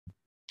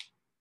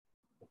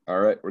All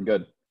right, we're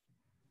good.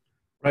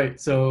 Right.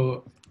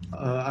 So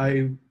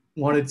I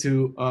wanted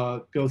to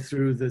go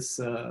through this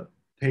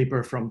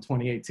paper from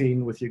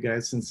 2018 with you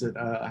guys, since it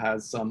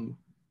has some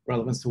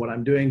relevance to what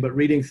I'm doing. But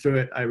reading through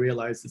it, I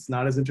realized it's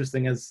not as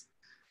interesting as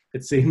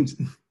it seemed,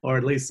 or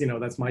at least,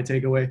 that's my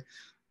takeaway.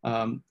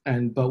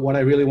 But what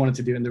I really wanted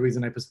to do, and the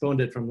reason I postponed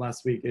it from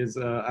last week, is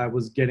I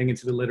was getting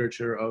into the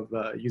literature of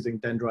using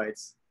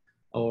dendrites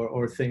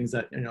or things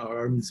that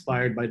are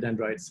inspired by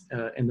dendrites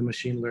in the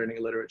machine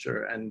learning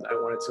literature, and I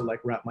wanted to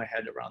wrap my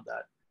head around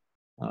that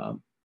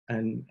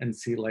and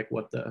see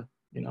what the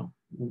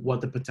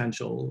what the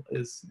potential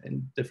is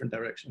in different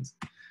directions.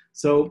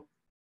 So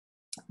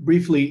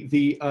briefly,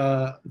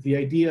 the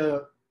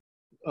idea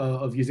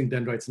of using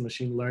dendrites in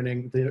machine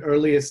learning, the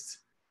earliest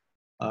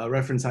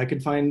reference I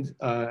could find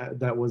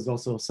that was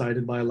also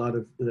cited by a lot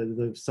of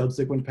the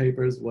subsequent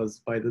papers was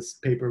by this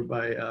paper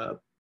by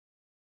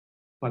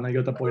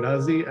Panayota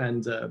Poirazi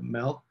and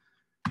Mel.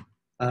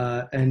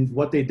 And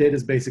what they did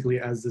is basically,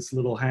 as this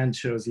little hand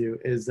shows you,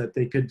 is that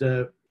they could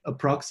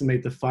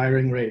approximate the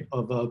firing rate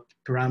of a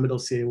pyramidal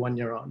CA1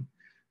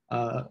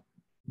 neuron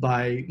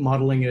by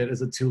modeling it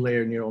as a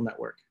two-layer neural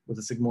network with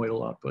a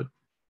sigmoidal output.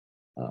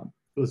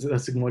 It was a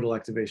sigmoidal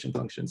activation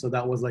function. So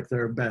that was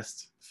their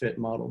best fit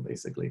model,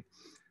 basically.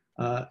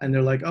 And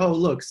they're like, oh,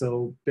 look,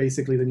 so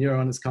basically the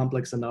neuron is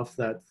complex enough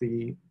that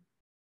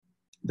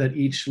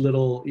each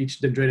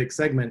dendritic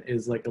segment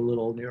is like a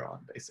little neuron,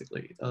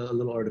 basically, a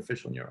little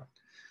artificial neuron.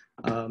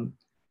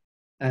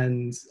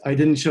 And I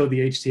didn't show the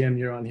HTM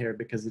neuron here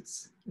because it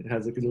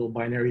has little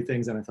binary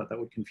things, and I thought that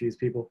would confuse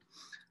people.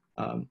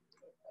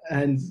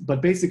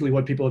 But basically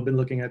what people have been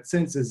looking at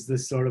since is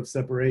this sort of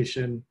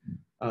separation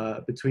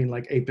between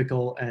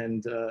apical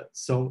and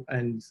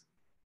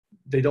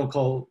they don't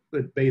call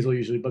it basal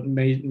usually, but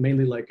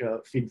mainly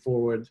feed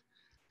forward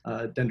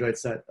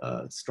dendrites that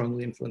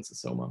strongly influence the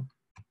soma.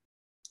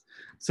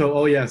 So,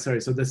 oh yeah,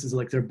 sorry. So this is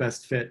their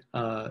best fit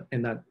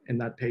in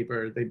that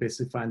paper. They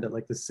basically find that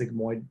the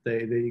sigmoid,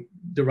 they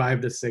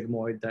derived a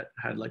sigmoid that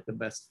had the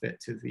best fit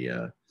to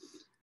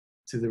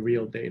the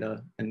real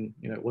data, and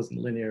it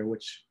wasn't linear,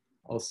 which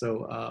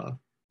also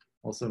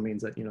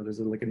means that there's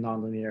a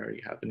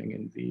nonlinearity happening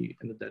in the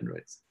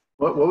dendrites.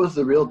 What was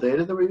the real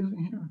data that we're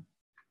using here?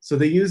 So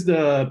they used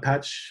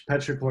patch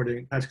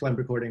clamp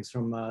recordings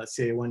from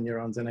CA1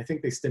 neurons, and I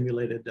think they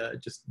stimulated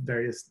just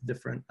various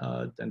different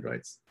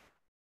dendrites.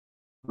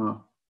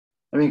 Oh.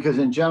 I mean, because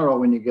in general,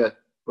 when you get,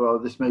 well,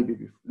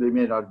 they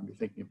may not be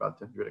thinking about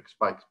dendritic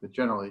spikes, but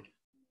generally,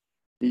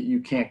 you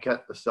can't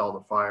get the cell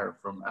to fire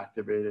from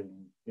activating,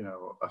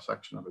 a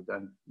section of a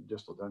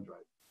distal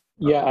dendrite.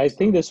 Yeah, I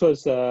think this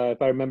was,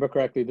 if I remember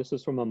correctly, this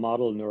was from a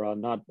model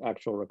neuron, not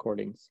actual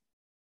recordings.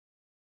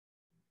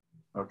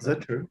 Okay. Is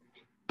that true?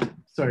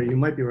 Sorry, you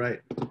might be right.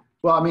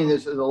 Well, I mean,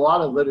 there's a lot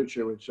of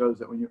literature which shows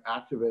that when you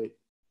activate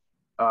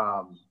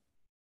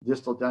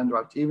distal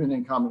dendrites, even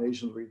in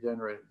combination with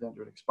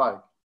dendritic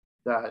spike,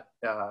 that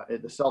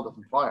the cell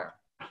doesn't fire.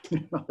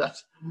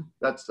 That's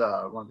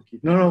one of the key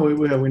things. No,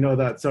 we know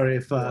that. Sorry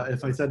if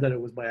I said that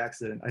it was by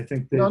accident. I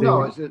think they're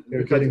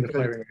getting the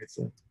firing rate.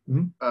 So.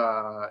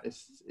 Mm-hmm.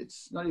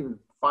 It's not even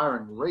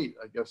firing rate.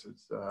 I guess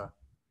it's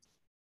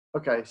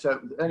okay. So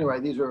anyway,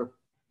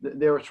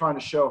 they were trying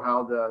to show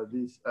how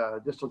these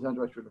distal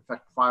dendrites would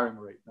affect firing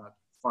rate, not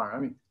firing. I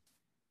mean,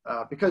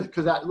 because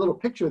that little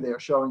picture there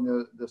showing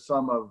the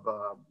sum of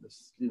the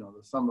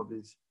sum of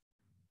these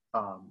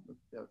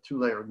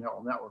two-layer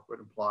neural network would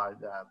imply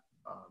that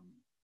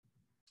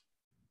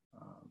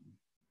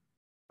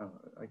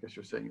I guess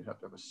you're saying you have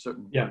to have a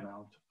certain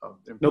amount of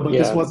information. No, but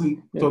this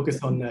wasn't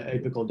focused on the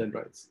apical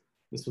dendrites.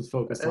 This was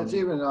focused on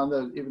even on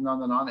the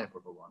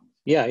non-apical ones.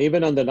 Yeah,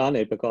 even on the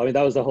non-apical. I mean,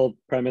 that was the whole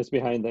premise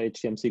behind the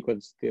HTM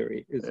sequence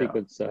theory,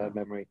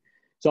 memory.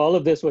 So all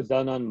of this was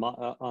done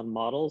on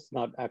models,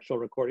 not actual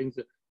recordings.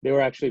 They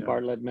were actually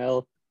Bartlett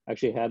Mel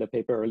actually had a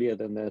paper earlier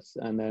than this,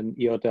 and then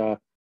Iota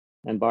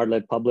and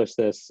Bartlett published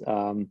this.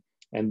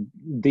 And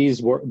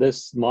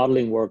this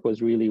modeling work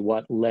was really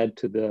what led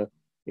to the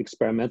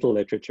experimental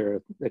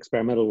literature,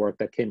 experimental work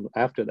that came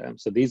after them.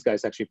 So these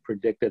guys actually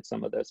predicted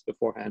some of this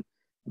beforehand,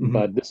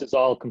 but this is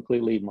all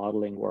completely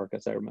modeling work,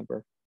 as I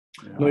remember.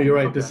 Yeah. No, you're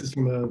right. Okay. This is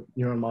from a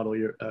neuron model.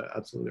 You're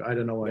absolutely. I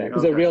don't know why.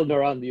 Because a real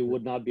neuron, you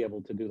would not be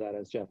able to do that,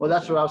 as Jeff. Well,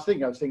 that's what I was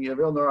thinking. I was thinking a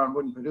real neuron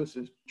wouldn't produce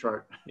this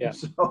chart. Yeah.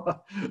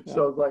 So it's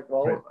like,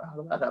 well, how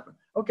did that happen?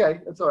 Okay,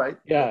 that's all right.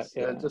 Yeah.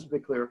 Just to be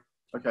clear.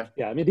 Okay.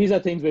 Yeah, I mean, these are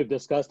things we've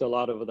discussed a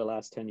lot over the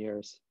last 10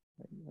 years.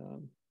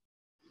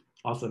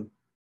 Awesome.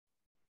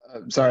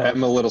 Sorry,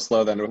 I'm a little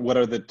slow then. What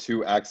are the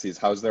two axes?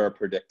 How's there a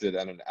predicted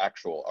and an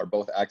actual? Are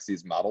both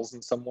axes models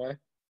in some way?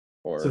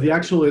 Or? So the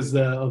actual is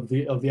of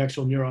the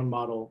actual neuron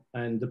model,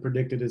 and the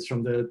predicted is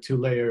from the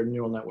two-layer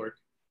neural network.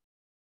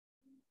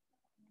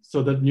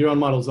 So the neuron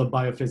model is a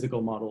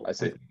biophysical model. I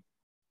see.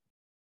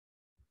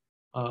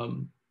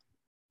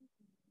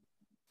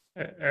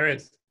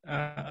 Aris,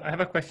 I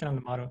have a question on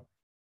the model.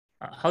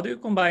 How do you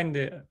combine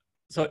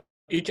so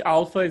each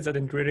alpha is a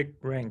dendritic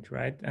range,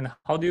 right? And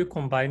how do you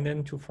combine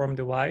them to form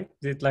the Y?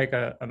 Is it like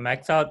a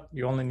max out?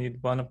 You only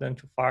need one of them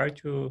to fire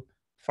to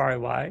far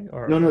away,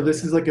 or No,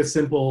 this is like a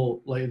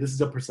simple, like this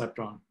is a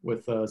perceptron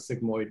with a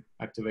sigmoid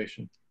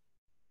activation.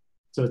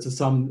 So it's a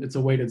sum, it's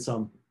a weighted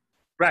sum.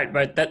 right.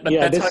 But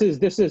Yeah, that's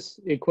this is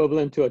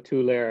equivalent to a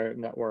 2-layer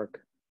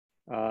network.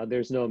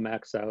 There's no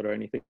max out or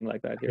anything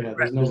like that here. Yeah,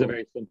 there's This is a no,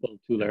 very simple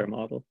 2-layer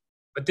model.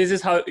 But this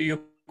is how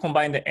you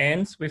combine the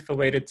ends with a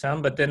weighted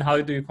sum. But then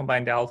how do you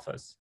combine the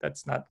alphas?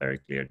 That's not very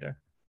clear there.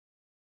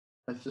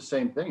 It's the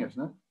same thing,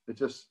 isn't it? It's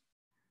just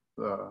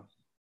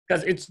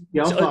Because the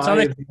alpha it's I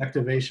only, is the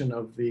activation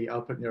of the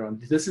output neuron.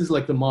 This is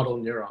like the model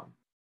neuron,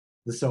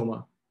 the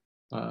soma.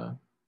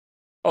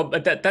 oh,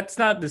 but that's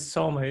not the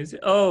soma, is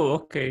it? Oh,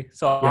 okay.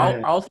 So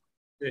Yeah. alpha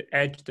is the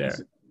edge there.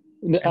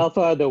 The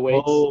alpha are the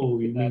weights Oh,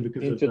 you mean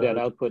because into of that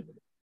the, output.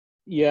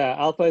 Yeah,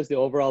 alpha is the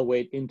overall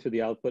weight into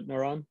the output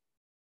neuron.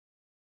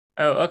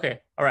 Oh,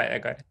 okay. All right, I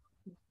got it.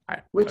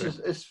 which Okay. is,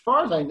 as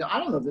far as I know, I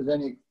don't know if there's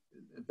any,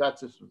 if that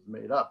system is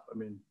made up. I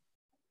mean,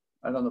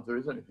 I don't know if there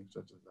is anything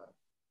such as that.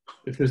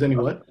 if there's any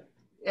what?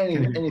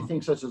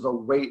 Anything such as a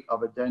weight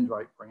of a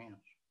dendrite branch.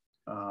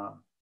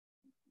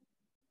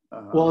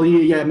 Well,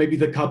 yeah, maybe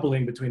the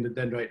coupling between the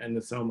dendrite and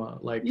the soma,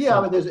 like.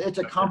 Yeah, but it's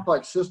a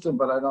complex system,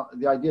 but I don't,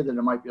 the idea that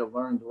it might be a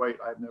learned weight,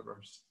 I've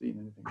never seen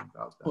anything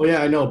about that. Oh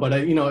yeah, I know,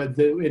 but you know,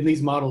 in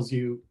these models,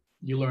 you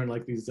learn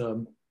like these.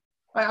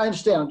 I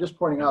understand. I'm just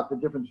pointing out the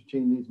difference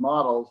between these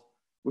models,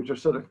 which are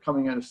sort of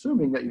coming in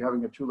assuming that you're having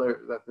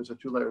that there's a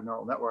 2-layer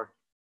neural network,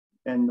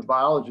 and the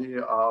biology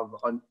of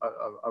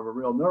a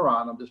real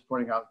neuron. I'm just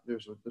pointing out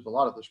there's a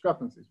lot of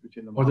discrepancies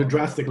between them. Or they're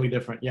drastically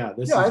different. Yeah.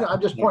 I'm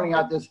just pointing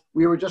out this.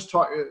 We were just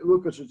talking.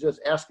 Lucas was just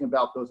asking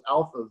about those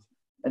alphas,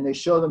 and they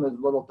show them as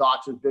little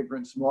dots, as bigger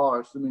and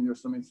smaller, assuming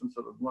there's some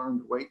sort of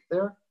learned weight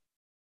there.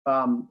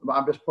 I'm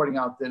just pointing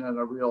out that in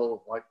a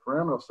real like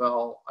pyramidal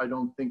cell, I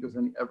don't think there's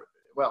any ever.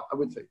 Well, I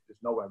wouldn't say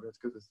there's no evidence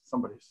because there's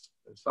some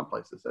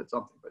places said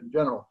something, but in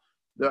general,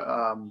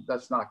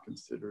 that's not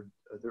considered.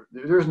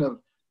 There isn't a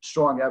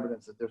strong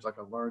evidence that there's like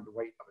a learned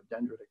weight of a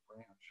dendritic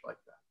branch like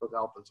that. Those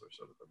alphas are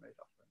sort of a made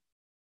up thing.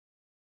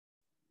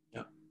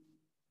 Yeah.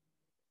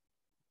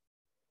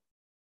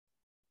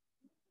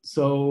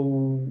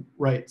 So,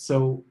 right.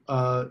 So,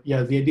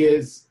 yeah, the idea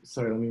is,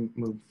 sorry, let me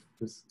move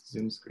this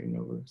Zoom screen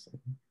over a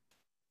second.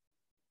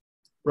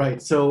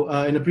 Right. So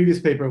in a previous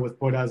paper with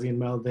Portazzi and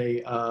Mel,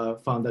 they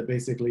found that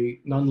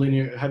basically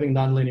having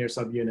nonlinear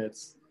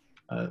subunits,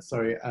 as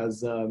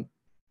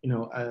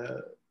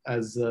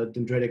as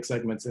dendritic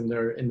segments in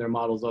their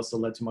models also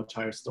led to much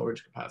higher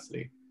storage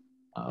capacity.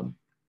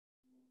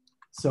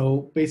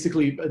 So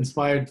basically,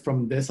 inspired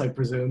from this, I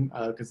presume,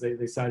 because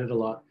they cited a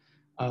lot,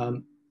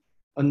 a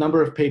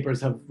number of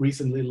papers have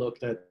recently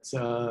looked at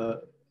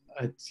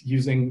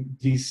using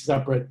these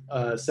separate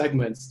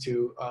segments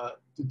to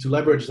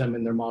leverage them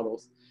in their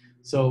models.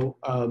 So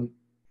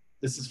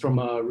this is from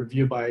a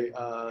review by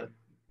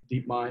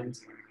DeepMind.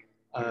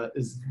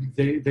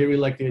 They really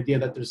like the idea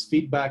that there's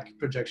feedback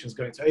projections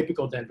going to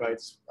apical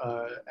dendrites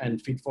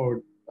and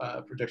feed-forward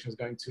projections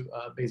going to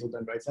basal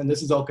dendrites. And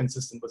this is all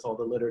consistent with all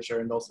the literature,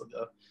 and also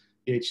the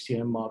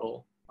HTM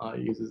model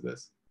uses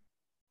this.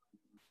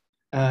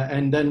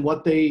 And then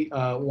what they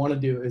want to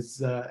do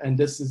is, and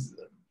this is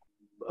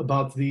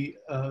about the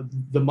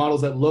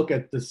models that look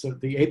at this,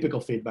 the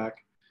apical feedback,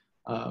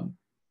 at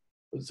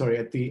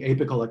the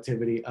apical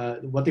activity,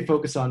 what they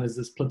focus on is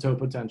this plateau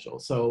potential.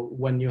 So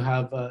when you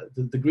have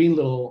the green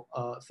little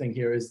thing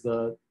here is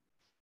the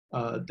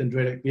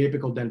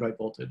apical dendrite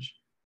voltage.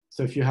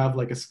 So if you have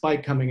like a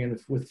spike coming in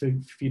with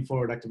feed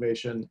forward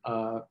activation,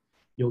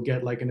 you'll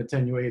get like an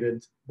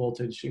attenuated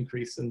voltage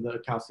increase in the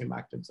calcium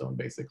active zone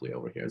basically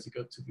over here as you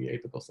go to the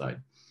apical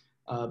side.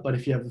 But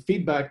if you have the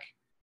feedback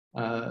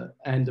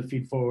and the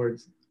feed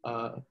forward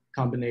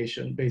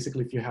combination,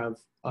 basically if you have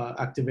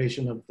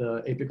activation of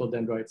the apical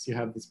dendrites, you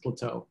have this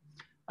plateau.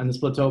 And this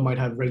plateau might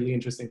have really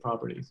interesting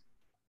properties.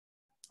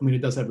 I mean,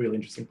 it does have really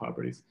interesting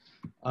properties.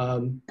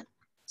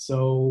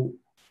 So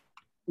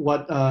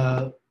what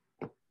the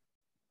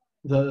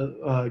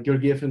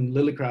Georgiev and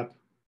Lillikrap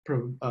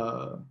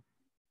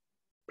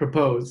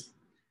propose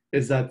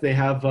is that they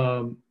have,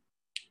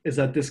 is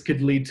that this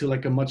could lead to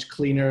like a much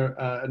cleaner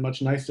and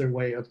much nicer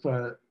way of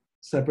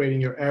separating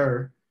your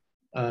error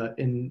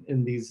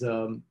in these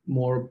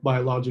more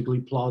biologically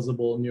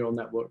plausible neural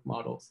network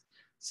models.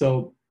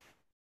 So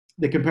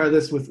they compare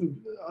this with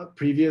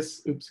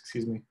previous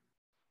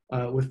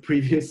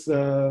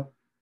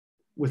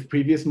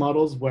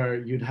models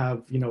where you'd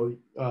have,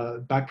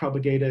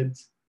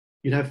 backpropagated,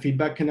 you'd have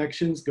feedback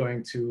connections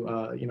going to,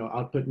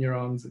 output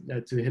neurons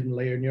to hidden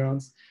layer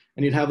neurons,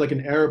 and you'd have like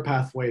an error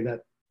pathway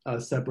that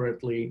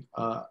separately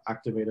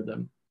activated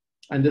them.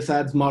 And this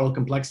adds model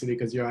complexity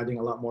because you're adding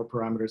a lot more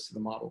parameters to the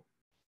model.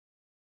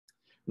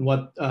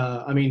 What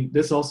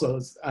this also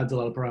adds a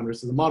lot of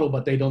parameters to the model,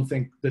 but they don't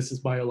think this is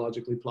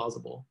biologically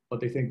plausible, but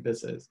they think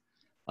this is.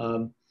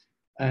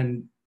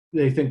 And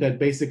they think that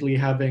basically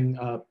having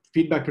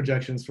feedback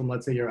projections from,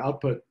 let's say, your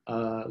output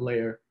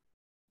layer,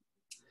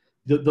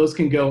 those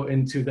can go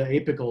into the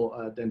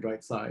apical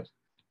dendrite side,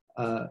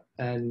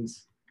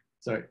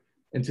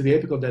 into the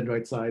apical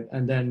dendrite side,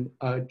 and then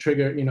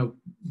trigger,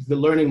 the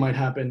learning might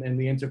happen in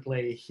the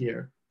interplay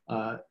here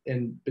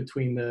in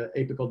between the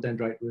apical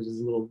dendrite, which is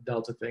a little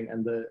delta thing,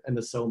 and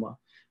the soma.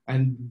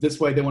 And this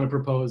way they want to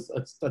propose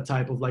a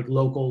type of like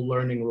local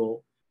learning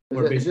rule. I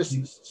want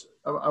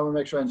to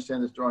make sure I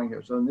understand this drawing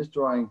here. So in this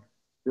drawing,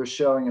 they're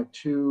showing a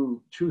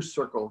two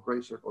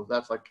gray circles.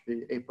 That's like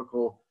the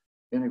apical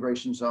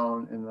integration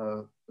zone and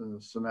the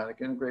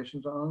somatic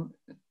integration zone.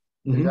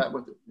 Is that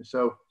what?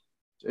 So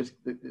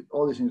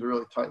all these things are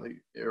really tightly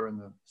here in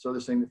the. So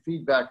they're saying the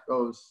feedback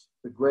goes,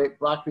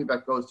 black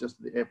feedback goes just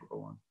to the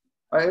apical one.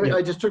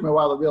 I just took me a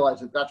while to realize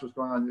that that's what's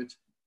going on.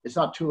 It's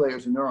not two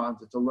layers of neurons.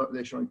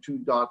 They're showing 2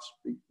 dots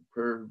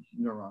per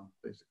neuron,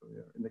 basically,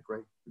 in the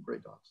gray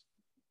dots.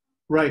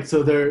 Right.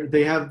 So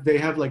they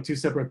have like 2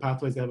 separate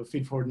pathways. They have a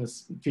feed forward and a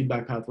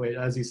feedback pathway,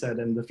 as you said,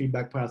 and the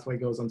feedback pathway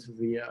goes onto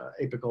the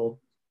apical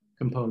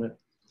component.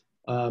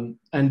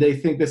 And they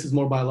think this is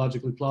more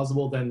biologically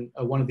plausible than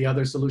one of the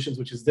other solutions,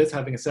 which is this,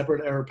 having a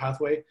separate error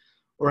pathway,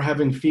 or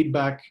having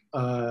feedback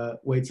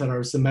weights that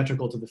are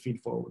symmetrical to the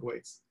feed forward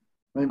weights.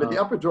 I mean, but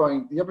the upper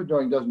drawing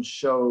doesn't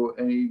show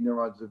any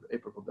neurons of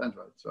apical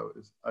dendrites. So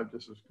I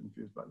just was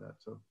confused by that.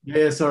 So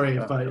yeah, sorry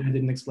if I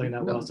didn't explain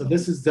that well. So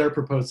this is their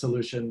proposed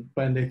solution,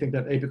 and they think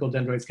that apical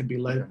dendrites can be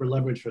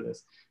leveraged for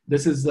this.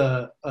 This is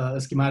a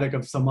schematic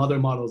of some other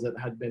models that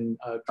had been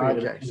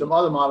created. Okay, some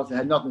other models that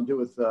had nothing to do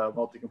with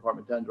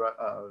multi-compartment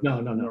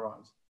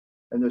neurons.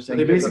 And they're saying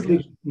so they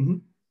basically.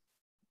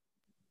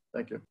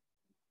 Thank you.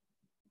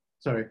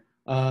 Sorry.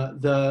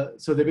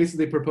 So they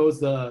basically propose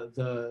the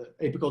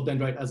apical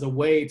dendrite as a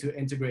way to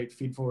integrate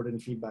feed forward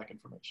and feedback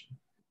information.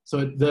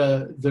 So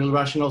the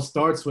rationale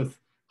starts with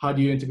how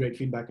do you integrate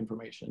feedback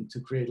information to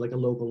create like a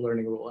local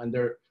learning rule, and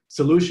their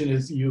solution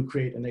is you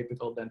create an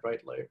apical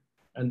dendrite layer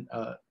and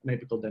an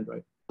apical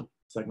dendrite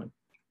segment.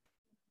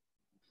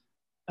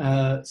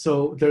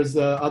 So there's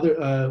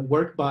other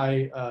work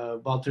by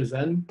Walter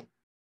Zen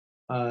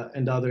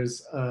and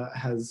others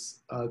has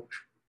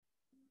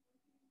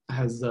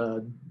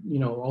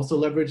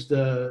also leveraged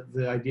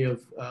the idea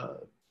of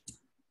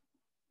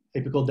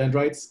apical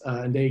dendrites,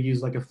 and they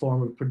use like a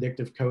form of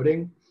predictive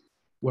coding,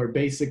 where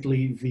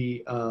basically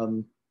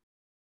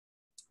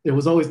it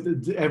was always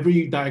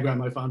every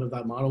diagram I found of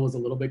that model was a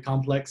little bit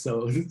complex.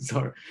 So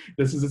sorry,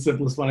 this is the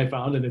simplest one I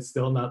found, and it's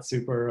still not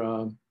super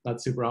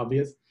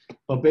obvious.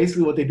 But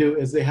basically, what they do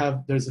is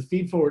there's a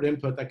feed forward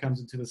input that comes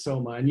into the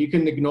soma, and you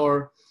can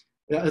ignore.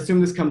 Assume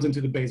this comes into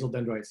the basal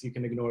dendrites. You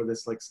can ignore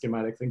this like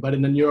schematic thing, but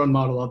in the neuron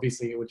model,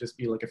 obviously, it would just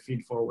be like a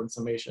feed forward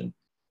summation.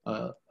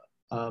 And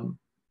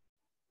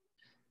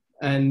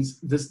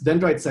this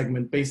dendrite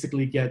segment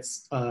basically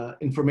gets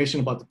information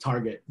about the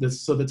target.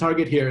 So the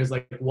target here is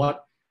like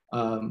what,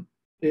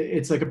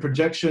 it's like a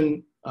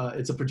projection.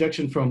 It's a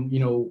projection from,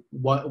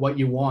 what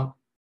you want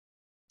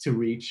to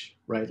reach,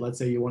 right? Let's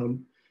say you want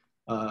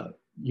to,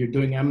 you're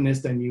doing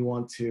MNIST and you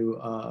want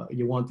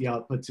the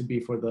output to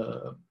be for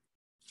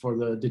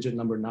the digit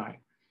number 9.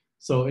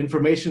 So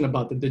information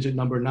about the digit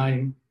number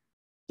 9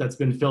 that's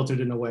been filtered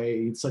in a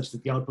way such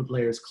that the output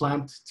layer is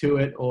clamped to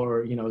it,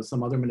 or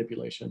some other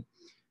manipulation,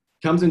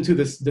 comes into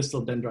this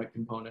distal dendrite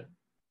component.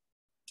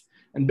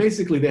 And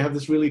basically they have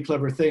this really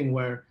clever thing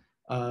where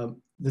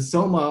the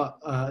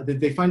soma,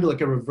 they find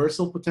like a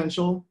reversal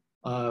potential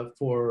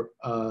for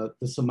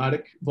the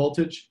somatic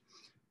voltage,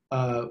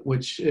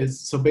 which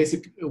is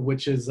basically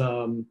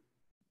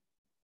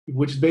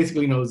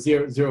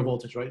zero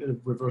voltage, right? The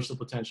reversal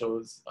potential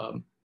is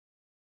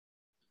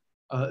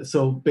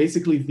so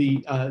basically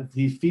the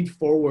feed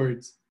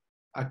forward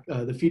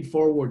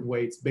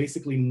weights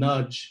basically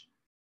nudge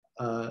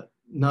the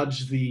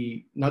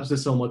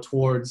soma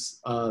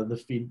towards the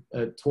feed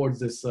towards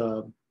this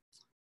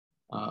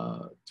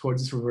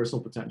reversal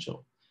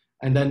potential.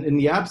 And then in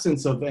the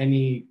absence of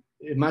any,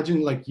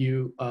 imagine like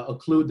you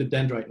occlude the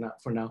dendrite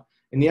for now.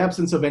 In the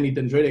absence of any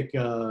dendritic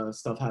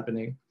stuff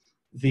happening,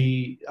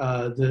 this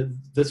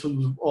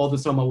was all the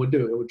soma would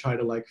do. It would try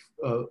to like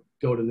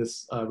go to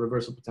this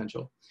reversal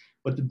potential.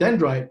 But the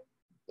dendrite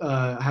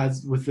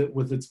has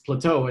with its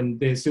plateau, and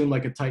they assume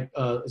like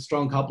a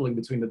strong coupling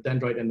between the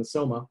dendrite and the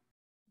soma.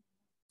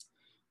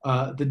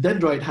 The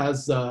dendrite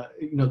has the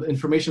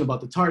information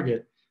about the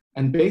target,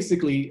 and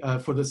basically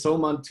for the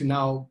soma to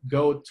now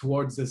go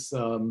towards this.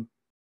 For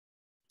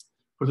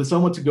the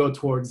soma to go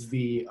towards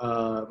the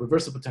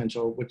reversal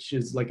potential, which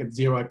is like at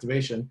zero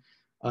activation,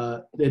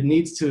 it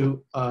needs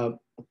to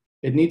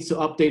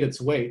update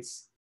its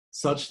weights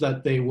such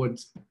that they would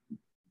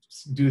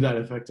do that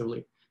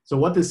effectively. So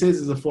what this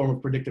is a form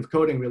of predictive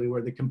coding, really,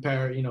 where they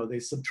compare, they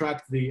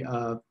subtract the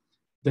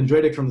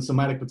dendritic from the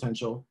somatic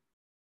potential,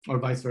 or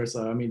vice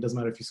versa. I mean, it doesn't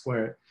matter if you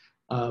square it.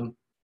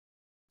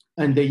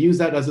 And they use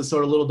that as a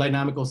sort of little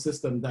dynamical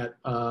system that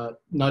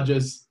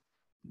nudges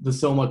the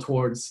soma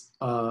towards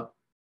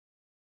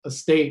a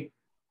state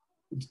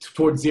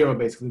towards zero.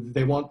 Basically,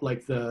 they want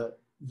like the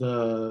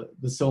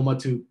soma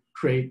to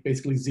create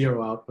basically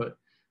zero output,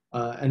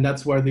 and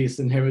that's where this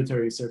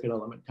inhibitory circuit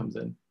element comes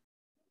in.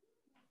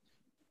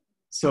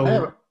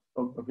 So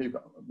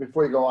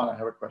before you go on, I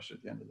have a question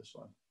at the end of this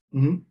one.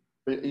 Mm-hmm.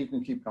 But you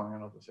can keep going,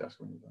 and I'll just ask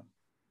when you're done.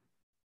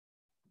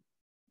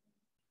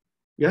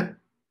 Yeah.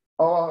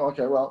 Oh,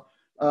 okay. Well,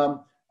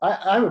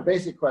 I have a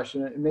basic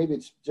question, and maybe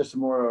it's just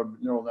more a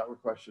neural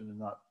network question and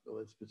not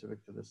really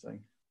specific to this thing.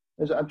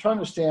 I'm trying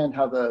to understand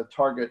how the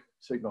target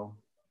signal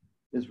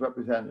is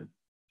represented.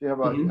 You have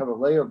a, you have a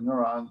layer of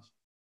neurons,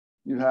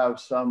 you have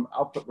some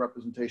output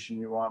representation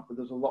you want, but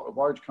there's a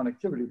large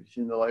connectivity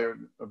between the layer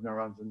of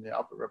neurons and the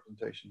output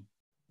representation.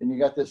 And you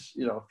got this,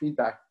 you know,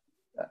 feedback.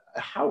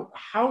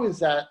 How is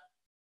that?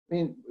 I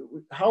mean,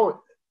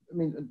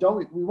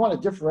 don't we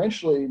want to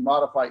differentially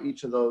modify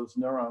each of those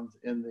neurons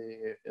in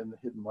the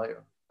hidden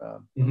layer?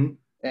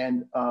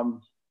 And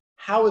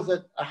how is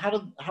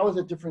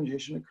that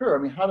differentiation occur?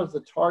 I mean, how is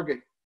the target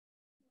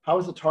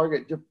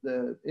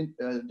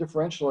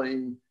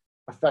differentially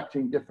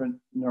affecting different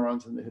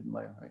neurons in the hidden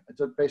layer? Right?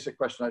 It's a basic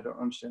question I don't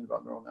understand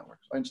about neural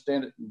networks. I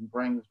understand it in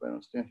brains, but I don't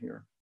understand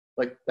here.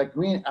 Like that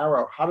green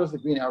arrow, how does the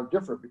green arrow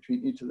differ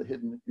between each of the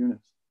hidden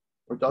units?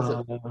 Or does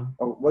it?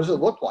 Or what does it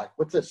look like?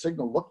 What's that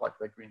signal look like,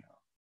 that green arrow?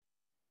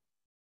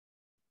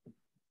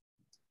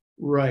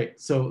 Right.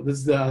 So this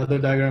is the other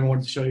diagram I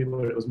wanted to show you,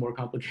 but it was more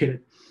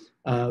complicated.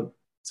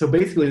 So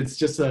basically, it's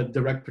just a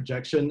direct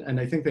projection, and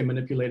I think they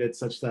manipulate it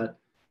such that.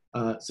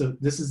 So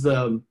this is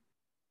the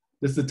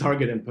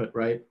target input,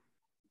 right?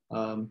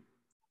 Hang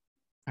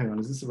on,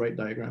 is this the right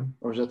diagram?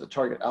 Or is it the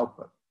target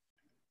output?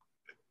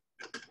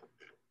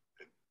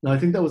 No, I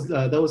think that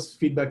was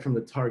feedback from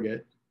the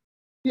target.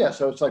 Yeah,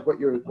 so it's like what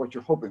you're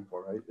hoping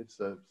for, right? It's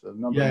the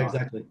number. Yeah,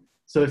 exactly.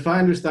 So if I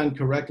understand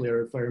correctly,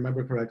 or if I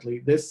remember correctly,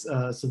 this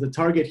so the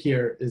target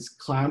here is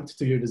clamped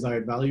to your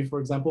desired value, for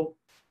example,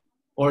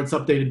 or it's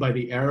updated by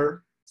the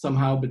error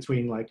somehow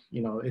between, like,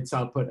 you know, its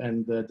output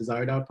and the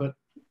desired output.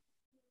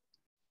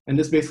 And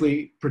this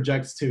basically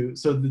projects to,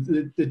 so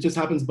it just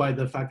happens by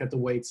the fact that the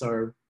weights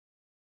are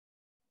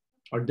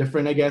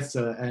different, I guess,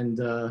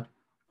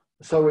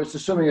 So it's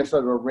assuming it's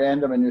sort of a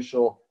random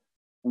initial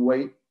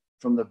weight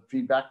from the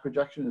feedback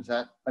projection. Is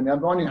that? I mean,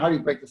 I'm wondering, how do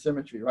you break the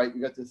symmetry, right?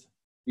 You got this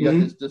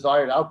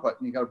desired output,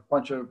 and you got a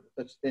bunch of,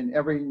 in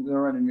every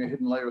neuron in your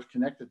hidden layer is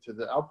connected to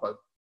the output.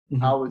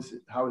 How is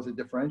it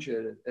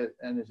differentiated?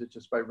 And is it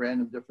just by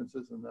random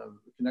differences in the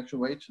connection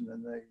weights, and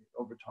then they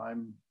over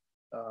time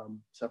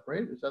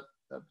separate? Is that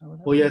how it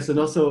happens? Well, yes, and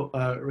also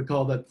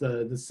recall that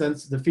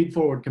the feed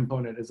forward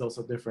component is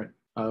also different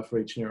for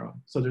each neuron.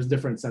 So there's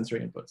different sensory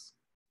inputs.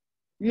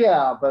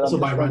 Yeah, but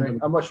also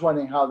I'm just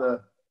wondering how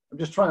I'm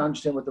just trying to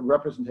understand what the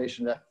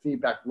representation of that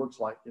feedback looks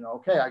like. You know,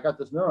 okay, I got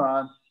this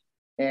neuron,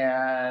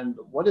 and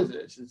what is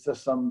it? Is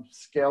this some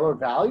scalar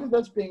value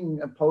that's being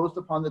imposed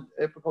upon the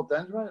apical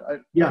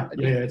dendrite?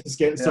 It's a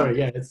scale.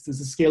 Sorry, it's a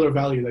scalar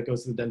value that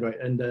goes to the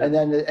dendrite, and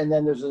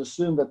then there's an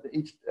assume that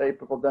each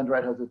apical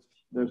dendrite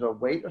there's a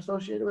weight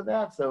associated with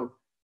that. So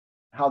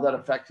how that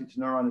affects each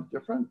neuron is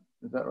different.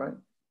 Is that right?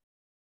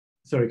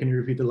 Sorry, can you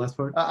repeat the last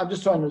part? I'm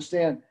just trying to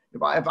understand,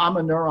 if I'm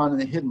a neuron in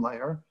the hidden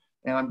layer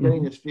and I'm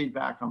getting this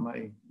feedback on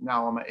my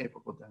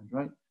apical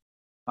dendrite,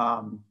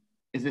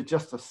 is it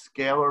just a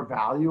scalar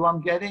value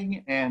I'm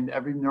getting, and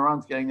every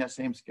neuron's getting that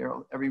same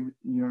scale? Every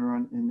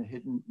neuron in the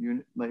hidden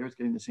unit layer is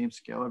getting the same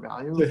scalar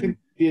value? So I think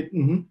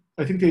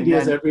the idea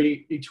is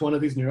each one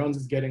of these neurons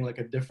is getting like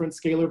a different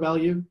scalar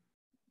value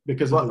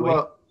because of the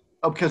weight.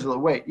 Because of the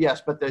weight, yes.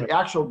 But the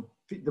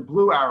the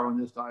blue arrow in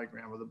this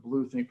diagram, or the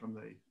blue thing from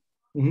the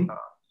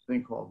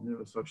thing called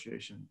new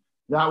association,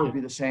 that would be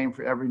the same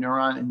for every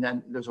neuron, and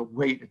then there's a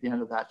weight at the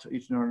end of that, so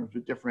each neuron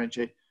would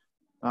differentiate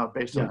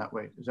based on that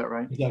weight. Is that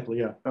right? Exactly,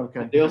 yeah.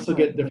 Okay. They also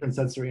get different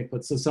sensory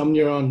inputs. So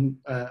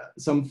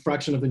some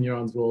fraction of the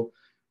neurons will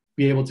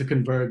be able to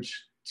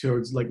converge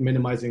towards like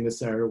minimizing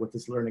this error with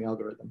this learning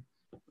algorithm.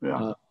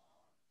 Yeah.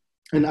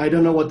 And I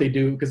don't know what they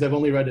do, because I've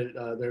only read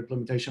their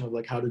implementation of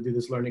like how to do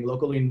this learning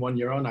locally in one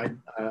neuron.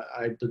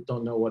 I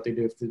don't know what they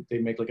do, if they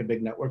make like a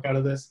big network out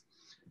of this.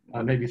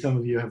 Maybe some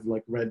of you have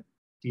like read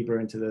deeper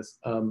into this.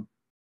 No,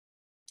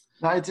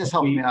 it just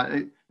helped me out.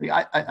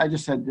 I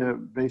just had the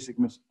basic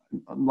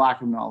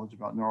lack of knowledge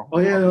about neural. Oh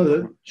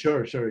yeah,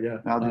 sure, yeah.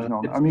 Now there's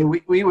no. I mean,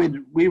 we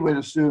would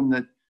assume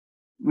that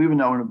we would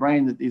know in a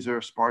brain that these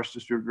are sparse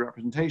distributed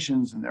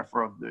representations, and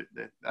therefore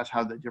that's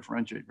how they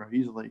differentiate very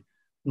easily.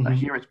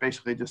 Here it's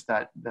basically just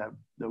that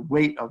the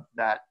weight of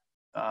that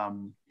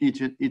each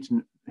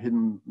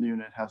hidden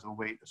unit has a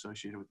weight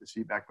associated with the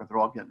feedback, but they're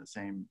all getting the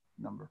same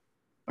number.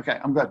 Okay,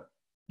 I'm good.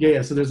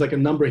 Yeah. So there's like a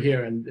number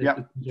here, and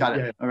got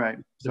it. All right.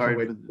 Sorry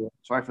for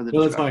the.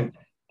 No, that's fine.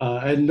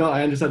 And no,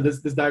 I understand this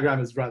diagram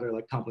is rather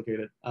like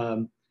complicated.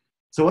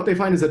 So what they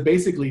find is that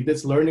basically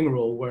this learning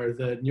rule, where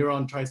the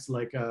neuron tries to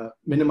like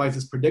minimize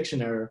this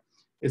prediction error,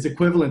 is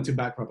equivalent to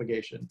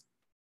backpropagation.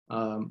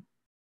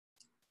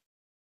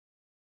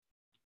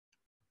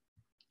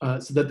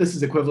 So that this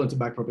is equivalent to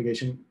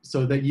backpropagation,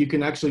 so that you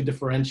can actually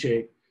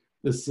differentiate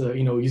this,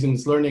 using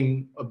this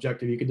learning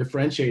objective, you can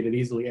differentiate it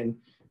easily and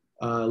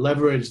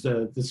leverage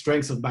the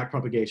strengths of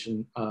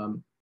backpropagation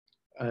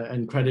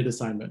and credit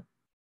assignment.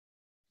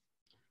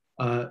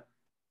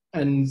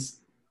 And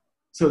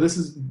so this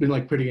has been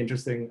like pretty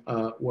interesting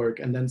work.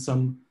 And then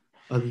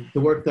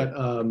the work that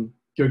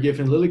Georgiev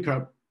and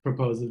Lillikrop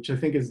proposed, which I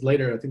think is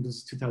later, I think this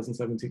is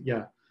 2017.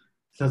 Yeah,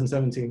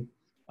 2017.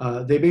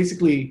 they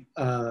basically,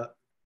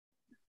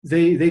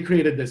 they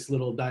created this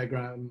little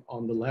diagram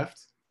on the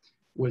left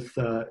with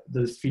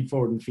this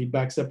feed-forward and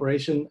feedback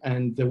separation.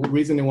 And the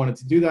reason they wanted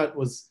to do that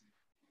was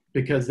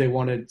because they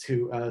wanted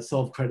to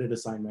solve credit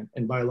assignment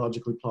in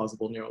biologically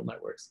plausible neural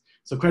networks.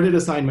 So credit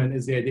assignment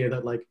is the idea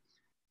that like,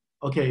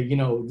 okay, you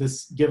know,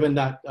 this, given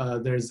that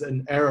there's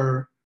an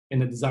error in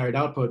the desired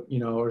output, you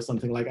know, or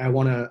something like I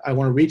wanna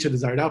reach a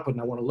desired output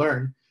and I wanna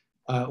learn,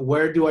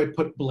 where do I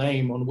put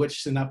blame, on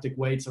which synaptic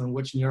weights or on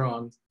which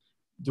neurons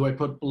do I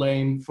put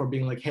blame for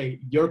being like, hey,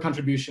 your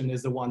contribution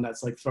is the one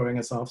that's like throwing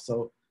us off,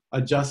 so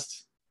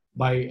adjust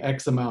by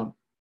X amount.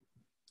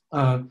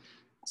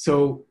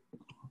 So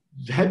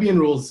Hebbian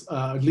rules,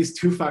 at least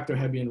two-factor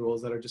Hebbian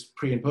rules that are just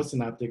pre and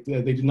post-synaptic,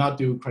 they do not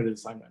do credit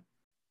assignment.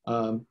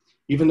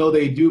 Even though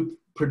they do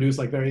produce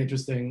like very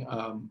interesting,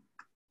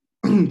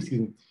 excuse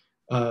me,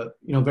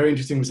 you know, very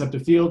interesting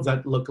receptive fields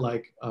that look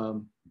like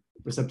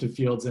receptive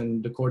fields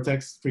in the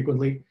cortex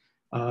frequently.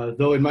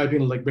 Though in my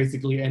opinion, like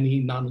basically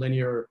any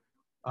nonlinear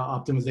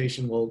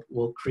optimization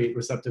will create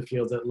receptive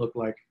fields that look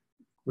like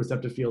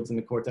receptive fields in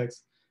the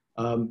cortex.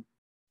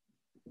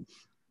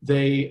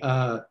 They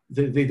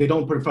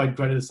don't provide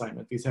credit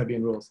assignment, these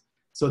Hebbian rules.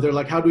 So they're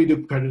like, how do we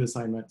do credit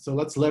assignment? So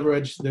let's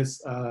leverage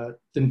this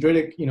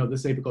dendritic, you know,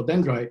 this apical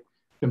dendrite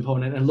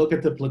component and look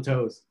at the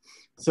plateaus.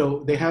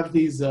 So they have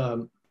these,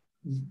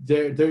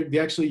 they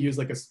actually use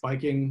like a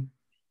spiking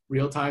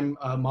real-time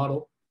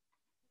model.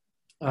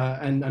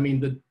 And I mean,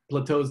 the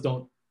plateaus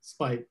don't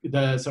spike,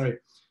 the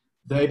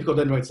apical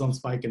dendrites don't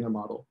spike in their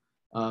model.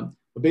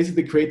 But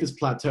basically create these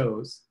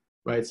plateaus,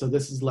 right? So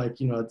this is like,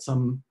 you know, at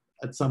some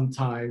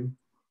time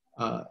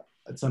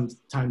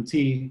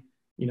t,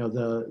 you know,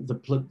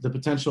 the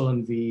potential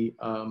in the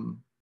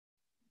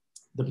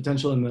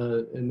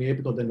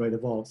apical dendrite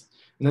evolves,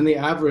 and then they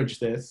average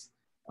this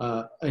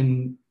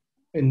in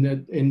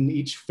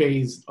each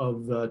phase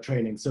of the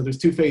training. So there's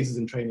two phases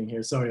in training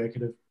here. Sorry, I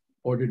could have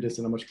ordered this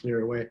in a much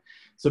clearer way.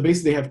 So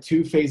basically they have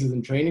two phases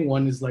in training.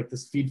 One is like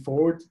this feed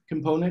forward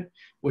component,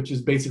 which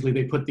is basically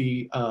they put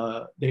the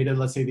data,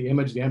 let's say the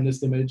image, the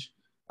MNIST image,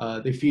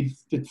 they feed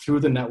it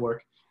through the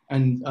network,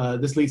 and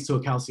this leads to a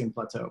calcium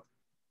plateau,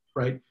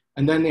 right?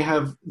 And then they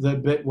have the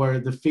bit where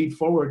the feed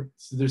forward,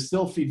 so there's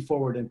still feed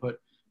forward input,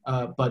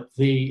 but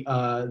they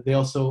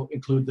also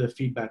include the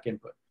feedback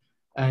input.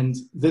 And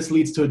this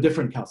leads to a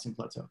different calcium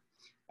plateau.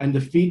 And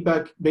the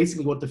feedback,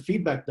 basically what the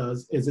feedback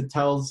does is it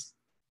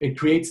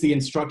creates the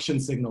instruction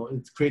signal.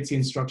 It creates the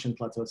instruction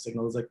plateau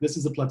signal. It's like, this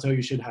is the plateau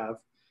you should have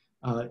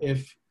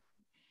if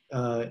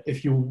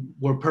you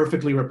were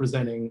perfectly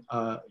representing,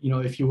 you know,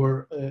 if you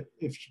were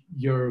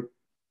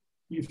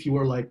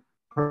like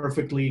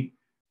perfectly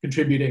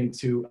contributing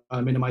to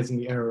minimizing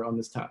the error on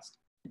this task.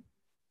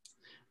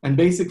 And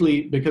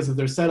basically, because of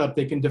their setup,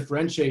 they can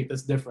differentiate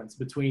this difference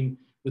between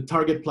the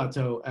target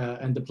plateau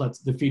and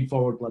the feed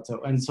forward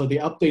plateau. And so they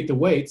update the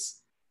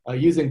weights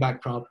using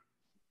backprop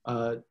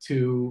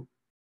to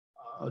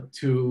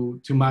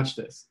match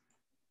this.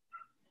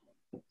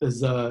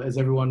 Is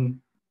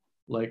everyone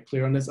like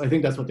clear on this? I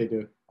think that's what they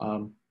do.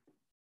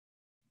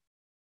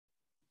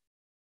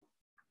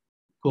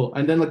 Cool.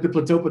 And then like the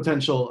plateau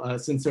potential,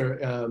 since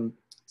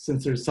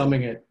they're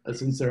summing it,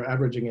 since they're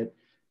averaging it,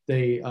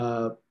 they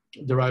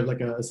derive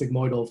like a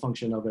sigmoidal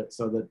function of it,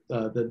 so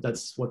that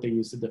that's what they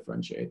use to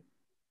differentiate.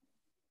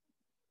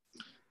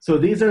 So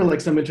these are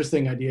like some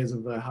interesting ideas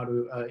of how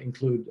to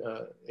include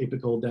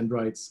apical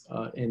dendrites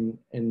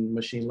in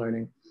machine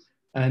learning.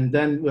 And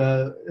then,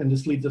 and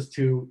this leads us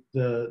to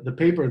the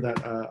paper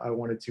that I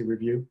wanted to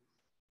review,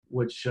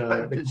 which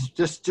it's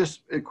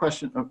just a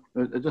question,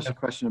 just a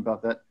question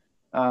about that.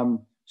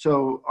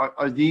 So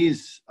are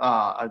these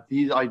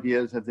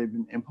ideas, have they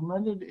been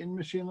implemented in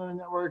machine learning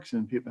networks,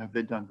 and have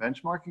they done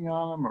benchmarking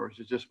on them, or is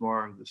it just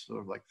more of this sort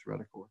of like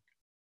theoretical work?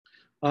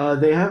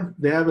 They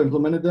have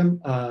implemented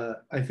them.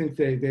 I think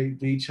they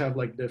each have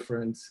like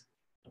different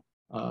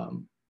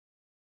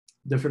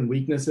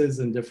weaknesses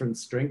and different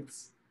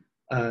strengths.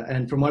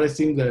 And from what I've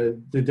seen,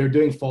 they're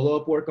doing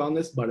follow-up work on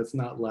this, but it's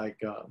not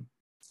like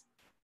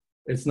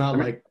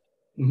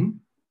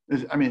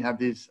I mean, have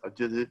these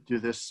do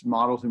this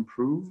models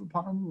improve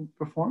upon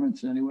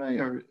performance in any way?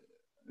 Or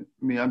I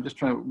mean, I'm just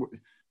trying to.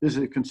 These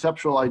are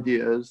conceptual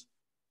ideas,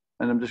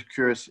 and I'm just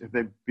curious if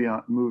they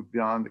moved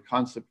beyond the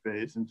concept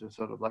phase into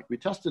sort of like we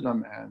tested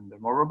them and they're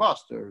more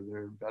robust, or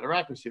they're better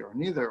accuracy, or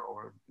neither,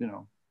 or you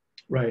know.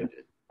 Right.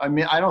 I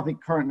mean, I don't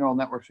think current neural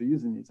networks are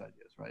using these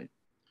ideas, right?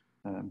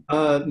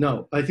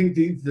 No, I think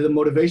the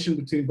motivation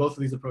between both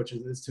of these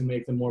approaches is to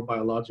make them more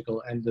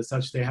biological, and as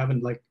such, they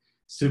haven't like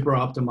super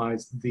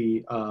optimized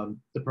the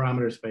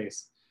parameter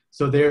space.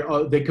 So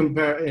they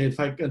compare, if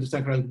I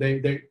understand correctly,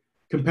 they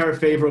compare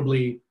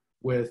favorably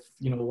with,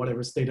 you know,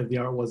 whatever state of the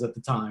art was at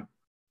the time.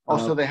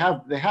 Also, they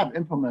have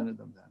implemented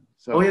them then.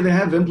 So. Oh yeah, they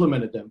have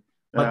implemented them,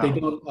 but they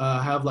don't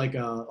have like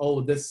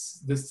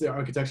this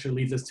architecture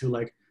leads us to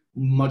like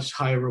much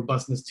higher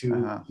robustness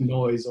to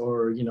noise,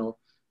 or you know,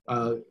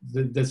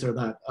 this or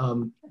that. I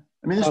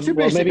mean, there's two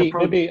basic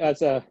maybe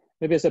as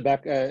a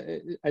back,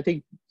 I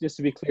think just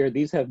to be clear,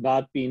 these have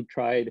not been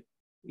tried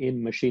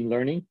in machine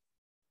learning.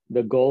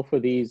 The goal for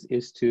these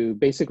is to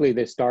basically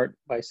they start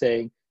by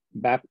saying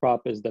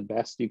backprop is the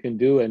best you can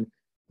do, and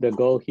the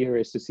goal here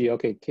is to see,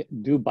 okay,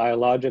 do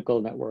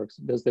biological networks,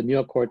 does the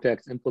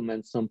neocortex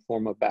implement some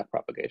form of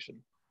backpropagation?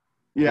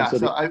 Yeah,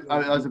 so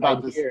I was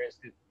about this.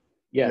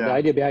 The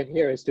idea behind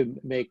here is to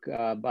make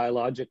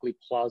biologically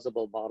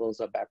plausible models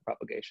of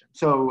backpropagation.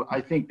 So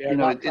I think, they're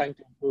not trying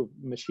to improve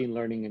machine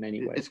learning in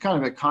any way. It's kind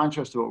of a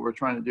contrast to what we're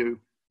trying to do,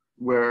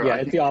 where yeah,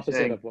 it's the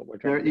opposite of what we're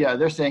trying to do. Yeah,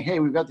 they're saying, hey,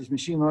 we've got these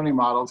machine learning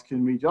models.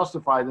 Can we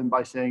justify them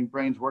by saying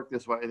brains work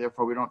this way?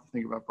 Therefore, we don't have to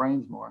think about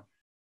brains more.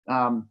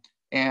 Or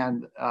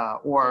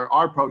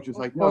our approach is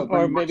like, no.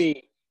 Or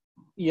maybe,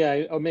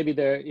 yeah, or maybe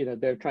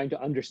they're trying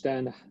to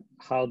understand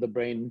how the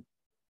brain.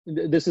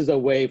 This is a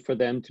way for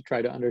them to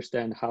try to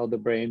understand how the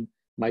brain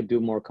might do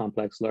more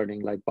complex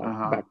learning, like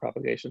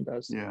backpropagation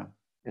does. Yeah.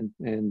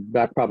 And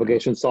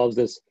backpropagation solves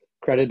this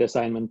credit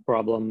assignment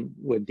problem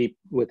with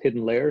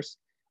hidden layers.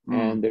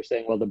 And they're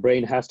saying, well, the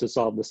brain has to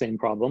solve the same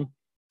problem.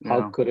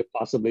 How could it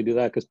possibly do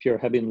that? Because pure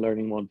Hebbian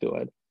learning won't do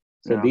it.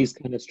 So these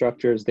kind of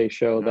structures, they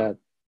show that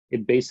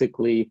it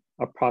basically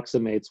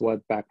approximates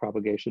what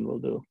backpropagation will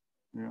do.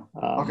 Yeah.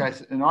 Okay.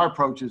 So, and our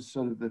approach is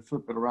sort of to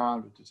flip it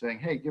around to saying,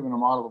 hey, given a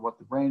model of what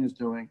the brain is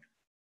doing,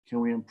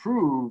 can we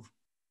improve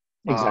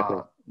deep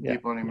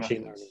learning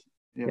machine methods?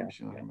 Learning.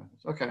 Machine learning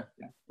methods. Okay.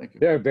 Yeah. Thank you.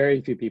 There are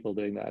very few people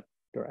doing that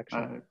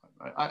direction.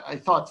 I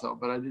thought so,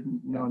 but I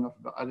didn't know enough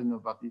about. I didn't know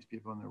about these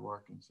people and their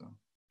work, and so.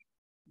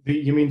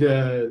 You mean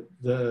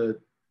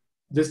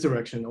this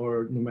direction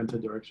or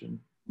Numenta direction?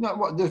 No,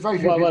 well, there's very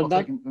few people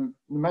taking the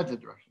Numenta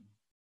direction.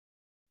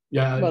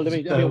 Yeah. Well, I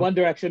mean, one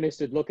direction is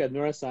to look at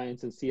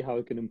neuroscience and see how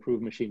it can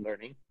improve machine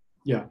learning.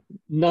 Yeah.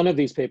 None of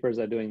these papers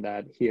are doing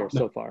that here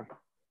so far.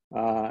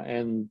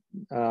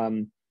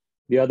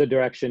 The other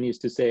direction is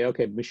to say,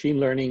 okay, machine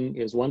learning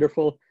is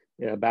wonderful.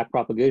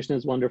 Backpropagation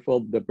is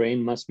wonderful. The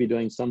brain must be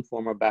doing some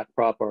form of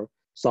backprop or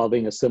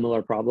solving a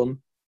similar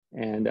problem.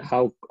 And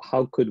how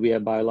could we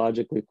have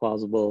biologically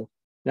plausible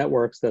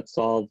networks that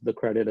solve the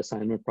credit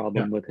assignment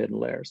problem with hidden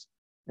layers?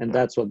 And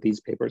that's what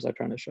these papers are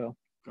trying to show.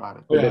 Got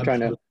it. They're trying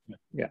to,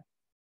 Yeah,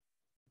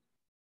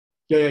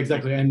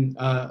 exactly. And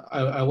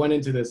I went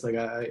into this, like,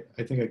 I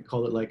think I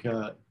call it like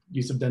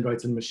use of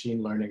dendrites in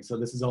machine learning. So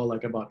this is all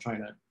like about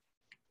trying to,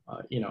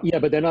 Yeah,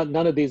 but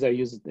none of these are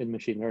used in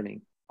machine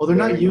learning. Well, they're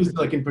not used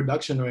like in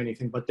production or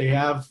anything, but they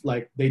have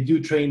they do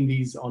train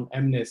these on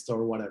MNIST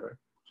or whatever.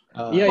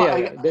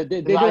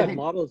 They do have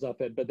models of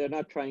it, but they're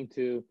not trying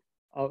to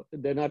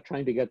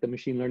get the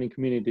machine learning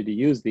community to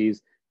use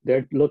these.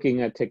 They're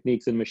looking at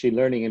techniques in machine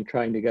learning and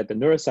trying to get the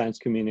neuroscience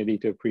community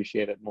to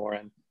appreciate it more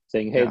and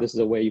saying, hey, this is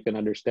a way you can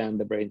understand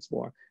the brains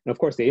more. And of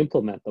course, they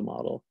implement the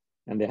model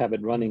and they have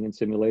it running in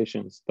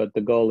simulations, but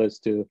the goal is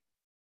to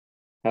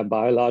have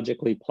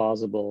biologically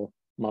plausible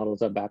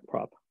models of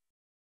backprop.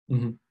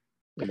 Mm-hmm.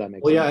 If that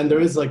makes sense. Yeah, and there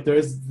is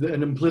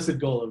an implicit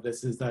goal of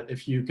this is that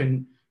if you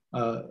can,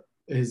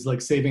 is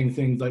like saving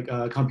things like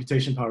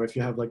computation power, if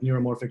you have like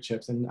neuromorphic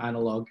chips and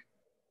analog,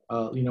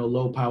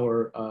 low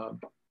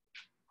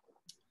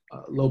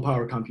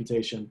power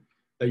computation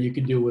that you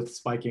could do with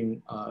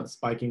spiking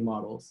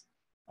models.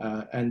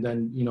 And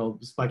then,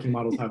 spiking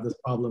models have this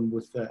problem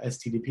with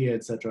STDP,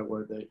 et cetera,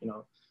 where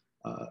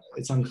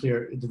it's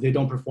unclear, they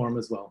don't perform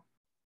as well.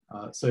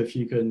 So if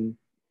you can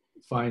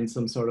find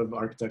some sort of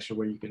architecture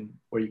where you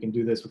can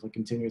do this with like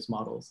continuous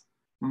models.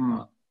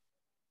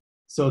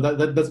 So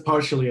that's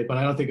partially it, but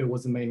I don't think it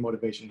was the main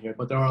motivation here.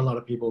 But there are a lot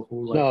of people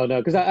who like. No,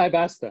 because I've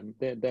asked them.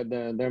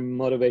 Their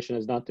motivation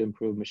is not to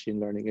improve machine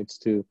learning. It's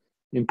to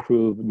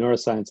improve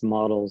neuroscience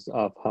models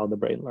of how the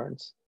brain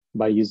learns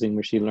by using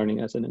machine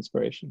learning as an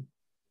inspiration.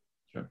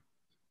 Sure.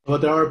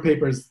 But there are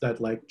papers that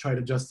like try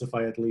to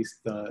justify at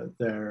least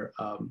their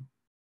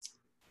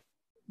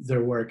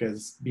work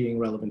as being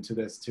relevant to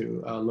this,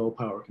 to low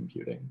power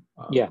computing.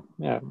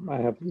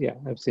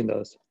 I've seen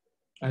those.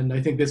 And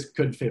I think this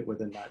could fit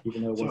within that,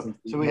 even though it wasn't.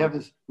 So we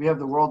have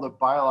the world of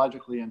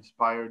biologically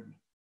inspired,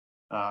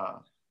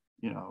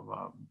 with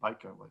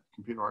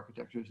computer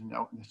architectures, and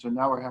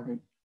now we're having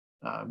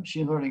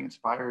machine learning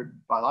inspired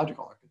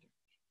biological architectures.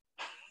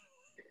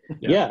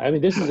 Yeah, I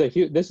mean, this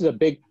is a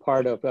big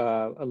part of.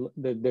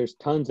 There's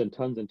tons and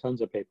tons and tons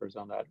of papers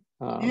on that.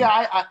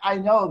 I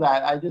know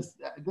that.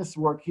 This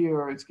work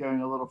here is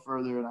going a little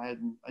further,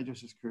 and I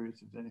just was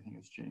curious if anything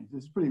has changed.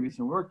 This is pretty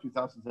recent work,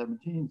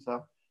 2017.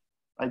 So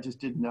I just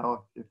didn't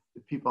know if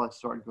people had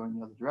started going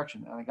the other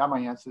direction. And I got my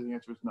answer. The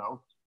answer is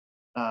no.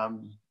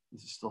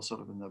 This is still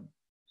sort of in the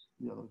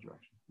other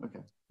direction.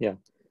 Okay. Yeah,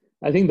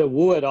 I think the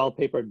Wu et al.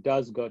 Paper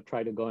does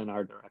try to go in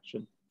our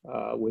direction,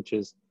 which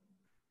is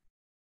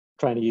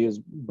trying to use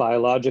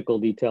biological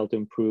detail to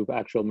improve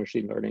actual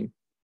machine learning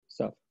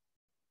stuff.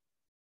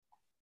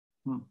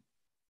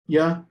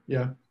 Yeah.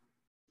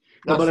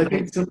 But I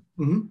think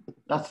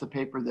that's the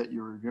paper that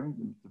you're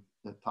reviewing.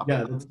 The top.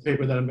 Yeah, that's the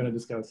paper that I'm going to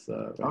discuss.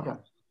 Okay.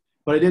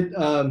 But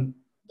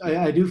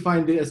I do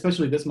find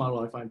especially this model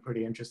I find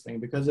pretty interesting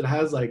because it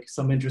has like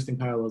some interesting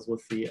parallels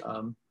with the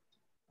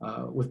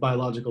with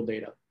biological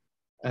data.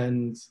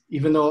 And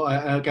even though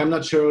I'm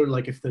not sure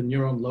like if the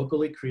neuron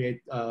locally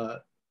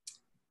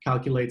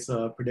calculates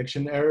a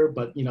prediction error,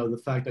 but you know, the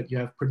fact that you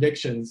have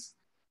predictions,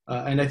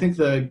 and I think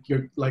I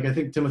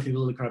think Timothy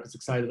Lillicrap is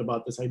excited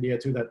about this idea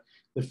too, that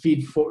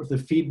the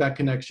feedback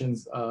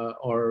connections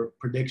are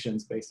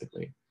predictions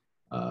basically.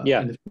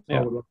 Yeah.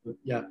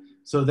 Yeah.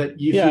 So that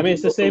I mean,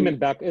 it's the same in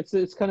back.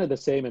 It's kind of the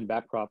same in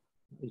backprop.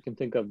 You can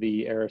think of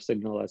the error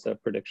signal as a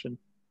prediction,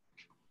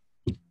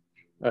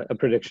 a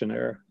prediction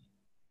error.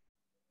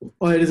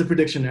 Oh, it is a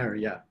prediction error,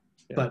 yeah.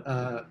 But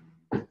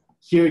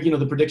here, you know,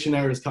 the prediction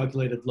error is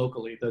calculated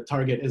locally. The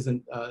target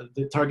isn't.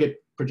 The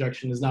target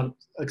projection is not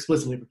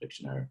explicitly a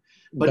prediction error.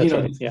 But That's you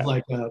know, right, this is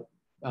like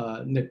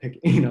nitpick,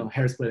 you know,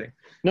 hair splitting.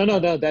 No,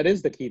 that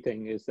is the key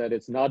thing, is that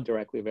it's not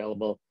directly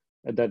available.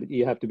 That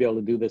you have to be able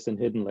to do this in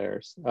hidden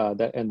layers.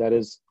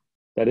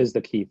 That is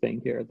the key thing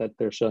here, that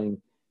they're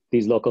showing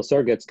these local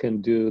circuits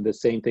can do the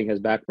same thing as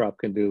backprop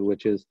can do,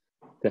 which is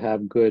to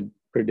have good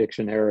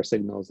prediction error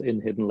signals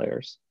in hidden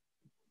layers.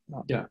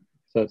 Yeah.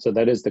 So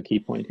that is the key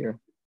point here.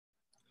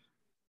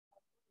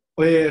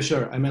 Oh yeah,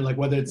 sure. I meant like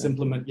whether it's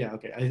implement. Yeah,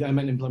 okay. I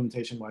meant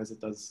implementation wise,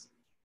 it does.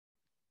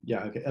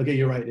 Yeah, okay. Okay,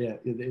 you're right. Yeah,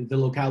 the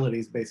locality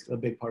is basically a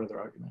big part of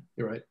their argument.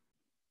 You're right.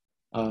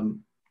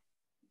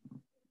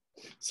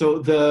 So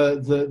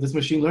this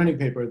machine learning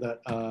paper that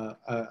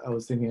I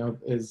was thinking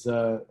of is,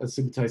 as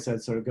Subutai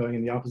said, sort of going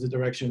in the opposite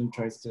direction,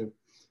 tries to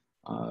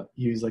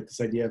use like this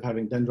idea of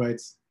having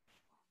dendrites.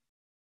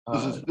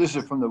 This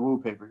is from the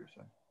Wu paper, you're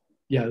saying?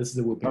 Yeah, this is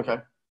the Wu paper.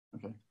 Okay.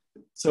 Okay.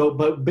 So,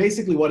 but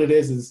basically what it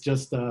is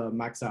just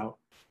max out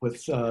with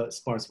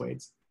sparse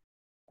weights.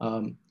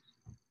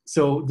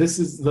 So this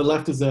is, the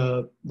left is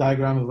a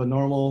diagram of a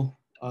normal,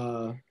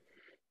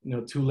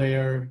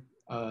 two-layer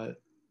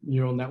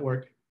neural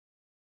network,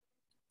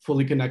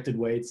 fully connected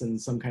weights and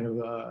some kind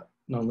of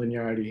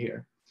nonlinearity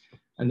here.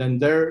 And then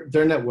their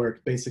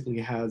network basically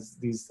has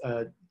these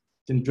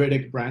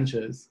dendritic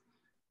branches,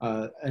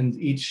 and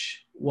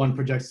each one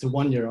projects to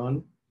one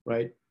neuron,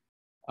 right?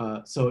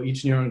 So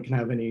each neuron can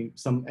have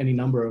any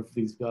number of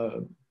these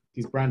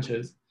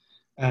branches.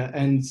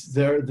 And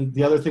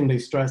the other thing they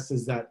stress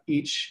is that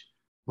each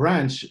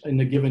branch in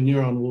a given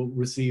neuron will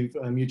receive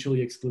a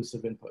mutually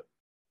exclusive input.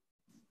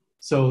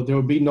 So there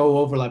will be no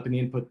overlap in the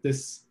input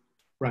this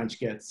branch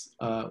gets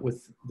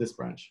with this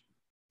branch.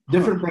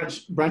 Different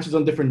branches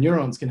on different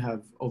neurons can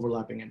have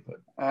overlapping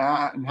input.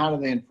 And how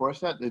do they enforce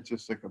that? It's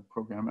just like a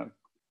programmatic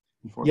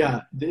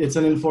enforcement. Yeah, it's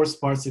an enforced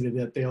sparsity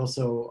that they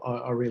also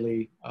are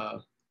really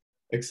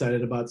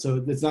excited about.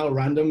 So it's not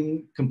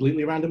a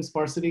completely random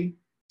sparsity.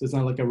 So it's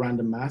not like a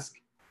random mask.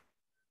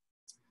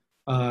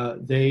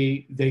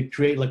 They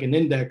create like an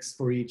index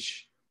for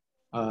each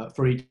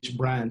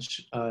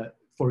branch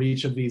for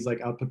each of these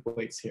like output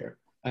weights here,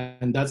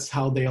 and that's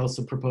how they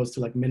also propose to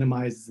like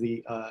minimize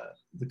the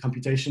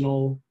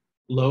computational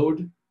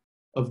load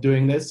of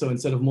doing this. So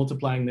instead of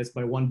multiplying this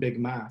by one big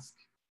mask,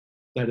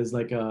 that is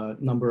like a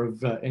number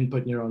of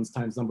input neurons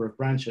times number of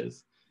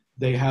branches,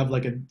 they have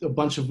like a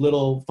bunch of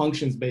little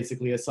functions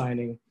basically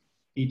assigning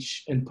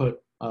each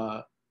input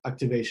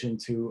activation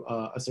to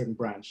a certain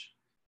branch.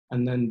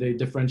 And then they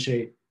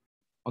differentiate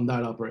on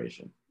that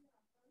operation.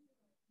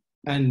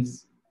 And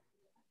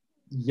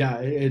yeah,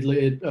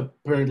 it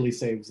apparently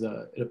saves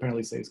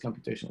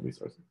computational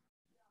resources.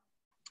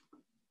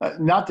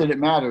 Not that it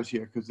matters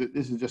here, because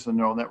this is just a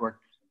neural network,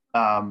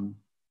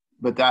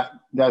 but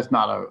that's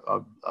not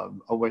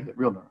a way that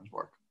real neurons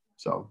work.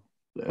 So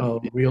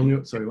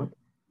sorry, what?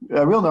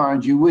 Real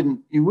neurons, you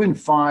wouldn't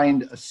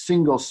find a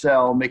single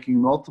cell making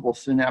multiple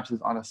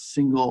synapses on a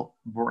single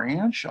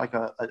branch, like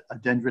a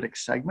dendritic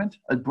segment,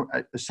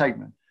 a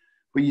segment.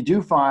 But you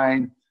do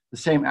find the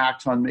same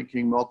axon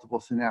making multiple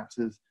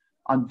synapses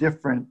on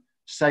different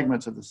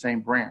segments of the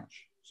same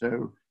branch.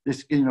 So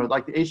this,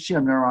 like the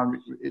HTM neuron,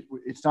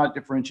 it's not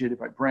differentiated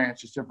by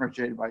branch, it's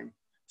differentiated by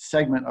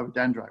segment of a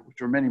dendrite,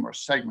 which are many more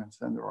segments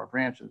than there are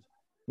branches.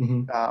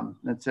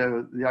 Mm-hmm. And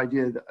so the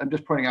idea that I'm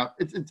just pointing out,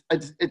 it's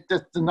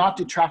not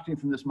detracting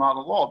from this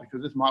model at all,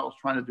 because this model is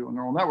trying to do a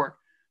neural network.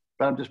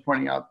 But I'm just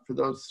pointing out for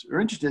those who are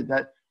interested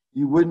that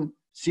you wouldn't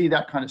see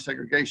that kind of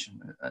segregation.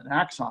 An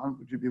axon,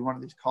 which would be one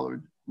of these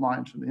colored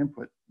lines from the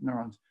input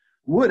neurons,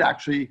 would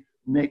actually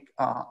make,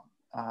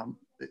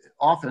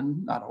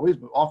 often, not always,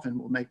 but often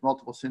will make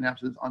multiple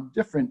synapses on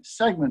different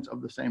segments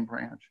of the same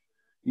branch.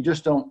 You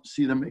just don't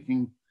see them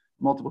making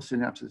multiple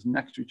synapses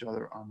next to each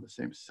other on the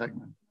same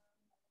segment.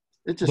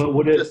 It's just,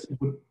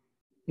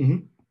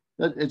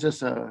 it's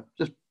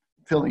just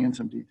filling in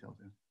some details.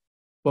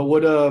 But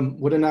would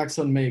an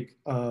axon make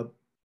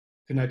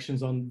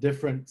connections on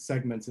different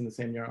segments in the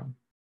same neuron?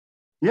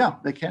 Yeah,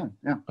 they can.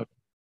 Yeah. Okay.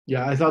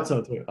 Yeah, I thought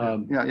so too.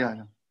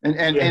 Yeah.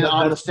 And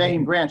on the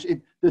same branch.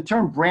 The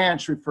term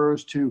branch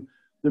refers to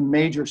the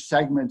major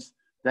segments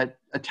that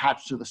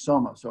attach to the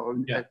soma. So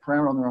a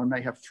pyramidal neuron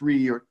may have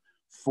 3 or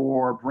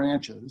 4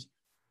 branches,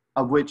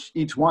 of which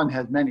each one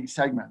has many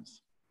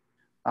segments.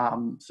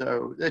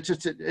 So it's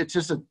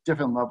just a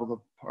different level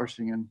of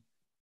parsing.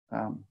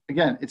 And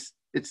again,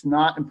 it's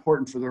not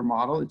important for their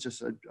model. It's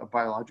just a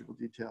biological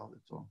detail.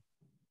 That's all.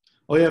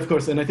 Oh yeah, of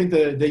course. And I think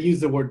they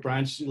use the word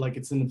branch like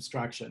it's an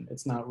abstraction.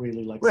 It's not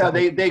really like. Well,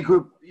 they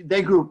group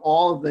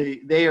all of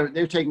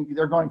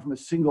they're going from a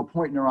single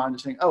point neuron to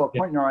saying, oh, a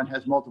point neuron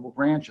has multiple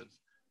branches.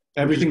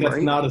 Everything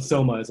that's not a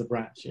soma is a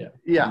branch. Yeah.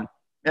 Yeah.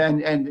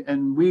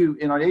 And we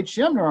in our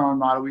HCM neuron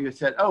model we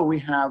said, oh, we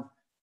have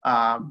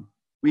a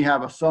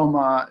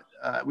soma,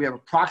 we have a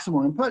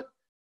proximal input,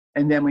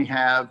 and then we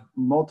have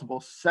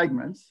multiple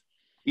segments.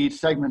 Each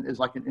segment is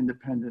like an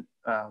independent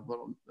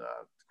little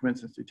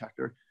coincidence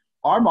detector.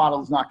 Our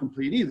model is not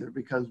complete either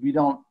because the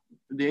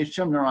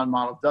HCM neuron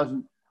model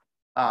doesn't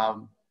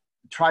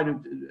try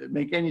to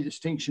make any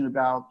distinction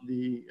about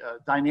the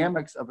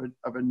dynamics of a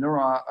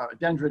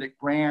dendritic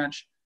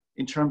branch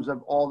in terms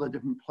of all the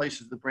different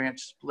places the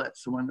branch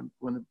splits. So when the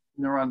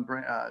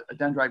a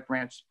dendrite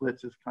branch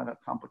splits, it's kind of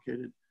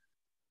complicated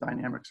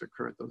dynamics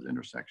occur at those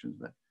intersections.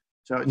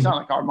 So it's not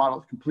like our model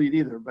is complete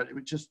either, but it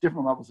was just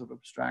different levels of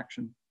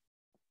abstraction.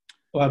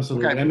 Oh,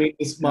 absolutely. Okay. I mean,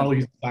 this model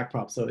uses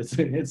backprop, so it's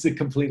a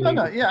completely.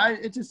 No, yeah. I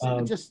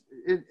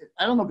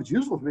don't know if it's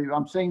useful for me. But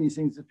I'm saying these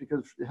things just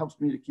because it helps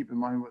me to keep in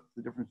mind what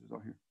the differences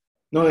are here.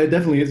 No, it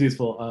definitely is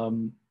useful.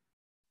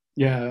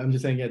 Yeah, I'm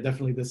just saying. Yeah,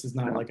 definitely. This is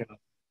not like a.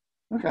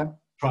 Okay.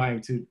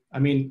 Trying to. I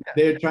mean,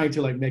 they're trying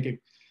to like make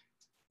it.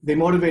 They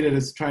motivated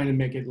us trying to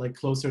make it like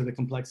closer to the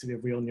complexity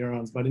of real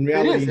neurons, but in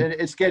reality, it is. And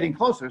it's getting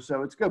closer,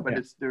 so it's good. But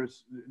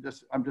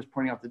I'm just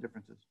pointing out the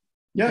differences.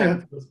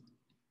 Yeah.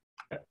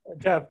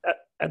 Jeff,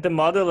 at the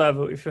model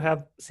level, if you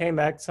have same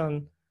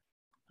axon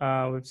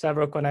with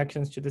several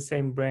connections to the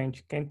same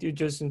branch, can't you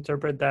just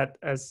interpret that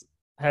as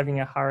having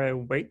a higher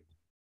weight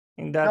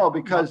in that? No,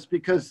 because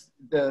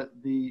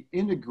the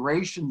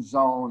integration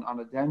zone on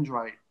a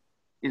dendrite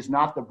is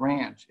not the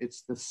branch;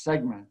 it's the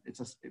segment.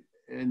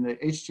 In the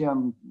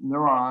HTM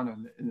neuron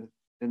and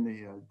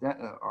in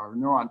our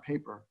neuron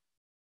paper,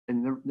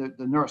 and the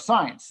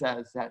neuroscience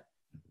says that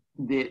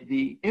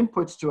the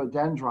inputs to a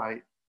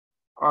dendrite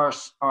are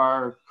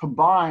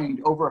combined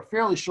over a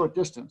fairly short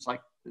distance,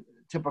 like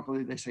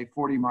typically they say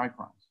 40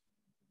 microns,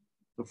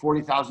 so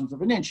 40 thousandths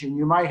of an inch, and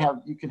you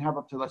can have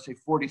up to, let's say,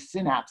 40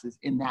 synapses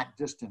in that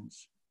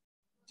distance.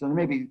 So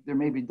there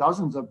may be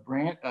dozens of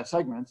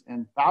segments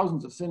and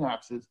thousands of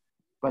synapses,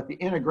 but the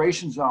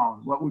integration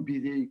zone, what would be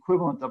the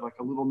equivalent of like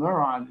a little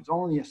neuron, is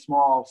only a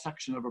small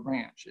section of a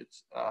branch.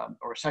 It's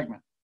or a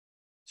segment.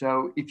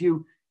 So if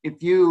you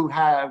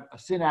have a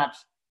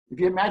synapse. If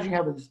you imagine you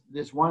have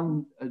this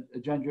one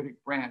dendritic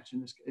branch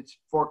and it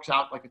forks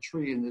out like a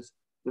tree and there's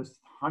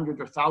hundreds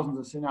or thousands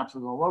of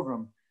synapses all over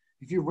them.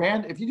 If you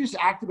just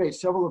activate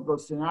several of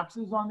those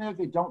synapses on there,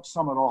 they don't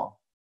sum at all.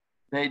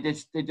 They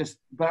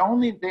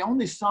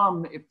only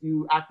sum if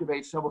you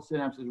activate several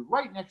synapses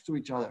right next to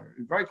each other,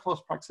 in very close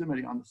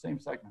proximity on the same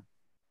segment.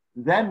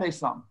 Then they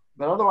sum,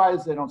 but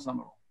otherwise they don't sum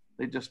at all.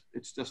 It's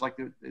like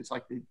they're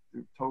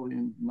totally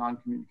in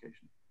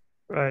non-communication.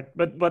 Right,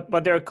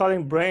 but they're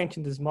calling branch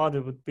in this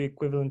model would be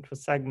equivalent to a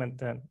segment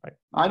then.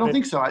 I don't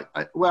think so.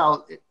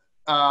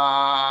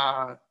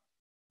 I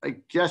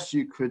guess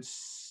you could.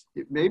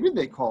 Maybe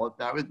they call it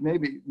that.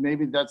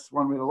 Maybe that's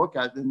one way to look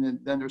at it. And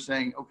then they're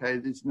saying, okay,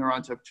 these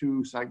neurons have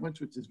two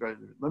segments, which is very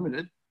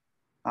limited.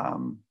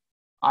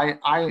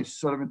 I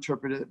sort of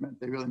interpreted it meant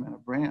they really meant a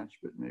branch,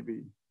 but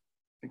maybe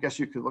I guess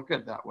you could look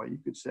at it that way. You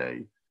could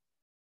say,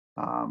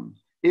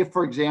 if,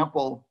 for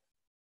example,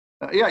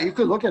 you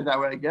could look at it that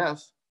way, I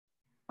guess.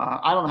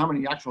 I don't know how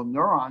many actual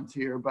neurons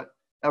here, but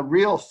a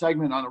real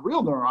segment on a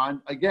real neuron,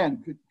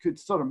 again, could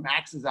sort of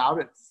maxes out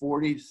at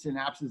 40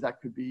 synapses that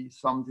could be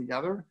summed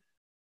together.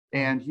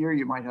 And here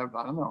you might have,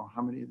 I don't know,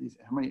 how many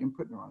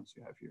input neurons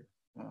do you have here?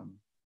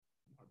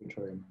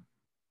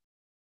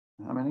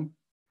 How many?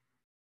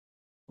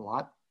 A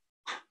lot?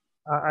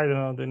 I don't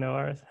know, do you know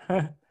ours?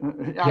 Yeah,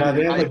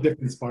 they have like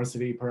different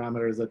sparsity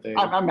parameters that they.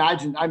 I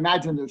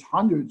imagine there's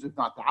hundreds, if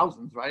not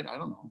thousands, right? I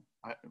don't know.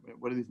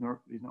 What do these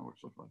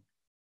networks look like?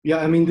 Yeah,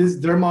 I mean,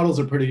 their models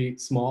are pretty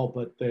small,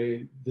 but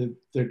they're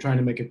trying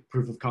to make a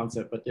proof of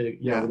concept. But I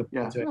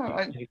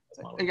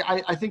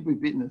think we've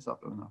beaten this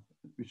up enough.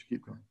 We should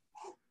keep going,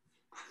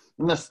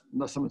 unless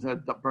someone's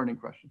had a burning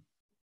question.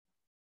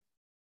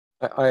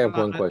 I have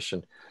one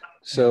question.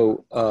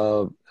 So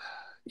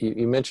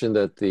you mentioned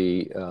that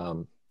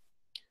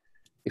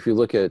if you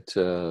look at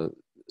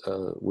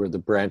where the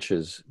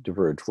branches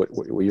diverge,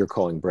 what you're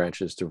calling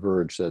branches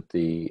diverge, that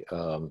the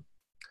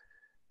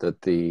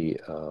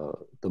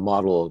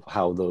model of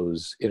how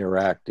those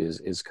interact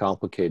is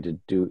complicated.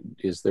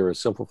 Is there a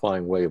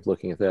simplifying way of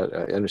looking at that?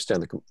 I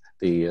understand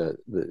the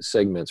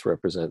segments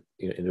represent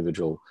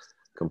individual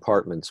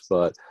compartments,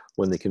 but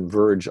when they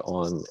converge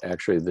on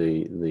actually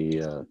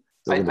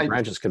when the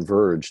branches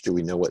converge, do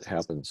we know what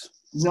happens?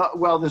 No,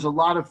 well, there's a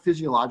lot of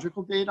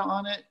physiological data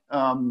on it,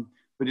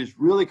 but it's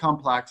really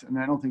complex, and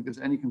I don't think there's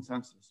any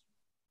consensus.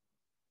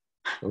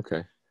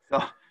 Okay.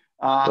 So.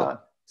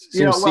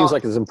 Seems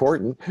like it's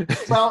important.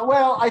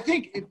 well, I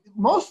think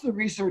most of the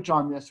research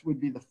on this would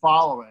be the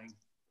following.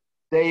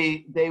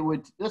 They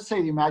would, let's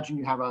say, imagine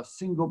you have a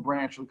single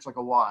branch, looks like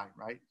a Y,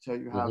 right? So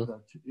you have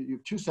you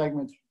have two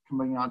segments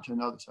coming onto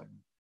another segment,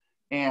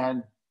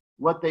 and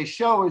what they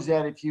show is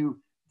that if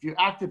you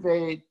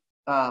activate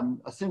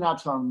a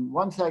synapse on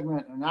one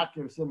segment and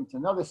activate a synapse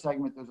on another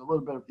segment, there's a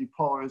little bit of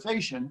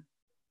depolarization.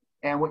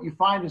 And what you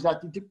find is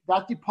that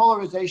that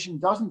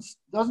depolarization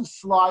doesn't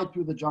slide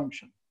through the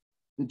junction.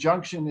 The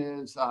junction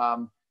is,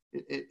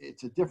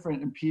 it's a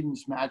different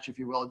impedance match, if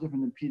you will, a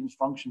different impedance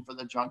function for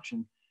the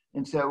junction.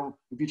 And so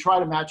if you try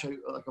to match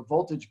like a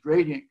voltage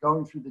gradient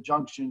going through the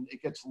junction,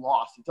 it gets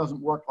lost. It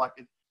doesn't work like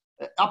it.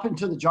 Up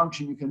into the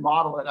junction, you can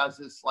model it as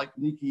this like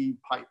leaky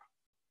pipe.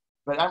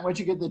 But once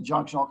you get to the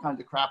junction, all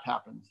kinds of crap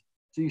happens.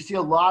 So you see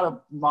a lot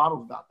of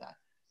models about that.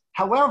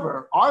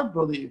 However, our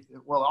belief,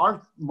 well,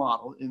 our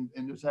model, and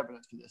there's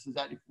evidence for this, is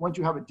that once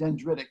you have a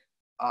dendritic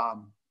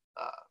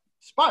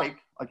spike,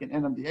 like an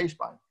NMDA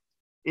spike,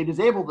 it is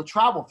able to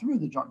travel through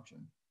the junction.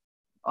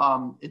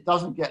 It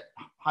doesn't get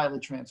highly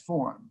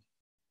transformed.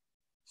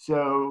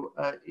 So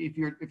if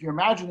you're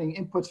imagining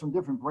inputs from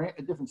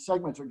different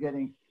segments are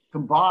getting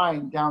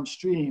combined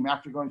downstream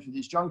after going through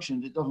these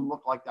junctions, it doesn't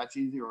look like that's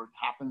easy, or it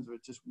happens, or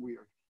it's just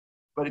weird.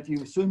 But if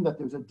you assume that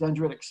there's a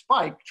dendritic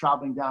spike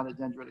traveling down a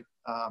dendritic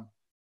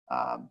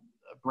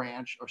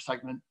branch or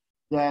segment,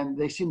 then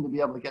they seem to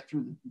be able to get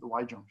through the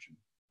Y junction,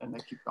 and they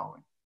keep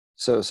going.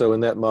 So in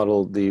that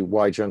model, the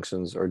Y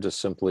junctions are just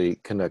simply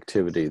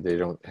connectivity. They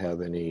don't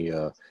have any.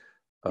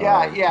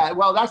 Yeah.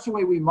 Well, that's the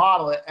way we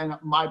model it. And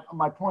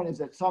my point is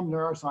that some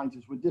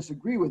neuroscientists would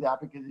disagree with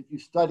that, because if you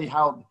study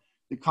how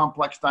the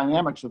complex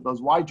dynamics of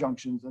those Y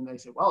junctions, and they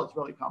say, well, it's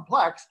really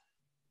complex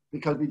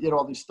because we did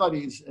all these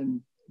studies,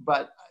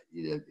 but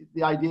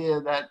the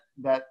idea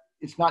that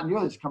it's not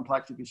nearly as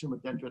complex if you assume a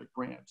dendritic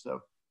branch.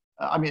 So,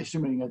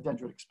 assuming a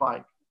dendritic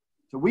spike.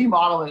 So we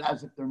model it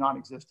as if they're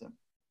non-existent.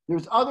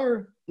 There's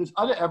other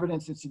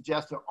evidence that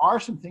suggests there are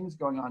some things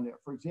going on there.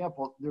 For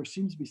example, there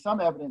seems to be some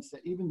evidence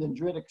that even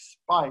dendritic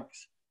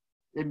spikes,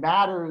 it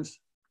matters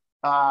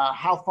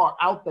how far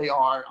out they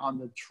are on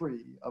the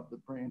tree of the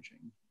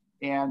branching.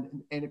 And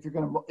if you're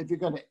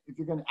going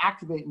to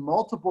activate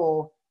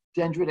multiple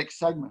dendritic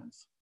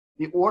segments,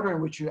 the order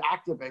in which you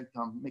activate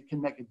them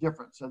can make a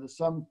difference. So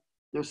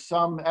there's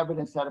some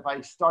evidence that if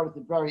I start at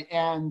the very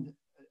end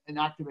and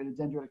activate a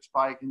dendritic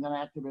spike, and then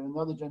I activate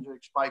another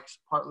dendritic spike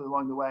partly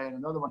along the way, and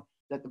another one,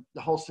 that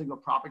the whole signal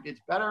propagates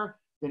better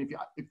than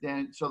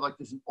so like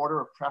there's an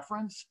order of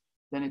preference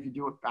than if you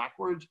do it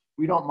backwards.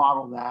 We don't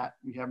model that.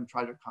 We haven't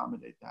tried to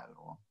accommodate that at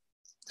all.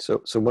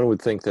 So one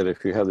would think that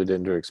if you have the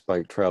dendritic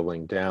spike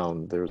traveling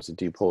down, there's a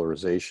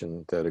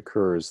depolarization that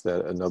occurs,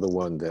 that another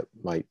one that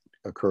might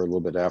occur a little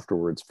bit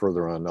afterwards,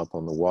 further on up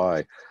on the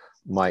Y,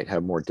 might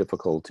have more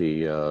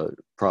difficulty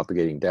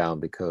propagating down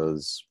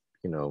because,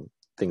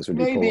 things are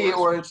depolarized. Maybe,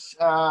 or it's,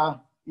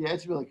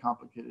 it's really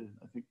complicated.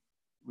 I think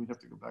we'd have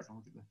to go back and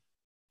look at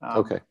that.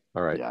 Okay,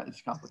 all right. Yeah,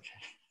 it's complicated.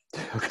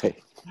 Okay,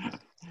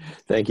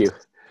 thank you.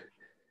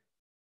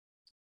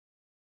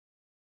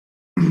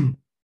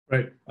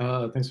 Right,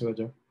 thanks for that,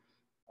 Joe.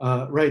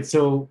 Right,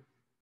 so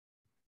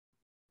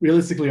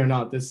realistically or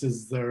not, this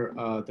is their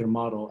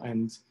model.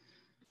 And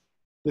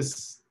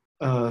this,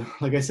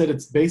 like I said,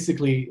 it's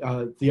basically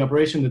the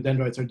operation the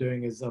dendrites are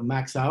doing is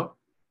max out.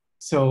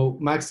 So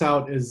max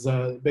out is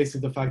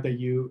basically the fact that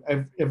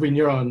every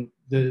neuron,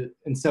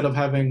 instead of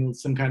having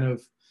some kind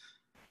of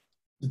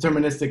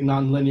deterministic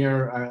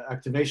nonlinear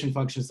activation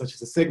function such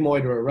as a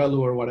sigmoid or a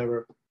ReLU or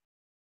whatever,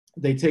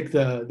 they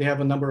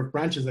have a number of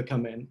branches that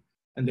come in,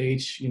 and they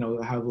each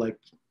have like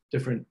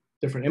different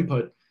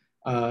input,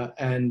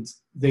 and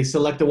they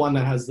select the one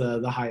that has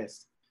the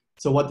highest.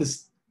 So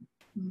this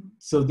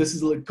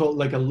is called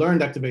like a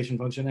learned activation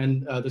function,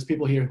 and there's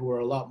people here who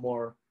are a lot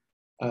more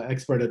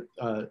expert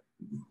at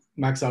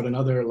max out and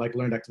other like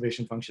learned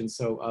activation functions.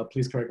 So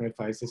please correct me if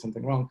I say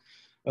something wrong.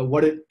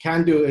 What it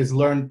can do is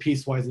learn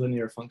piecewise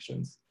linear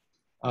functions,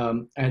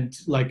 and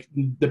like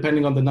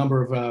depending on the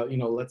number of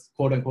let's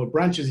quote unquote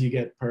branches you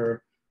get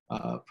per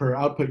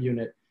output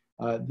unit,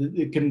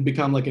 it can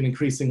become like an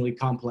increasingly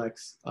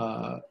complex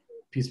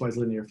piecewise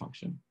linear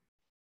function.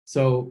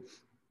 So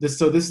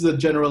this is a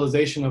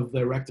generalization of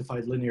the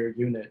rectified linear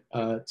unit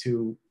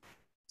to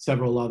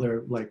several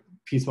other like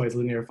piecewise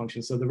linear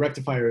functions. So the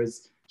rectifier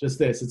is just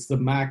this. It's the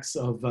max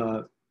of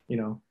the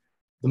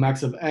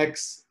max of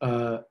x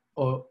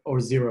or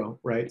 0,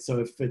 right? So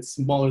if it's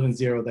smaller than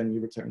 0, then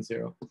you return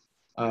 0.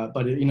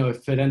 But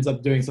if it ends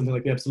up doing something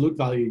like the absolute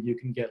value, you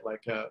can get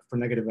like for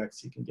negative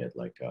x, you can get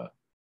like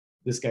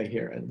this guy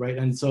here, right?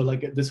 And so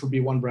like this would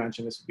be one branch,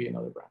 and this would be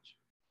another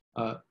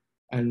branch.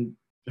 And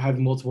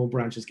having multiple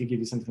branches could give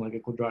you something like a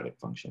quadratic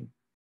function.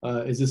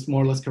 Is this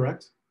more or less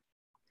correct?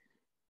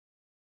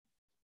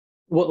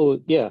 Well,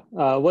 yeah.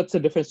 What's the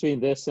difference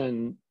between this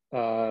and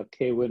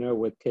k winner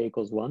with k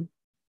equals 1?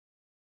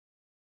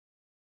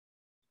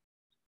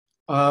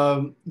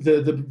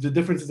 The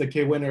difference is that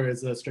k winner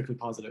is strictly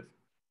positive.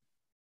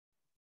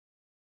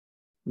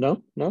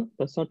 No,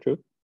 that's not true.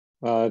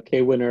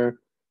 K winner.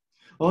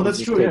 Oh,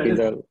 that's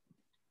true.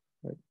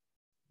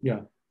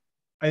 Yeah.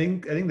 I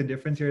think the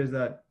difference here is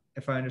that,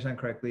 if I understand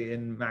correctly,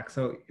 in max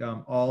out,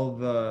 all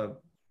the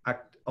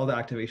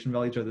activation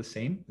values are the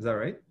same. Is that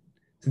right?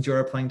 Since you're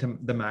applying to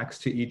the max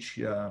to each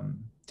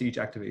to each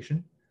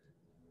activation?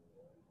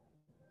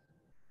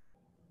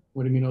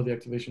 What do you mean all the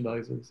activation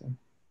values are the same?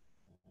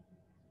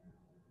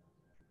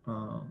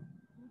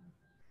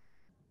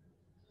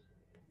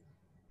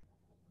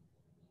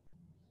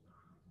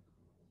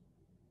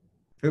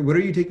 What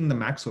are you taking the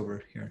max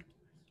over here?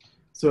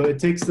 So it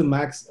takes the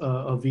max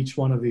of each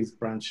one of these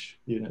branch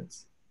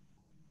units.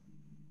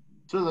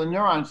 So the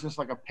neuron is just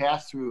like a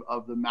pass through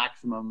of the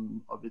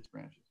maximum of its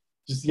branches.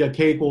 Just, yeah,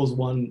 k equals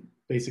 1,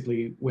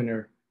 basically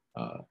winner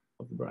of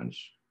the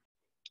branch.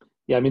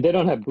 Yeah, I mean, they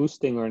don't have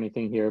boosting or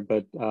anything here,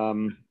 but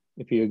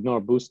if you ignore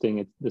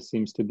boosting, this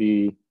seems to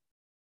be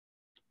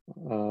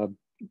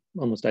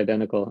almost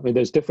identical. I mean,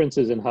 there's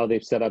differences in how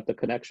they've set up the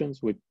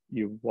connections, which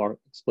you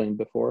explained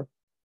before.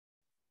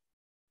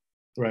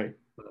 Right.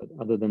 But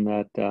other than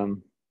that,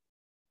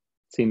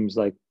 seems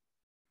like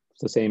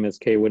it's the same as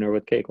k winner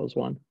with k equals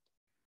 1.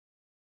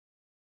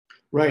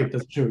 Right,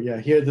 that's true. Yeah,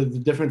 here the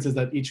difference is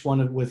that each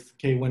one with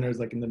k winners,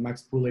 like in the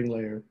max pooling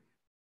layer,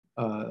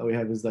 we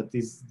have is that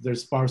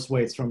there's sparse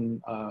weights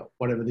from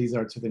whatever these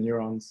are to the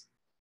neurons,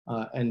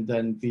 and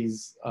then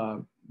these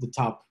the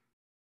top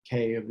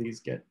k of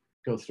these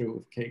go through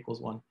with k equals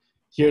 1.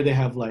 Here they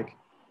have like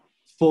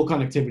full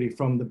connectivity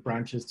from the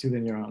branches to the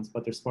neurons,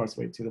 but there's sparse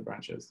weight to the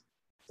branches.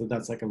 So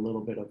that's like a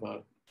little bit of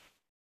a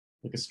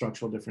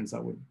structural difference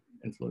that would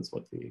influence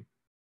what the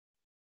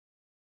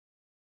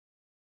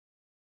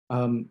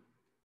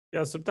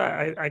yeah, so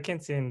I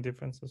can see any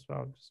difference as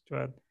well, just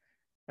to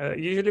add.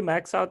 Usually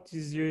max out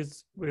is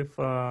used with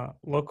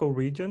local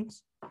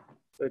regions.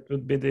 So it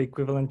would be the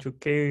equivalent to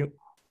k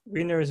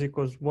winners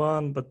equals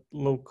 1, but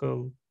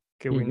local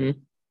k winners.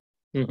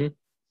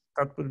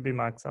 That would be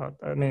max out.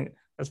 I mean,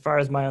 as far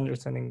as my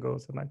understanding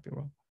goes, I might be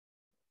wrong.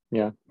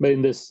 Yeah, but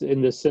in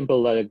this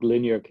simple like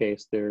linear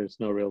case, there's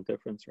no real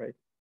difference, right?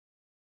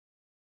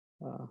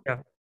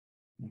 Yeah.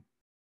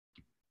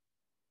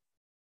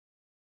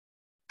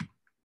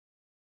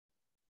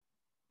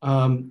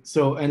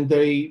 So, and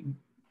they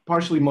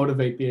partially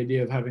motivate the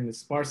idea of having the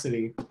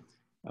sparsity,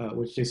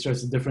 which they stress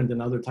is different than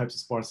other types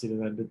of sparsity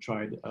that had been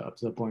tried up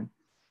to the point,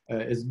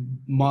 is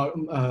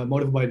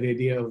motivated by the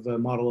idea of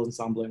model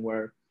ensembling,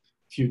 where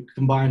if you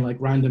combine like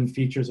random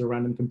features or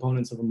random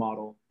components of a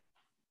model,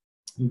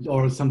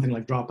 or something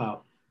like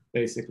dropout,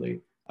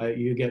 basically,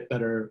 you get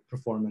better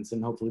performance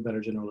and hopefully better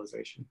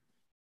generalization.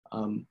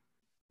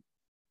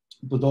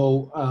 But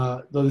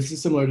though this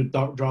is similar to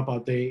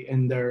dropout,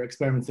 in their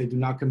experiments, they do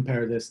not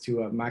compare this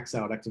to a max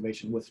out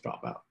activation with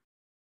dropout.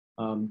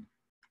 And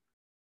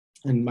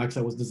max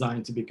out was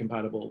designed to be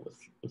compatible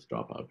with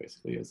dropout,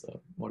 basically, as a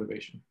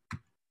motivation.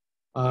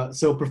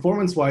 So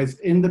performance-wise,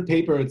 in the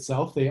paper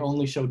itself, they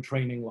only showed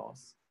training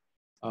loss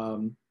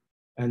and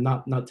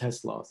not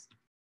test loss.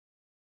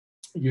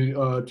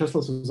 Test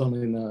loss was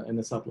only in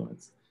the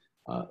supplements.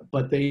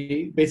 But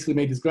they basically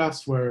made these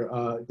graphs where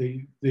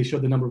they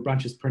showed the number of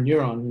branches per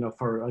neuron,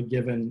 for a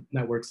given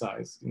network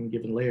size and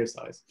given layer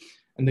size.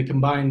 And they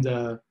combined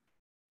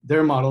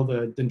their model,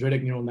 the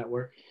dendritic neural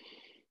network,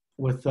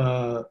 with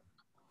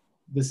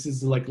this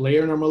is like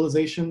layer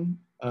normalization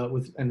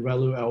and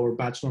ReLU, or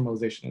batch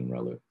normalization in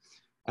ReLU.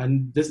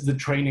 And this is the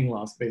training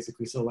loss,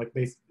 basically. So like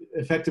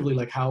effectively,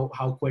 like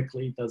how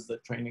quickly does the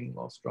training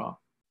loss drop?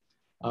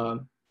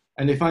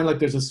 And they find like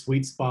there's a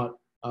sweet spot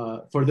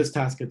for this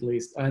task at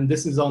least. And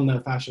this is on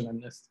the fashion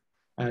MNIST.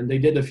 And they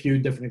did a few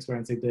different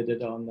experiments. They did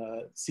it on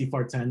the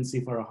CFAR 10,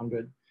 CFAR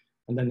 100,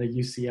 and then the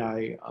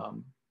UCI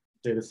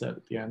data set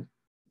at the end.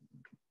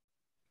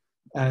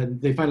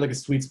 And they find like a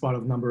sweet spot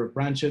of number of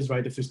branches,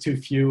 right? If there's too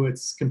few,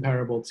 it's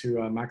comparable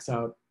to max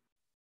out.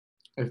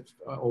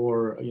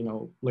 Or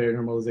layer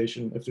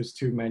normalization. If there's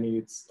too many,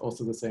 it's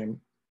also the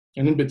same.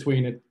 And in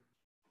between, it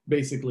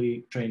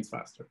basically trains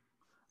faster.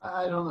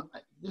 I don't know.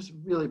 Just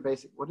really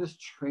basic. What does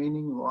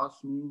training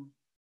loss mean?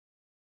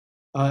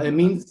 It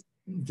means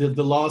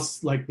the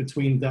loss like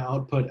between the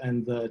output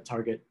and the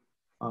target.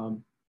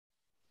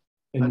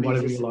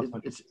 Whatever you lost.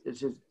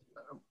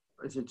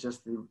 Is it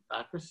just the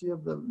accuracy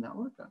of the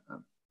network?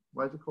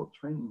 Why is it called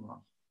training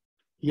loss?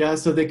 Yeah,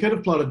 so they could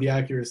have plotted the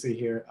accuracy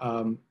here.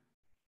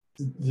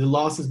 The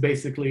loss is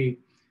basically,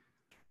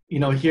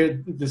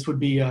 here this would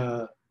be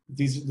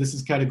this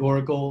is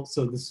categorical,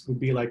 so this would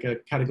be like a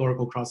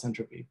categorical cross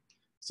entropy.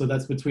 So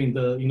that's between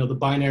the the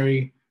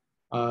binary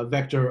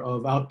vector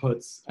of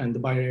outputs and the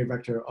binary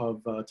vector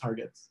of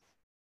targets.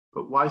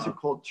 But why is it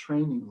called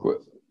training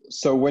loss?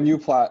 So when you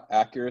plot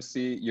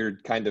accuracy, you're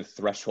kind of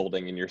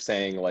thresholding, and you're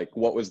saying like,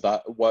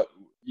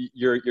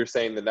 you're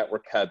saying the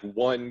network had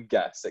one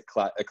guess, it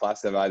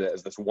classified it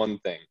as this one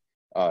thing.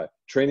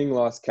 Training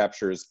loss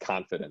captures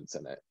confidence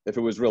in it. If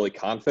it was really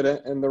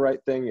confident in the right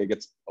thing, it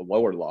gets a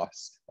lower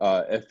loss.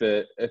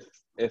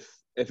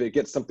 If it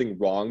gets something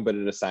wrong, but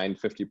it assigned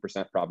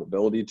 50%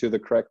 probability to the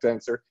correct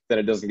answer, then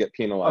it doesn't get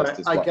penalized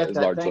as I get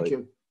that. largely. Thank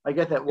you. I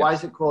get that. Why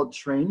is it called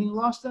training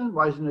loss then?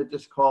 Why isn't it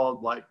just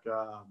called like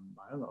I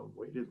don't know,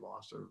 weighted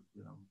loss or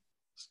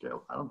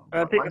scale? I don't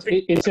know. I think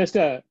it's just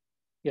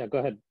yeah. Go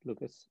ahead,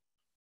 Lucas.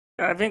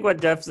 I think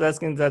what Jeff's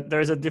asking is that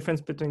there's a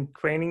difference between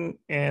training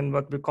and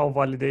what we call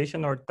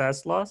validation or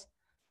test loss.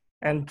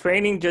 And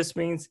training just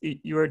means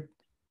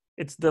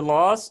it's the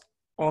loss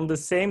on the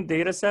same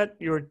data set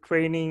you're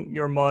training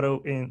your model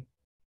in.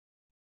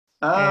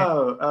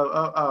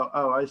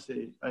 I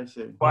see.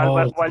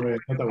 While you sorry,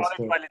 I thought that call was it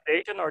clear.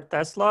 validation or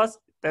test loss,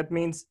 that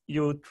means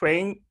you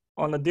train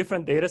on a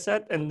different data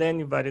set and then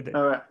you validate.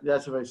 All right,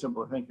 that's very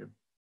simple. Thank you.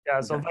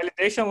 Yeah, so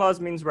validation loss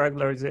means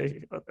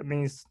regularization,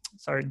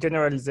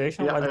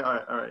 generalization.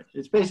 Yeah, all right.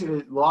 It's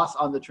basically loss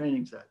on the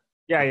training set.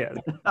 Yeah.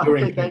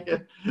 Okay, thank you.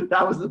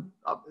 That was the,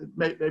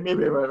 maybe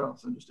everyone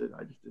else understood.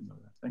 I just didn't know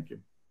that. Thank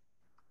you.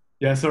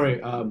 Yeah, sorry.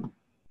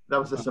 That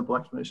was a simple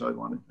explanation I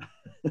wanted.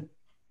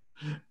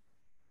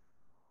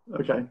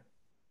 Okay.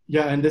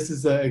 Yeah, and this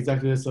is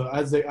exactly this. So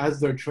as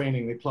they're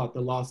training, they plot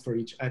the loss for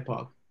each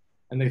epoch,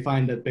 and they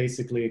find that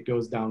basically it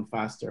goes down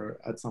faster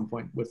at some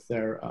point with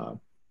their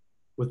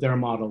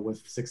model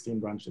with 16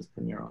 branches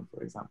per neuron,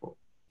 for example.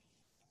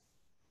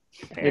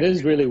 It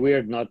is really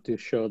weird not to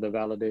show the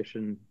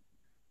validation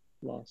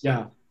loss.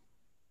 Yeah,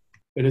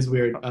 it is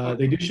weird.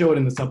 They do show it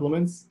in the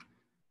supplements,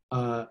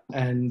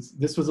 and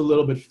this was a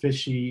little bit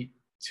fishy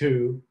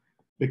too,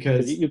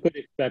 because you could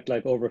expect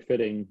like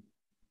overfitting,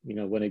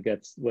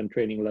 when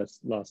training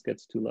loss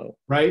gets too low.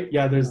 Right?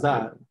 Yeah, there's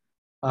that.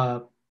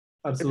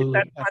 Absolutely.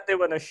 That's what they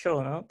want to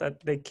show, no?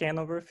 That they can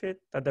overfit,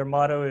 that their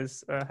model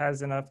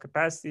has enough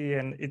capacity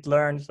and it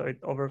learns, so it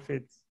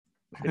overfits.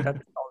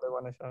 That's all they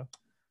want to show.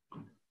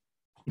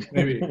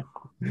 Maybe.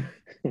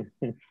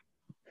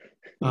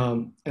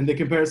 And they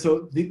compare,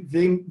 so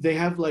they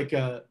have like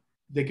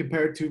they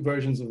compare two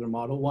versions of their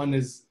model. One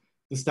is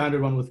the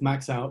standard one with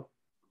max out.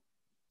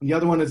 The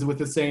other one is with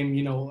the same,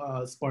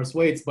 sparse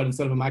weights, but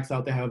instead of a max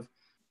out, they have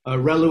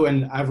ReLU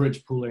and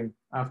average pooling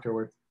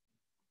afterwards.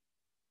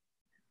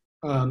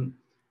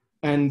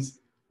 These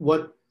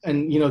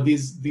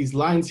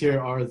lines here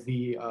are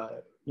the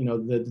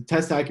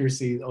test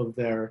accuracy of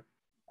their.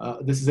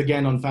 This is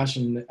again on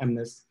fashion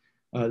MNIST.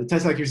 The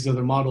test accuracy of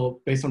their model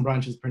based on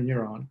branches per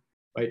neuron,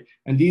 right?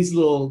 And these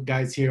little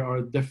guys here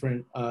are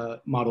different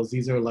models.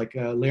 These are like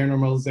layer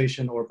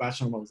normalization or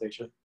batch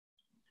normalization.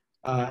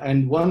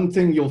 And one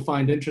thing you'll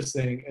find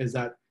interesting is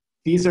that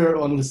these are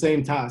on the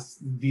same tasks,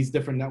 these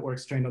different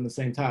networks trained on the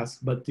same task,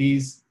 but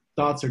these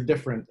dots are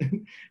different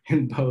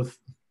in both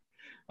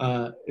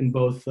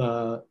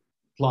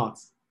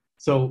plots.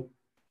 So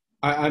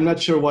I'm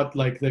not sure what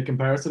like the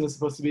comparison is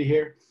supposed to be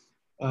here,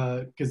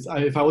 because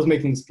if I was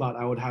making this plot,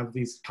 I would have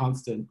these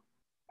constant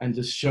and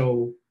just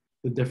show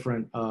the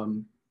different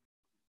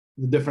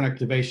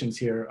activations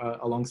here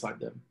alongside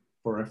them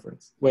for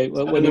reference. Wait,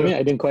 what do you mean?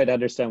 I didn't quite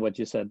understand what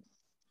you said.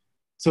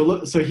 So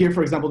look, so here,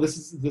 for example,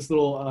 this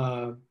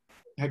little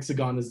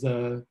hexagon is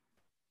the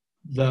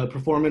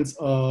performance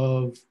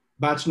of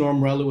batch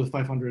norm ReLU with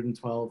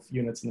 512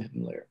 units in the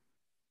hidden layer,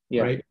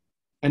 right?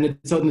 And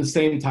it's on the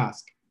same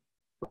task,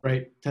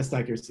 right? Test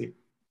accuracy.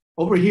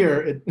 Over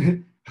here,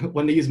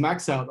 when they use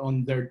max out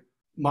on their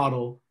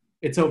model,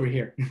 it's over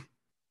here.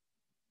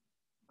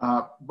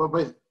 But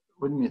wait,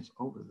 what do you mean it's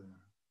over there?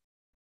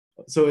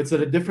 So it's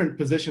at a different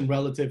position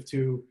relative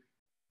to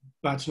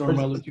batch norm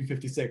ReLU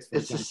 256.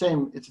 It's the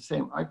same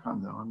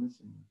icon though. I'm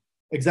missing.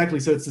 Exactly.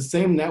 So it's the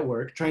same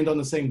network trained on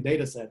the same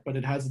data set, but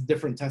it has a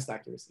different test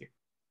accuracy.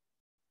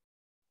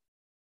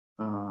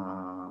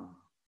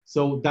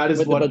 So that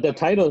is but the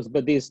titles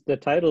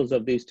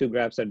of these two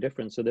graphs are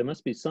different. So there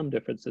must be some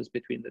differences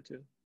between the two.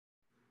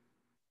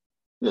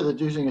 Yeah, they're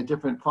using a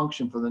different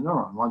function for the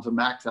neuron. One's a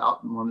max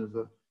out and one is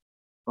a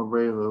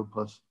ReLU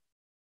plus.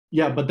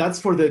 Yeah, but that's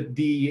for the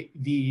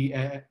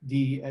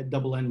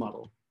double N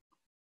model,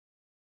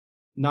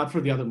 not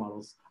for the other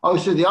models. Oh,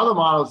 so the other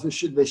models they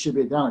should be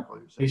identical.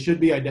 They should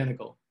be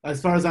identical,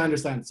 as far as I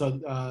understand.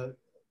 So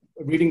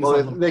reading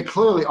the they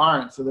clearly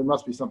aren't. So there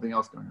must be something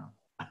else going on.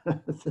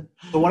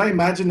 So what I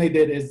imagine they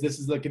did is this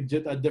is like a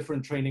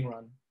different training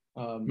run.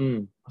 Or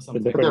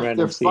something.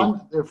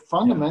 They're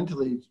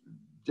fundamentally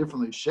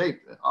differently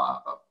shaped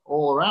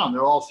all around.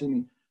 They're all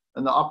seeming,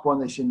 and the up one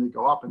they seem to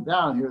go up and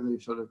down. Here they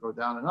sort of go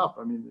down and up.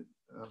 I mean.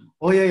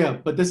 Oh yeah,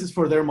 but this is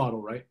for their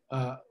model, right?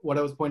 What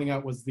I was pointing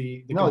out was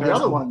the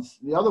other ones.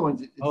 The other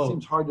ones. It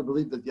seems hard to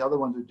believe that the other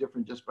ones are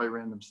different just by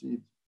random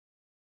seeds.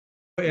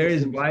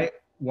 Aries, why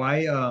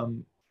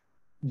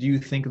do you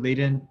think they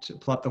didn't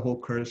plot the whole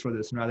curves for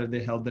this, and rather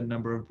they held the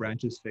number of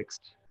branches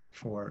fixed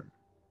for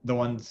the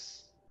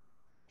ones?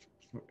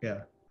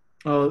 Yeah.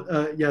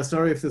 Oh yeah.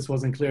 Sorry if this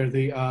wasn't clear.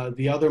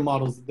 The other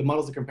models, the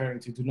models they're comparing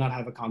to, do not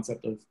have a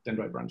concept of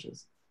dendrite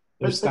branches.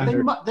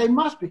 But they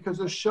must, because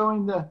they're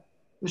showing the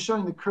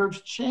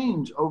curves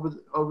change over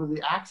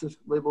the axis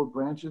labeled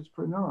branches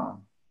per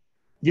neuron.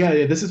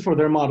 Yeah. This is for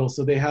their model,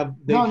 so they have.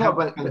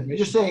 But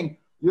you're saying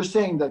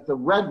that the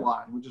red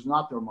line, which is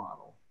not their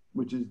model,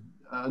 which is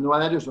no,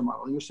 that is their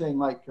model. You're saying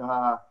like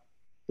I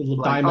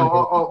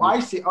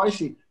see.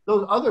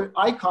 Those other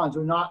icons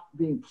are not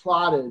being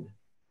plotted.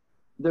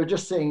 They're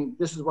just saying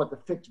this is what the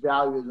fixed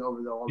value is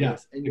over all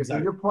this, and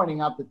you're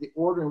pointing out that the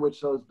order in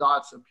which those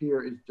dots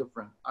appear is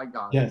different. I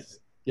got it. Yes.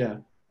 Yeah.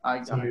 I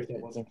got it.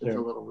 It's a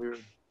little weird.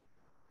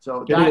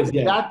 So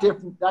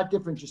that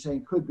difference you're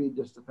saying could be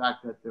just the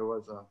fact that there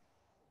was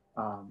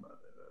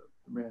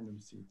random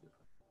seed difference.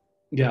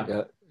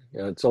 Yeah.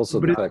 Yeah, it's also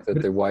But the it- fact that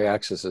but- the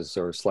y-axes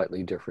are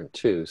slightly different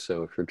too.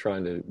 So if you're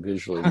trying to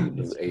visually read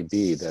them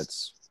A/B,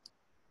 that's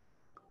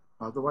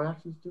Are the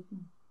y-axis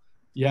different?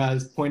 Yeah,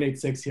 it's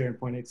 0.86 here and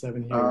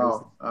 0.87 here.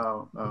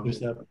 Oh.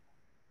 There's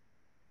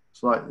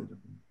Slightly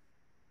different.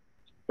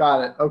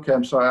 Got it. Okay,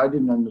 I'm sorry. I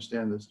didn't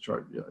understand this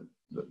chart yet.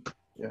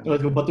 Yeah.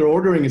 But their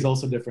ordering is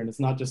also different.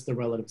 It's not just the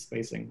relative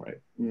spacing, right?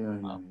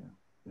 Yeah.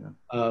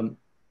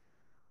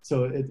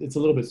 So it's a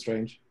little bit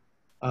strange.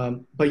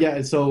 But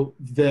yeah, so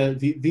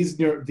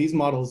these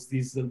models,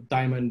 these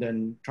diamond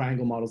and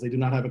triangle models, they do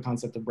not have a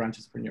concept of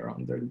branches per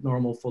neuron. They're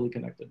normal, fully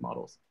connected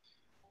models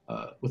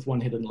with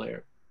one hidden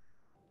layer.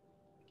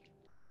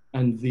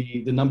 And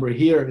the number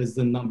here is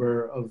the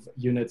number of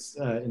units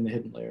in the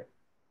hidden layer.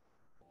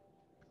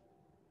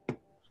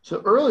 So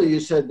earlier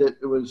you said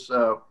that it was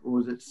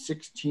it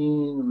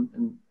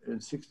 16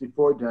 and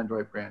 64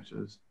 dendrite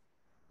branches,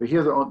 but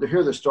here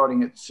they're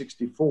starting at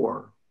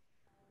 64.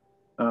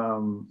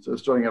 So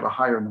starting at a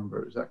higher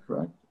number, is that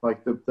correct?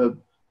 Like the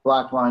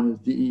black line is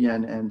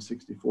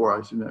DENN64. I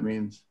assume that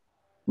means,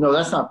 no,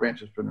 that's not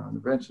branches per neuron. The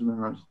branches per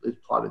neuron is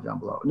plotted down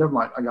below. Never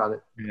mind, I got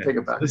it. Yeah. Take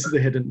it back. This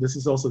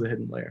is also the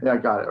hidden layer. Yeah, I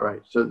got it,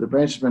 right. So the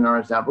branches per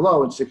neuron is down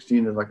below, and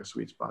 16 is like a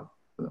sweet spot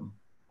for them.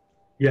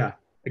 Yeah,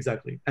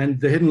 exactly. And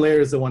the hidden layer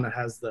is the one that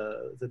has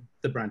the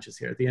branches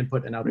here, the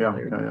input and output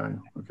layer. Yeah.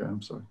 Okay,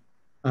 I'm sorry.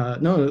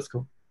 No, that's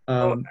cool.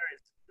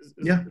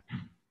 Yeah.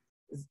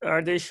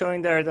 Are they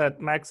showing there that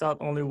max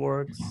out only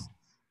works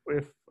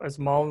with a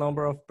small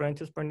number of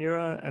branches per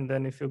neuron, and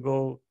then if you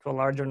go to a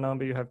larger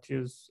number, you have to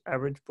use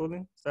average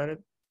pooling? Is that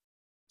it?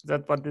 Is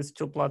that what these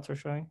two plots are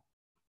showing?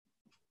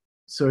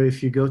 So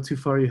if you go too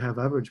far, you have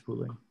average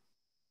pooling.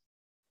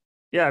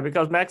 Yeah,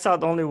 because max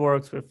out only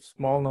works with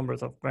small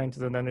numbers of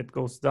branches, and then it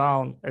goes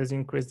down as you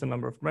increase the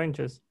number of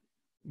branches.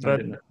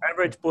 But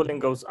average pooling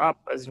goes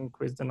up as you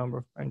increase the number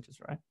of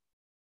branches, right?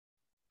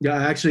 Yeah,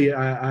 actually,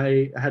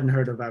 I hadn't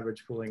heard of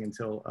average pooling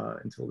until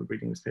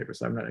reading this paper,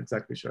 so I'm not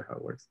exactly sure how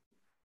it works.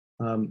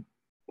 Well,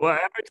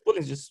 average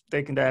pooling is just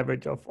taking the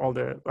average of all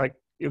the, like,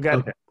 you get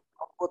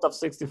output of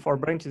 64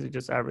 branches, you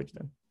just average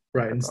them.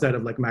 Right, instead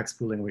of like max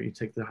pooling where you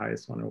take the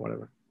highest one or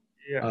whatever.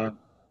 Yeah.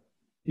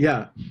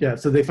 Yeah.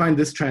 So they find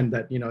this trend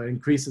that, it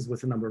increases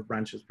with the number of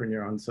branches per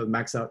neuron. So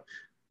max out,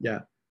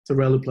 so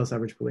ReLU plus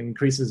average pooling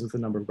increases with the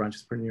number of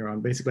branches per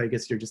neuron. Basically, I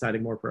guess you're just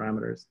adding more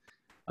parameters.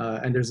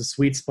 And there's a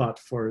sweet spot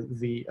for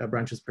the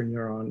branches per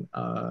neuron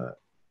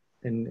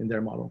in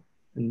their model,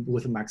 and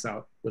with a max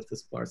out with the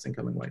sparse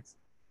incoming weights.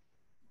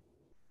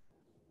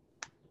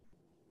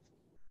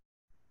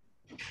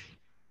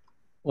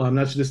 Well, I'm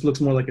not sure. This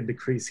looks more like a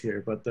decrease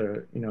here, but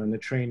in the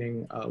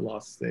training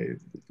loss,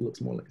 it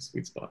looks more like a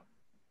sweet spot.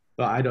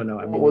 But I don't know.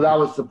 I mean, well, that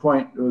was the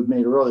point that was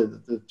made earlier,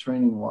 that the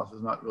training loss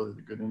is not really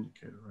the good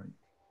indicator, right?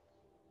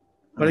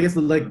 But I guess,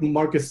 like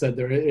Marcus said,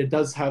 it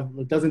does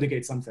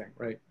indicate something,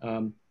 right?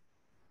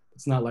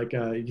 It's not like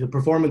the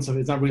performance of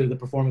it's not really the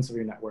performance of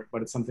your network,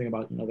 but it's something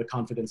about the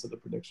confidence of the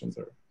predictions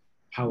or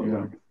how it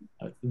works.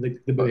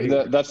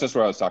 That's just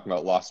where I was talking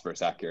about loss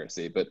versus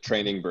accuracy, but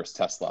training versus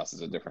test loss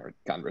is a different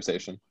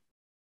conversation.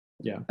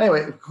 Yeah.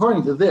 Anyway,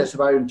 according to this,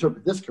 if I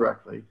interpret this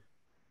correctly,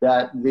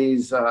 that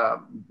this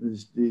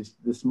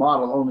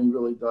model only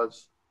really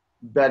does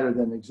better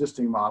than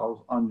existing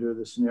models under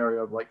the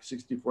scenario of like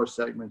 64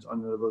 segments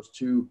under those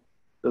two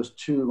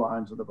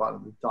lines at the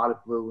bottom, the dotted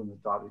blue and the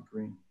dotted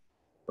green.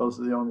 Those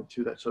are the only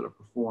two that sort of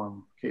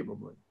perform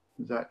capably.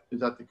 Is that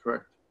the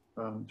correct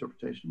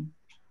interpretation?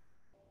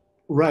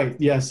 Right.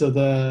 Yeah. So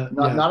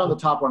not on the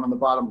top one, on the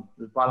bottom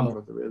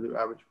part, the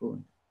average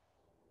pooling.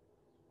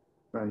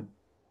 Right.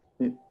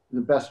 The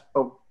best.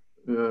 Well,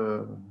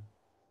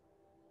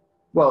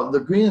 the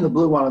green and the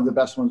blue one are the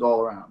best ones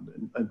all around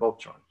in both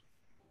charts.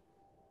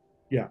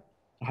 Yeah.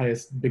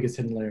 Biggest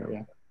hidden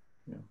layer.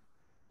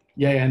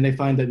 Yeah. And they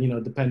find that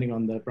depending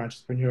on the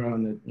branches per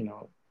neuron, that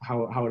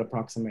how it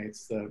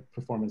approximates the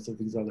performance of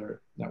these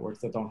other networks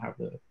that don't have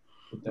the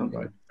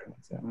dendrite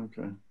segments. Yeah.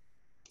 Okay.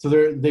 So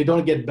they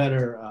don't get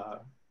better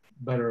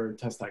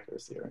test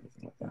accuracy or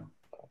anything like that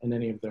in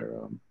any of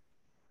their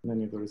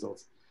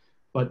results.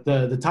 But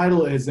the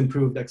title is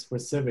improved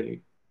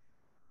expressivity.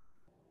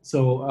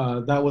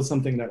 So that was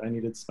something that I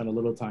needed to spend a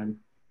little time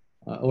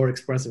or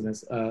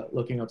expressiveness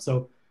looking up.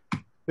 So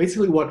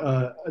basically, what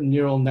a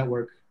neural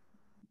network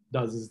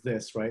does is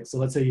this, right? So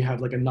let's say you have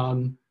like a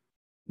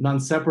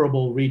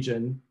non-separable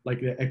region, like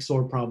the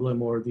XOR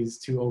problem or these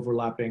two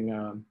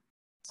overlapping,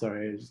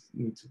 sorry, I just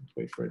need to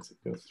wait for it to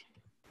go through.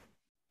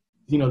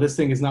 This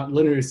thing is not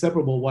linearly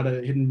separable. What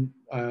a hidden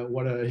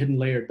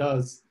layer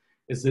does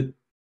is it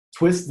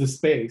twists the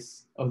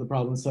space of the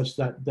problem such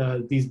that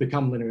these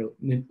become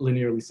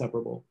linearly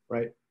separable,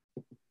 right?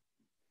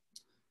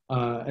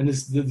 And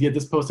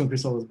this post in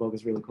Crisola's book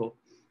is really cool.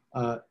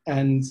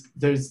 And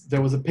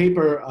there was a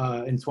paper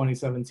in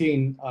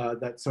 2017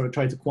 that sort of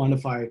tried to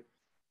quantify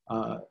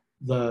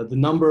the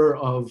number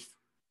of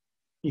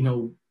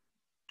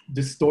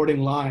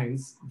distorting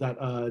lines that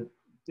a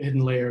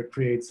hidden layer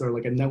creates or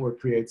like a network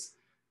creates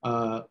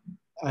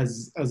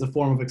as a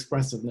form of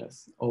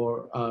expressiveness,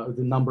 or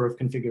the number of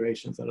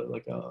configurations that are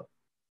like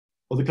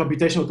or the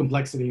computational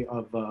complexity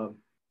of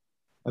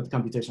not the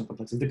computational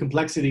complexity, the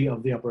complexity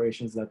of the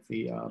operations that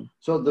the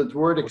So the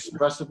word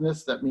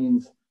expressiveness, that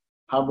means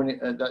how many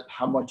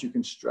how much you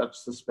can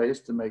stretch the space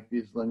to make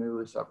these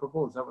linearly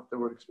separable. Is that what the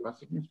word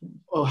expressiveness means?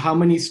 well, how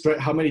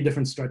many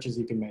different stretches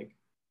you can make,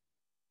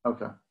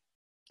 Okay.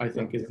 I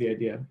think is the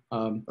idea.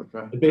 Okay.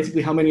 But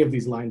basically how many of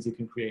these lines you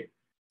can create.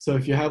 So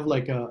if you have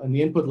like in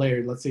the input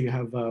layer, let's say you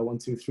have 1,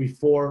 2, 3,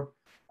 4,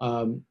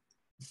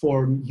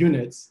 4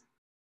 units.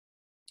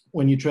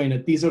 When you train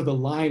it, these are the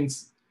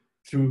lines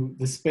through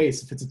the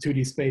space. If it's a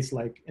 2D space,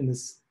 like in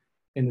this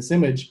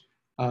image,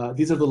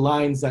 these are the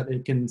lines that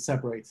it can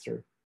separate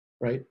through,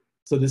 right?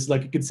 So this,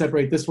 like, it could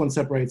separate, this one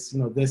separates,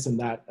 this and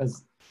that,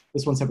 as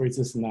this one separates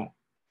this and that.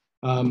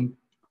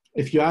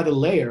 If you add a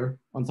layer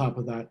on top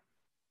of that,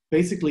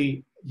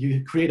 basically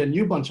you create a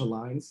new bunch of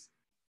lines,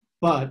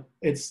 but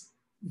it's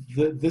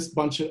this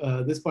bunch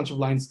of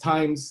lines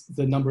times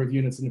the number of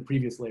units in the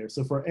previous layer.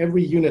 So for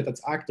every unit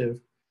that's active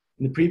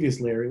in the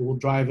previous layer, it will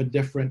drive a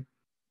different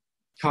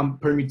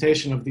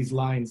permutation of these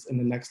lines in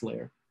the next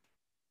layer.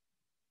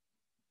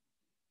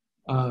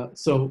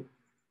 So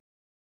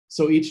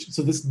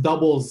this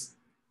doubles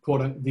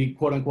the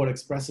quote unquote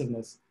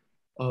expressiveness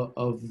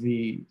of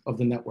the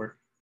network,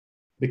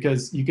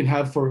 because you can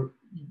have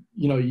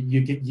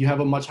you have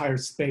a much higher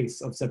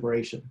space of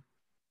separation,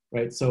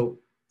 right? So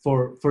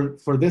for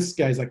this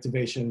guy's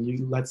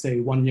activation, let's say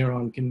one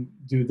neuron can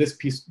do this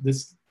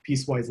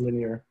piecewise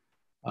linear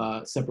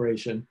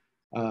separation,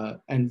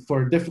 and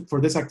for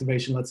this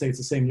activation, let's say it's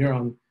the same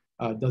neuron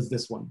does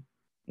this one.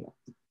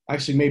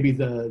 Actually, maybe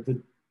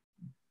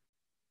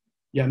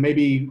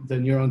maybe the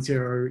neurons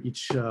here are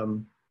each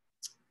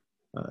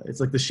it's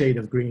like the shade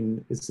of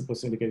green is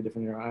supposed to indicate a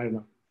different neuron. I don't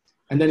know.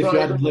 And then if you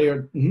add a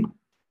layer,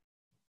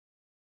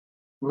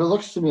 Well, it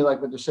looks to me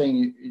like what they're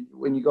saying,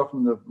 when you go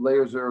from the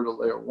layer 0 to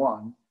layer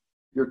 1,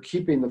 you're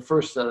keeping the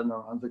first set of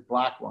neurons, the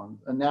black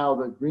ones, and now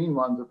the green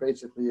ones are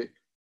basically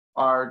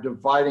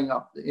dividing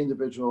up the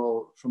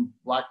individual from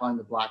black line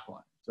to black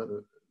line.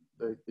 So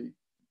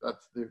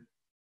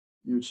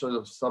you're sort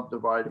of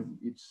subdividing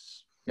each.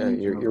 Yeah,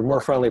 you're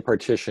more finely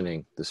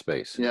partitioning the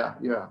space. Yeah,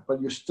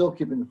 but you're still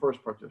keeping the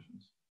first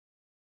partitions,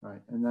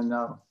 right? And then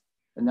now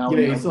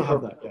you still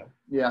have that. Yeah.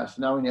 Yeah.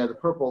 So now when you have the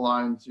purple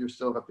lines, you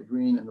still have the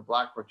green and the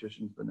black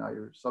partitions, but now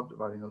you're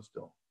subdividing those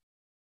still.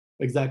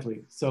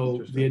 Exactly.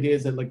 So the idea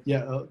is that, like,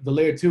 the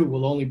layer 2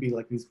 will only be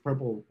like these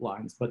purple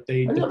lines, but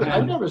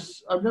I've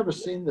never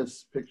seen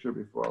this picture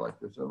before like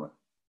this.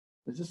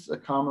 Is this a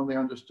commonly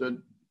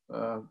understood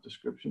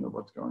description of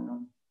what's going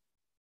on?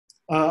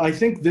 I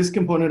think this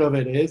component of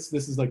it is.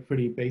 This is like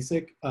pretty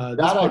basic. That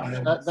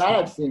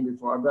I've seen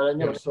before, but I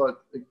never saw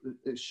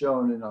it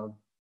shown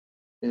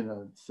in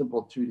a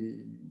simple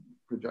 2D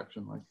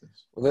projection like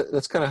this. Well,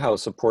 that's kind of how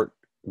support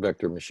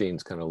vector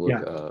machines kind of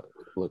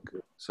look.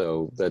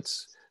 So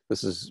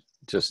this is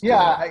just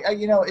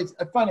it's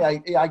funny.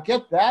 I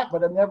get that,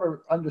 but I've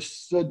never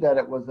understood that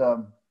it was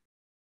a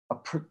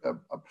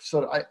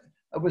sort of.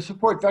 With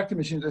support vector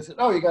machines, I said,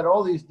 oh, you got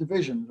all these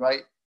divisions,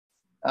 right?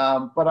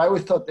 But I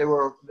always thought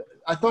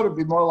I thought it'd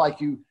be more like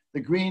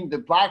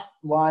the black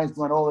lines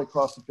went all the way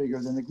across the figure,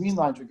 then the green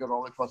lines would go all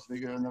the way across the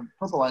figure, and the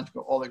purple lines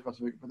go all the way across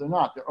the figure, but they're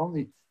not. They're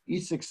only,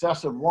 each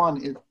successive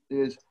one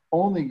is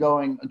only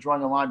drawing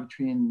a line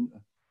between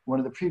one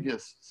of the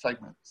previous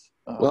segments.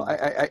 Well,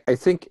 I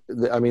think,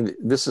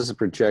 this is a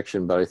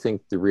projection, but I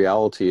think the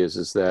reality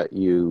is that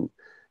you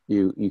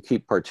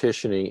keep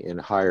partitioning in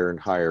higher and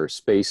higher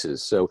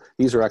spaces. So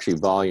these are actually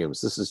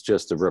volumes. This is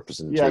just a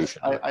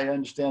representation. Yes, I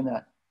understand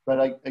that.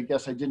 But I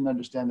guess I didn't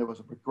understand there was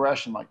a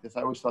progression like this.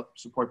 I always thought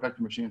support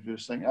vector machines were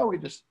just saying, oh, we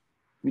just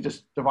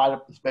divide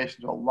up the space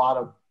into a lot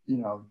of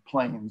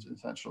planes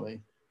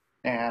essentially,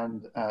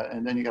 and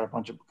then you got a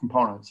bunch of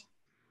components.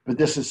 But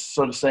this is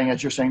sort of saying,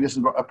 as you're saying, this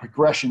is a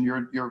progression.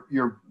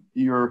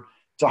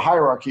 It's a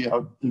hierarchy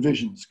of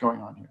divisions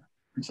going on here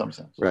in some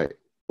sense. Right.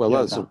 Well, a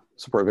lot of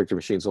support vector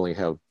machines only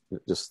have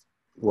just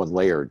one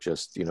layer,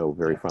 just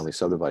very finely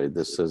subdivided.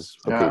 This says,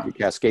 okay, if you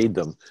cascade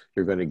them,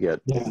 you're going to get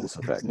this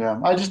effect.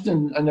 Yeah, I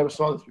never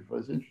saw this before.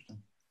 It's interesting.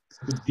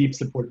 It's a deep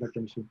support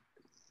vector machine.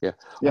 Yeah.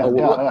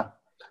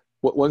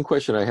 One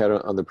question I had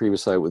on the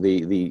previous slide with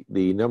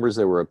the numbers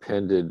that were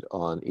appended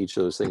on each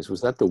of those things, was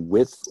that the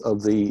width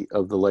of the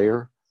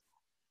layer?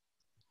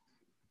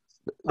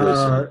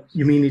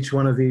 You mean each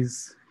one of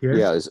these here?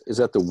 Yeah, is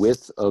that the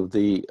width of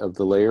the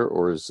layer,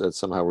 or is that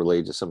somehow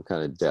related to some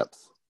kind of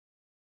depth?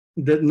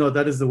 No,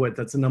 that is the width.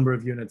 That's the number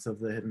of units of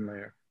the hidden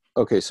layer.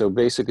 Okay, so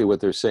basically what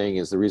they're saying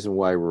is the reason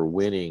why we're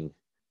winning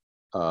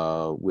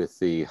with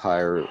the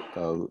higher,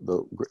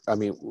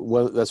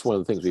 that's one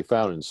of the things we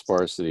found in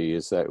sparsity,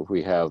 is that if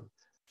we have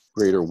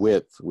greater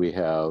width, we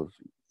have,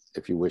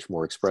 if you wish,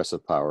 more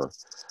expressive power.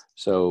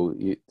 So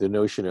the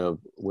notion of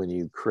when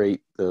you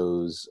create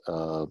those,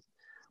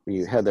 when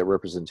you have that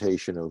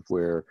representation of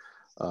where,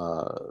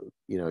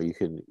 you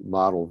can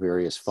model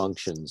various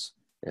functions,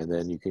 and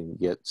then you can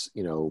get,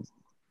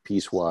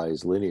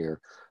 piecewise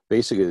linear,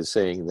 basically is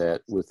saying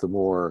that with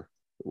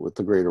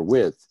the greater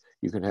width,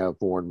 you can have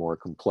more and more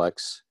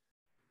complex,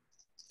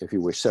 if you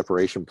wish,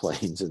 separation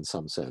planes in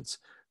some sense.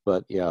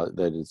 But yeah,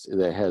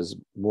 that has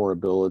more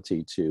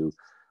ability to,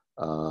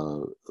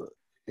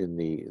 in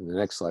the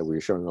next slide where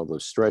you're showing all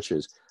those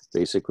stretches,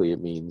 basically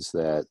it means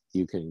that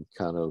you can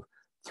kind of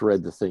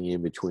thread the thing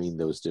in between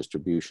those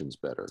distributions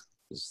better.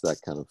 Is that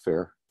kind of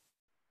fair?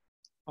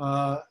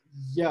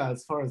 Yeah,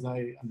 as far as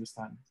I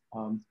understand.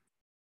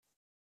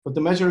 But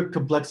the measure of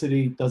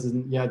complexity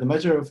doesn't, yeah, the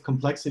measure of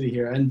complexity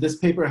here, and this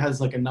paper has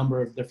like a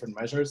number of different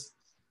measures.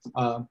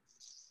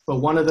 But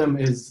one of them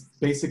is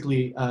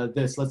basically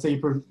this. Let's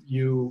say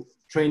you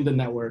train the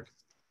network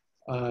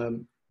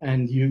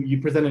and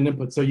you present an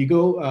input. So you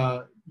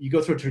go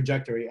through a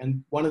trajectory,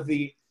 and one of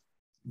the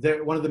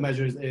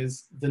measures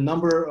is the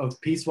number of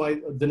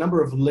the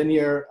number of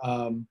linear,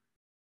 how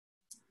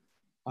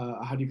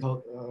do you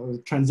call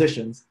it,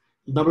 transitions.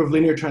 The number of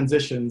linear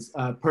transitions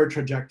per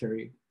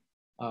trajectory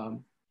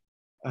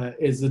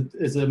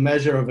is a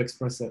measure of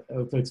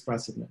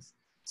expressiveness.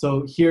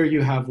 So here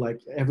you have like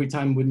every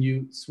time when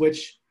you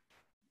switch,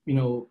 you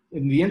know,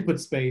 in the input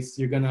space,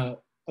 you're gonna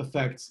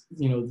affect,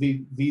 you know,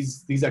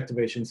 these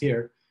activations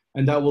here,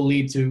 and that will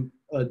lead to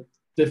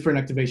different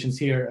activations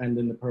here and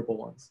in the purple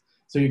ones.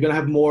 So you're gonna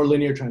have more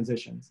linear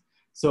transitions.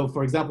 So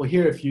for example,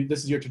 here, if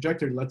this is your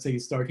trajectory, let's say you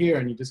start here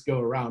and you just go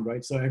around,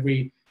 right? So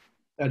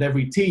at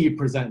every T you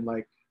present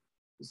like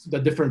the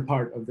different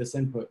part of this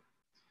input.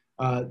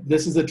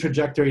 This is a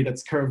trajectory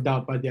that's curved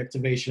out by the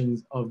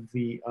activations of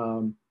the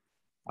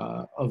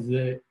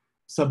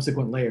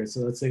subsequent layers. So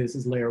let's say this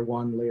is layer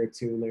 1, layer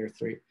 2, layer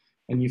 3.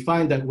 And you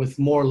find that with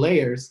more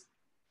layers,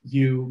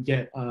 you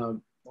get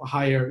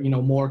higher, you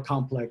know, more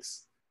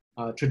complex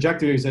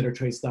trajectories that are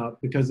traced out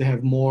because they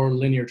have more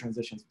linear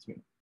transitions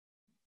between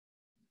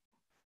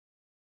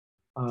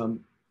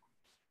them.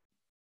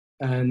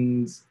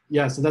 And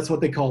yeah, so that's what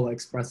they call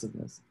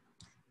expressiveness.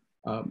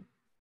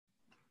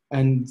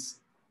 And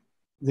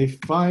they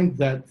find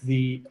that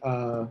the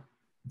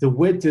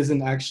width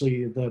isn't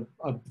actually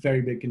a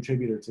very big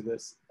contributor to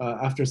this.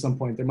 After some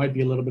point, there might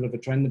be a little bit of a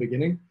trend in the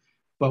beginning,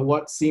 but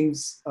what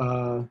seems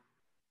to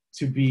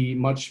be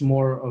much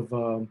more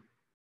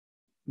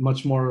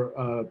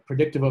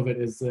predictive of it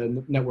is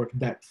the network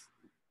depth.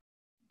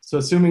 So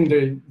assuming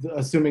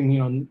you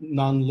know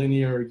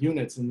non-linear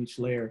units in each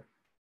layer,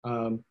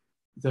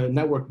 the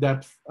network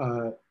depth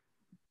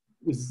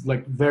is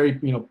like very,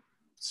 you know,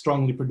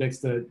 strongly predicts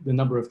the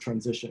number of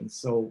transitions.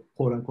 So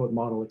quote unquote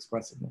model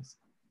expressiveness.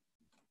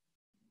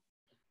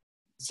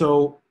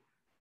 So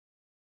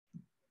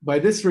by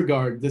this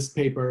regard, this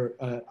paper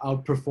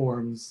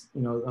outperforms,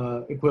 you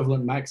know,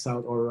 equivalent max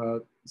out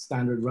or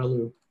standard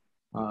ReLU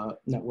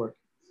network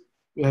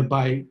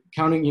by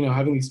counting, you know,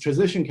 having these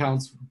transition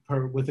counts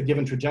with a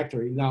given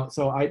trajectory. Now,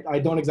 so I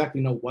don't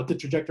exactly know what the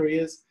trajectory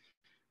is.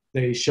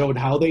 They showed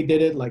how they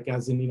did it, like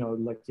as in, you know,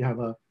 like you have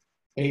a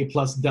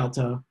plus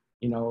delta,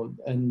 you know,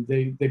 and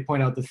they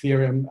point out the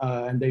theorem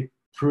and they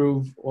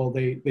prove, well,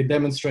 they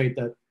demonstrate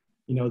that,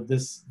 you know,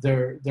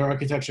 their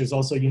architecture is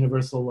also a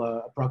universal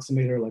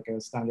approximator, like a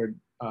standard,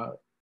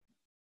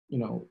 you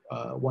know,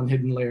 one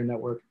hidden layer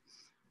network.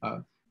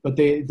 But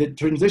the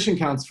transition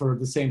counts for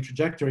the same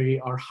trajectory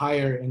are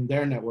higher in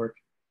their network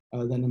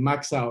than the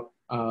max out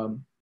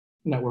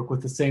network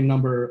with the same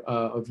number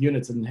of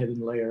units in the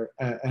hidden layer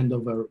end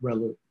of a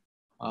ReLU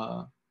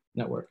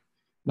network.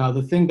 Now,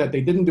 the thing that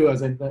they didn't do,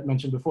 as I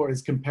mentioned before,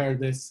 is compare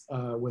this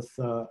with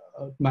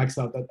max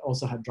out that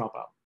also had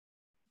dropout.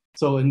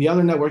 So in the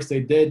other networks,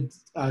 they did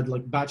add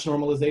like batch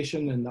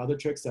normalization and other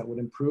tricks that would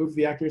improve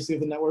the accuracy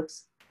of the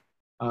networks,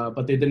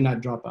 but they didn't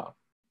add dropout.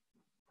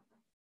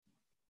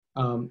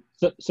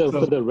 So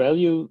for the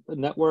ReLU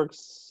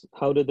networks,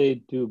 how do they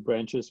do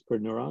branches per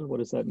neuron? What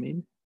does that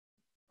mean?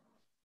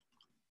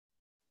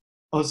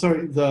 Oh,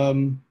 sorry.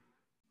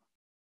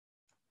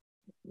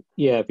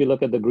 Yeah, if you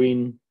look at the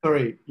green.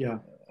 Sorry. Yeah.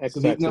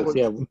 X-axis, networks,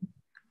 yeah.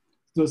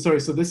 So sorry.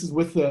 So this is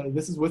with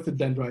the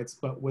dendrites,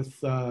 but with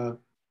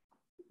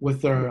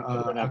their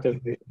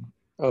activation.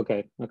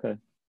 Okay. Okay.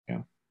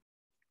 Yeah.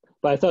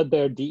 But I thought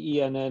their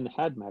DENN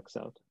had max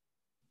out.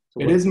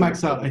 So it is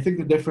max out. I think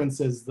the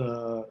difference is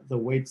the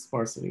weight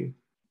sparsity.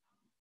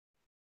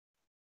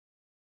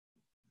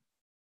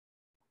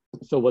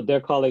 So what they're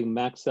calling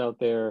max out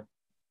there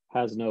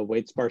has no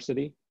weight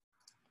sparsity?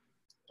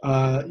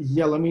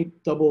 Yeah, let me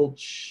double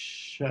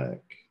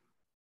check.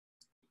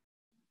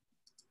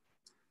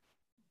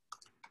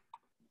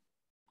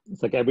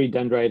 It's like every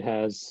dendrite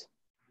has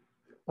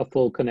a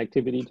full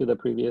connectivity to the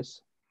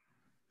previous.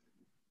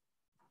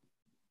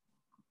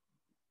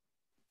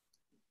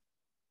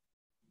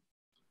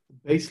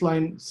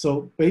 Baseline,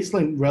 so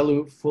baseline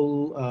ReLU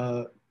full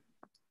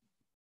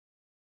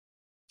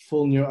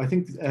neural, I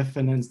think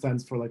FNN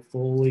stands for like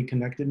fully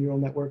connected neural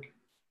network.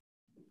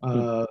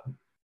 For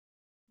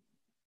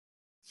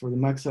the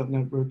max out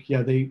network,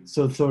 yeah,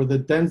 so the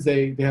DENS,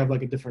 they have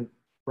like a different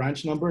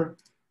branch number.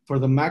 For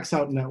the max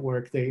out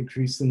network, they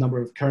increase the number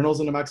of kernels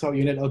in the max out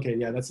unit. Okay,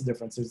 yeah, that's the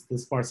difference. There's the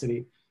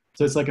sparsity.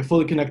 So it's like a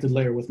fully connected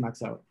layer with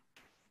max out.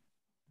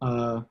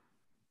 And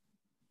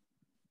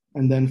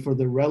then for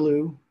the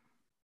ReLU,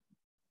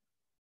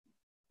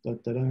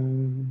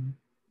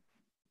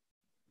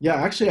 yeah,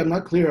 actually, I'm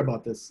not clear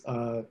about this.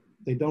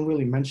 They don't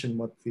really mention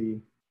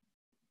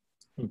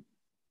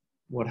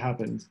what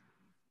happened.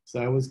 So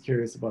I was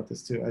curious about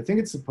this too. I think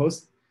it's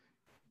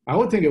I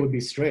would think it would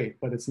be straight,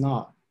 but it's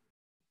not.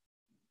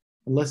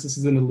 Unless this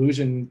is an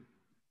illusion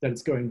that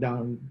it's going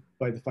down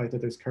by the fact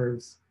that there's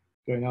curves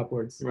going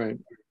upwards. Right.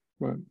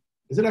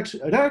 Is it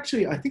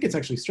actually, I think it's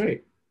actually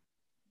straight.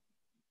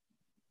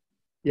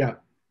 Yeah.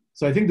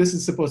 So I think this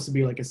is supposed to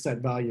be like a set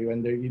value,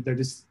 and they're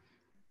just,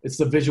 it's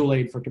a visual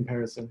aid for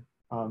comparison.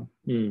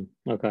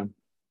 Okay.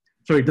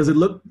 Sorry, does it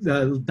look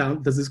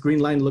down? Does this green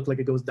line look like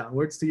it goes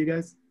downwards to you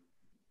guys?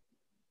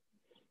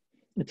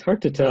 It's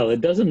hard to tell.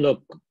 It doesn't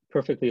look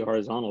perfectly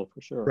horizontal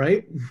for sure.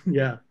 Right?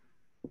 Yeah.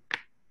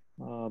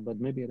 But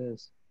maybe it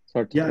is. It's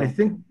hard to tell. I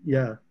think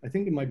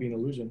it might be an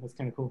illusion. That's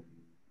kind of cool.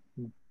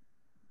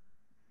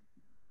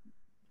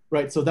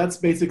 Right, so that's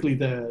basically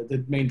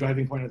the main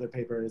driving point of the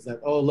paper is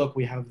that, oh, look,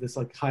 we have this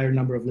like higher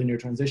number of linear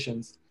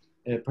transitions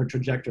per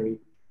trajectory.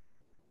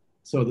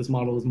 So this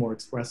model is more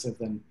expressive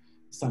than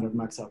standard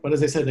max out. But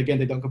as I said, again,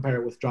 they don't compare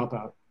it with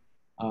dropout.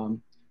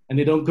 And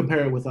they don't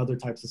compare it with other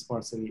types of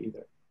sparsity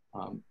either.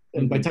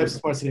 And by types of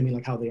sparsity, I mean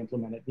like how they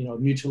implement it,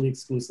 mutually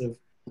exclusive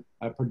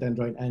per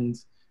dendrite. And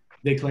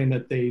they claim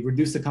that they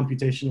reduce the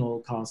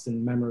computational cost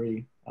in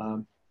memory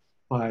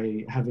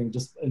by having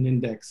just an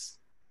index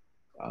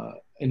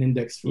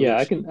for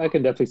yeah, each. I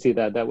can definitely see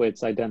that. That way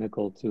it's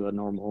identical to a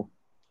normal.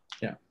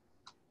 Yeah.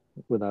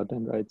 Without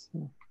dendrites.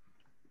 Yeah.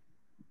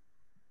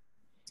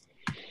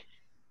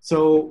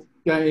 So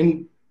yeah,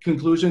 in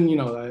conclusion,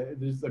 I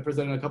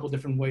presented a couple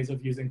different ways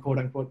of using quote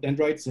unquote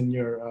dendrites in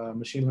your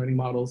machine learning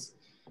models.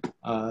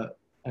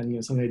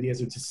 And some of the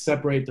ideas are to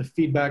separate the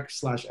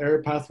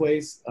feedback/error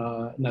pathways.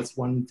 And that's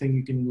one thing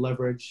you can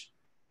leverage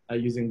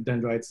using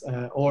dendrites,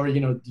 or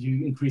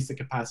you increase the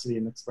capacity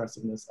and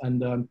expressiveness.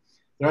 And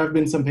there have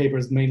been some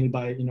papers, mainly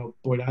by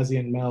Boydazzi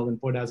and Mel in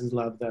Boydazzi's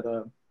lab, that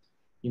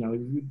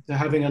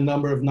having a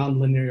number of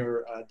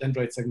nonlinear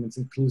dendrite segments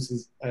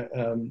increases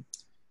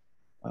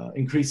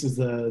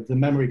the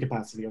memory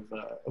capacity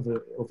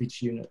of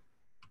each unit.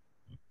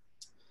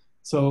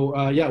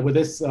 So yeah, with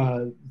this,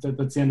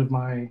 that's the end of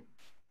my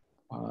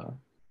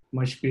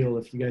my spiel.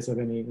 If you guys have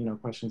any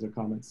questions or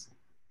comments.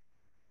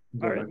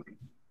 All right.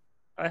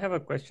 I have a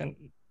question.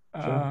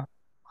 Sure.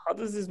 How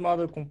does this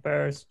model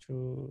compares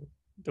to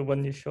the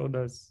one you showed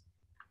us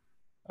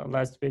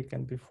last week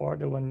and before,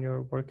 the one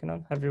you're working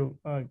on? Have you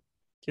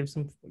gave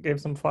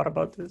some thought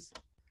about this?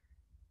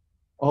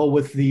 Oh,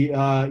 with the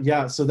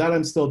yeah. So that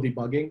I'm still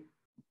debugging.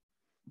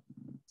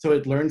 So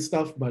it learns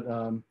stuff, but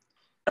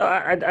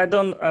I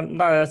don't. I'm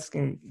not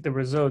asking the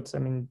results. I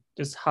mean,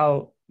 just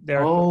how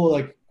they're. Oh,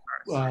 like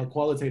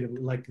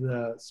qualitatively, like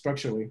the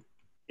structurally.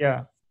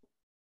 Yeah.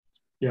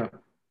 Yeah.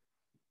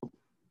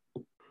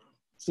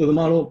 So the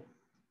model,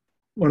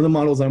 one of the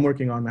models I'm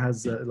working on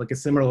has like a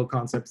similar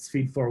concept. It's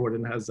feed forward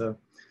and has a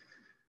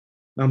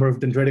number of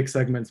dendritic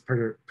segments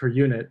per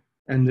unit,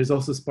 and there's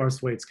also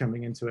sparse weights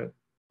coming into it.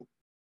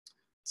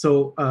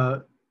 So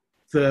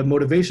the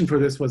motivation for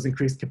this was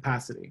increased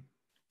capacity.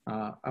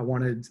 I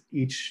wanted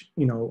each,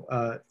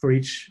 for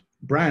each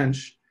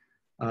branch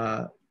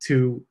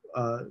to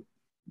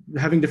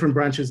having different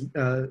branches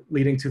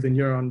leading to the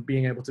neuron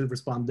being able to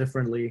respond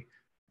differently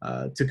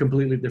to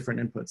completely different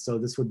inputs. So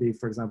this would be,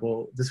 for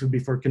example,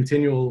 for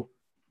continual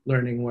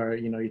learning where,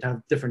 you'd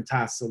have different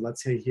tasks. So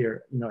let's say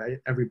here,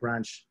 every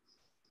branch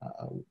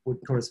would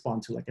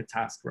correspond to like a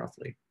task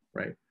roughly,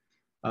 right?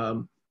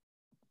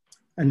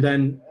 And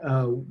then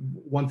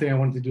one thing I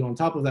wanted to do on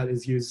top of that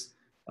is use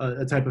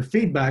a type of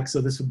feedback.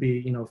 So this would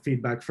be,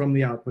 feedback from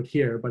the output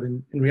here, but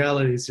in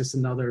reality, it's just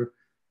another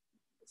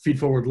feed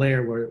forward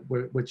layer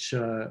which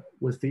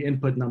with the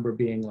input number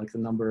being like the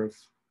number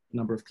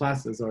of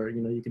classes, or,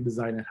 you can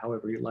design it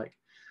however you like.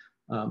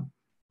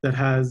 That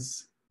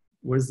has,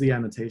 where's the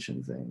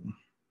annotation thing?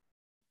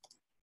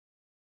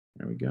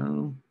 There we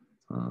go.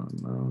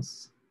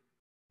 Mouse.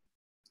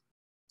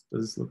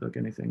 Does this look like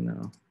anything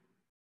now?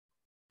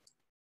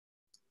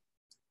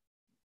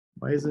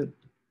 Why is it?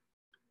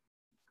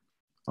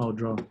 Oh,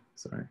 draw,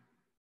 sorry.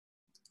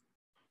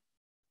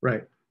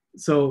 Right,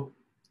 so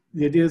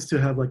the idea is to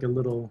have like a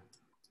little,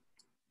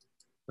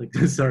 like,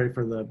 sorry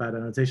for the bad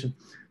annotation,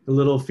 the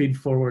little feed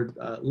forward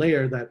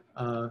layer that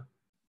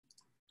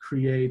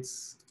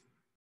creates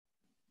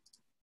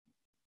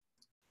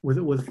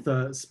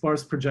with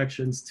sparse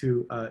projections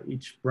to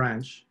each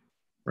branch,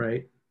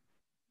 right?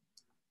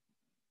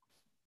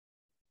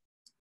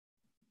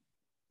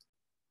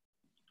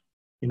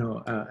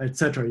 Et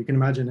cetera, you can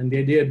imagine. And the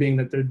idea being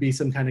that there'd be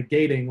some kind of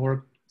gating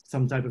or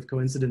some type of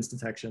coincidence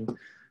detection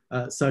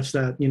such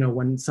that,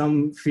 when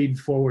some feed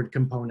forward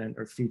component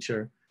or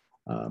feature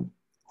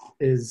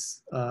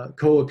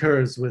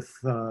co-occurs with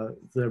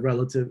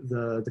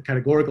the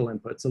categorical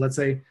input. So let's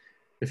say,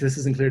 if this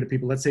isn't clear to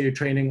people, let's say you're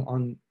training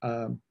on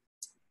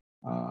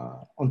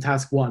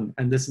task one,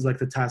 and this is like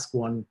the task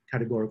one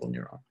categorical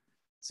neuron.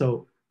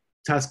 So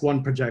task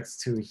 1 projects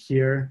to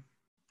here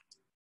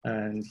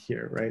and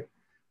here, right?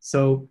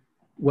 So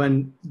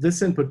when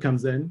this input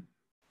comes in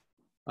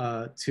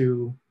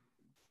to,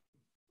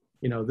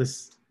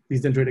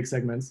 these dendritic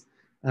segments,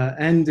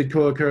 and it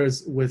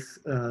co-occurs with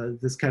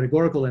this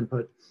categorical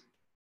input,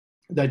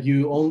 that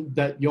you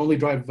only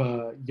drive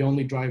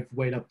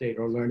weight update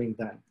or learning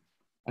then.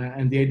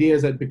 And the idea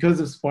is that because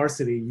of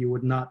sparsity, you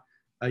would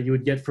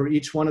get for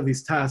each one of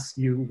these tasks,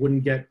 you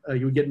would get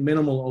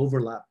minimal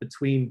overlap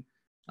between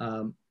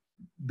the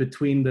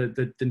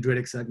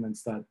dendritic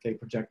segments that they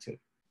project to,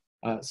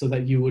 so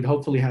that you would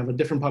hopefully have a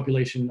different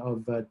population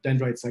of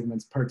dendrite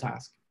segments per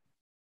task.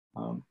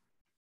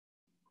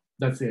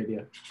 That's the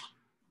idea.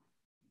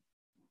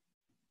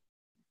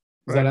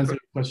 Does that answer your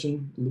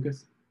question,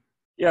 Lucas?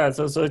 Yeah,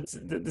 so it's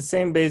the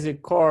same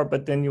basic core,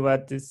 but then you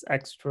add this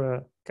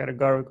extra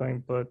categorical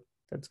input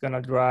that's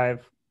gonna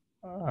drive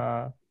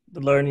the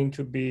learning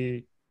to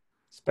be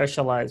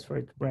specialized for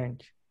each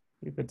branch.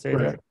 You could say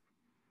that.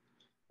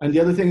 And the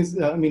other thing is,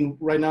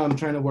 right now I'm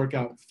trying to work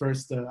out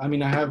first. I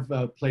have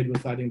played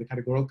with adding the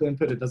categorical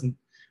input. It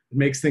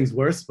makes things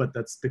worse, but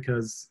that's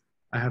because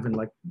I haven't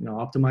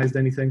optimized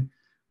anything.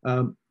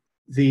 That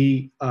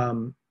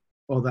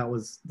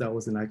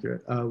was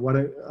inaccurate.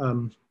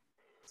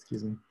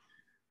 Excuse me.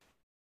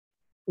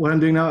 What I'm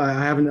doing now,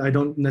 I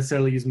don't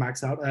necessarily use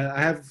max out.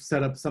 I have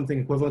set up something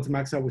equivalent to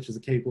max out, which is a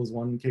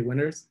k=1 k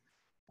winners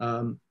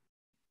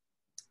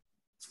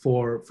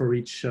for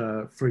each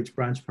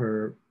branch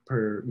per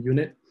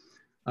unit.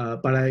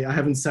 But I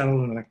haven't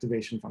settled on an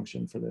activation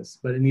function for this,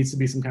 but it needs to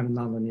be some kind of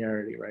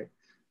nonlinearity, right?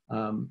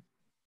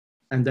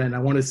 And then I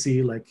want to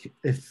see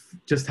if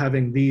just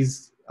having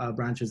these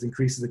branches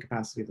increases the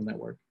capacity of the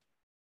network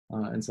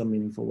in some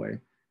meaningful way.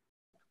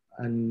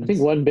 And I think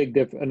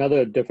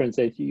another difference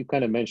that you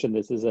kind of mentioned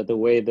this is that the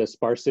way the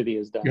sparsity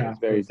is done is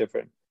very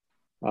different.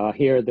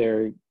 Here,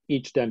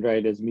 each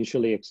dendrite is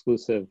mutually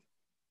exclusive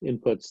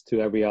inputs to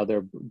every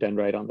other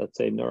dendrite on that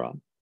same neuron.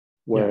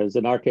 Whereas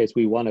in our case,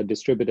 we want a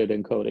distributed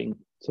encoding,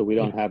 so we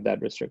don't have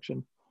that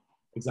restriction.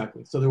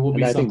 Exactly. So there will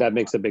be. I think that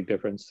makes a big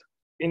difference.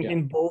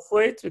 In both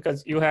ways,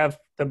 because you have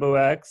double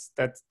X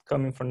that's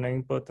coming from the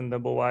input and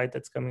double Y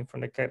that's coming from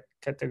the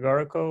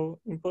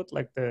categorical input,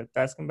 like the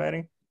task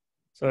embedding.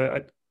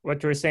 So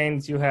what you're saying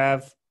is you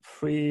have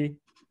free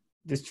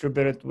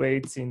distributed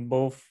weights in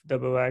both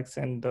double X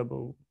and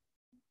double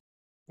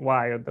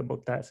Y or double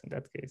task in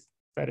that case. Is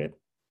that it?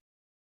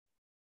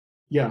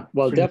 Yeah.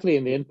 Well, definitely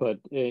in the input.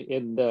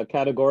 In the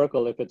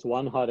categorical, if it's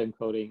one hot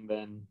encoding,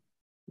 then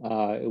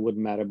it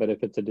wouldn't matter. But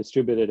if it's a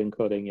distributed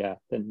encoding, yeah,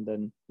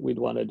 then we'd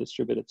want a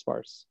distributed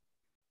sparse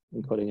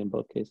encoding in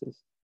both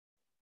cases.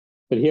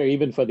 But here,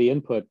 even for the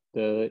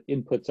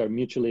inputs are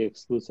mutually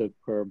exclusive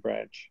per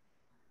branch,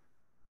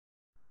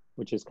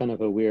 which is kind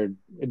of a weird,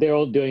 they're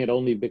all doing it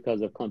only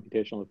because of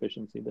computational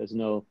efficiency. There's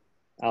no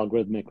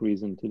algorithmic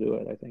reason to do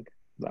it, I think,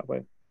 that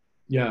way.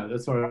 Yeah,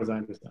 that's far as I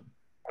understand.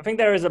 I think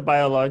there is a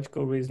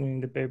biological reason in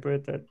the paper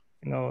that,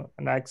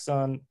 an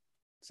axon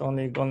is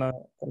only gonna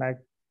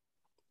connect.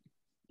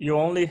 You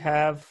only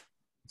have,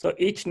 so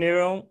each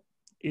neuron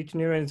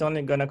is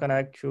only gonna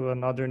connect to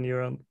another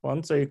neuron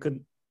once, so you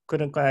couldn't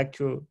connect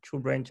to two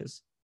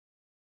branches.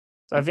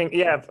 So I think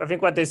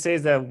what they say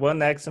is that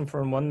one axon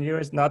from one neuron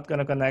is not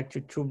gonna connect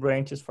to two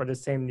branches for the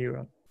same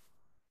neuron,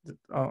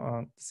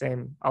 the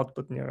same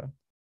output neuron.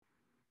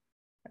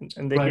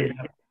 And they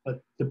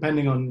but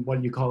depending on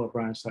what you call a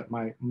branch, that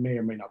may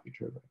or may not be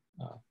true.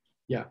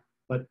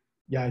 But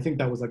I think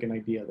that was like an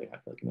idea they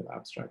had, like an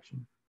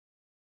abstraction.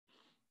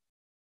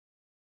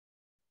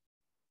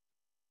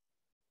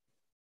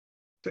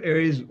 So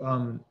Aries,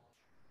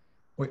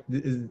 wait,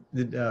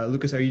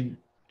 Lucas, are you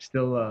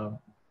still? Are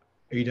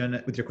you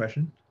done with your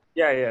question?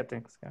 Yeah,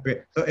 thanks. Yeah.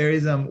 Okay, so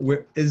Aries,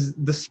 where is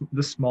the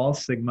small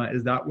sigma?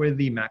 Is that where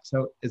the max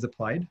out is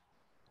applied?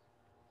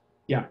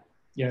 Yeah,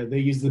 they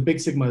use the big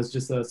sigma as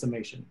just a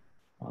summation.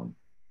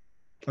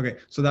 Okay,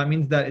 so that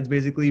means that it's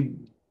basically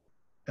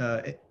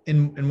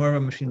in more of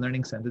a machine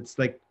learning sense. It's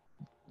like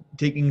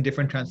taking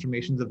different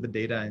transformations of the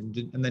data and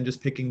then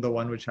just picking the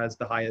one which has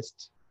the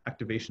highest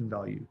activation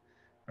value,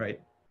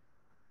 right?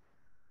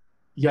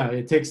 Yeah,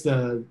 it takes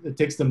the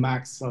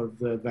max of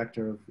the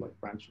vector of like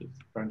branches.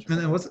 And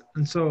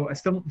then so I'm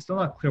still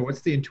not clear.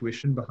 What's the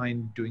intuition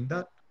behind doing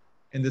that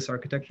in this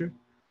architecture?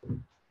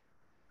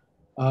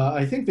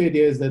 I think the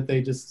idea is that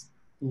they just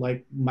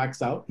like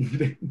max out.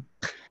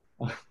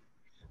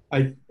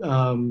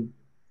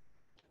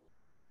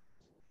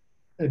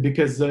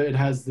 Because it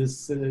has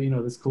this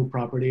this cool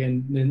property,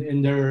 and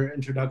in their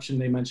introduction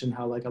they mentioned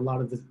how like a lot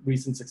of the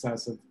recent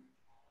success of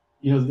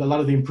a lot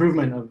of the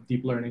improvement of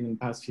deep learning in the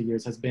past few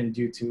years has been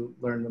due to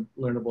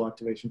learnable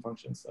activation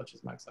functions such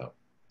as max out.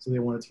 So they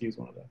wanted to use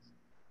one of those.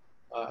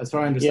 As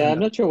far as I understand. Yeah, I'm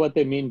not sure what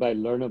they mean by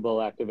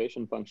learnable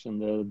activation function.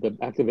 The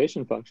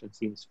activation function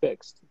seems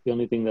fixed. The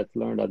only thing that's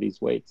learned are these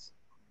weights.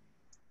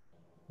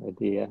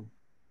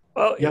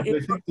 Well, yeah,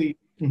 it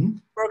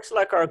works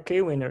like our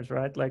K-winners,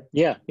 right? Like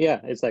yeah,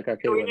 it's like our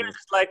K-winners.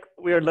 It's like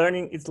we're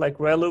learning. It's like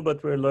ReLU,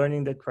 but we're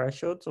learning the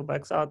threshold. So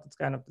max out, it's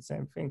kind of the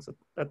same thing. So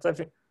that's I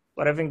think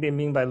what I think they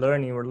mean by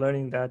learning. We're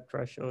learning that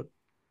threshold.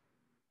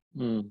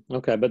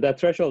 Okay, but that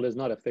threshold is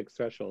not a fixed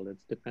threshold.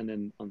 It's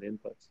dependent on the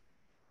inputs.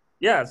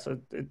 Yeah, so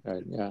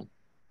Right. Yeah.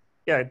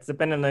 Yeah, it's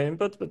dependent on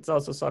inputs, but it's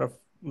also sort of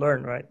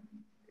learn, right?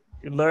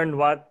 You learn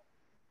what?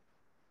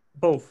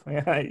 Both.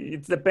 Yeah,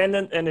 it's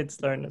dependent and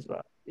it's learned as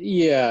well.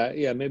 Yeah,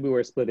 yeah. Maybe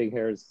we're splitting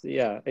hairs.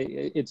 Yeah,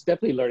 it's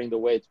definitely learning the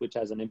weights, which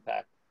has an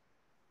impact.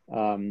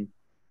 But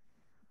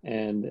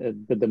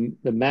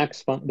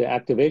the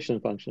activation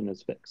function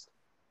is fixed,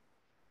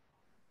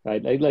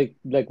 right?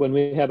 Like when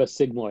we have a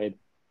sigmoid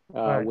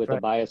with a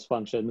bias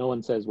function, no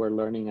one says we're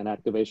learning an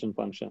activation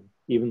function,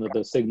 even though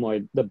the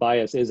sigmoid, the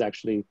bias is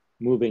actually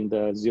moving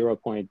the 0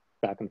 point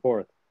back and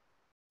forth,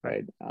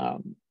 right?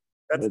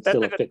 It's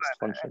still a fixed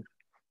function.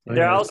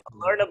 There are also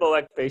learnable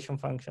activation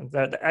functions.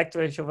 There are the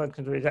activation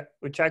functions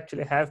which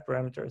actually have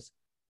parameters.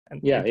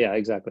 And yeah,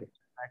 exactly.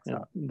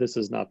 Yeah, this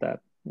is not that.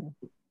 Yeah.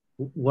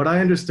 What I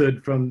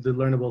understood from the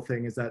learnable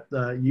thing is that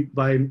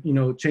by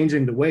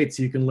changing the weights,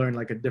 you can learn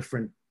like a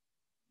different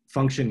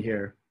function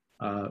here.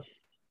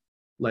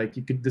 Like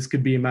this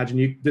could be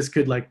this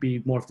could like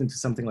be morphed into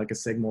something like a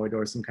sigmoid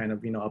or some kind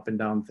of up and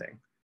down thing.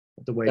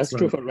 The weights. That's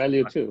true for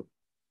ReLU too.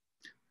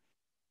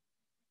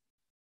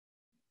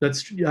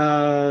 That's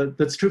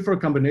true for a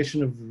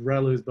combination of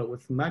ReLUs, but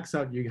with max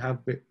out you have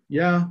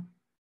Well,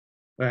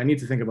 I need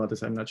to think about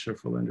this. I'm not sure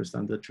if we'll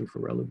understand the true for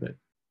ReLU bit.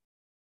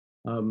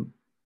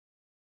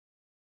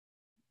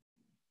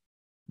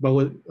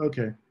 But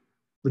okay,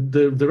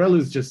 the ReLU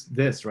is just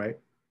this, right?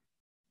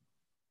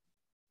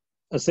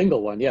 A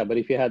single one, yeah. But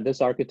if you had this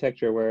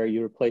architecture where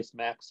you replace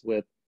max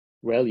with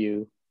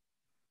ReLU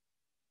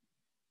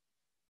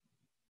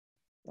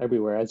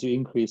everywhere, as you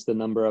increase the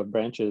number of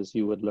branches,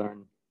 you would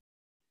learn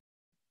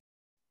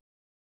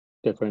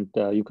different.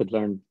 You could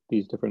learn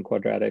these different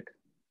quadratic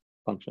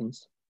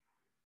functions.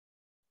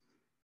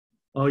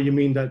 Oh, you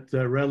mean that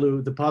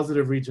ReLU, the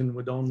positive region,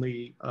 would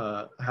only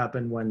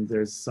happen when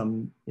there's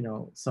some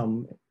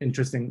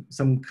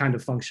kind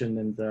of function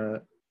and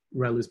the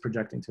ReLU is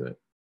projecting to it.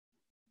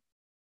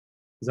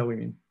 Is that what you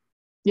mean?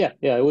 Yeah,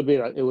 it would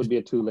be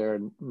a two-layer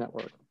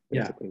network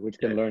basically, which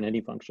can learn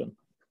any function.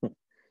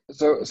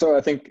 So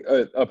I think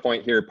a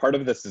point here, part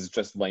of this is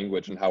just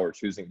language and how we're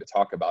choosing to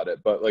talk about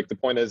it. But like the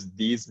point is,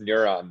 these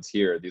neurons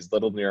here, these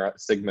little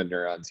sigma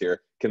neurons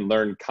here, can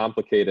learn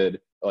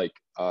complicated like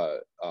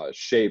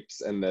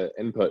shapes in the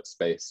input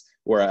space,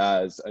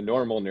 whereas a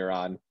normal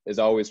neuron is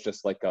always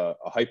just like a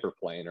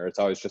hyperplane, or it's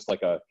always just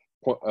like a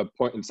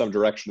point in some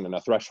direction and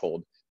a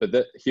threshold.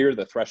 But here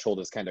the threshold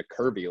is kind of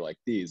curvy like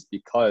these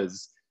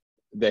because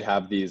they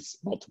have these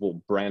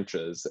multiple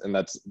branches, and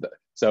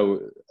so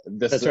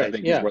this is, right. I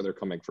think is where they're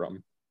coming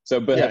from. So,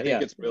 but I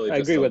think it's really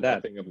just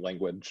a thing of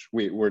language.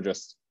 We're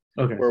just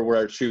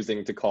we're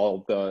choosing to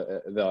call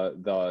the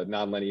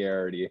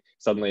nonlinearity.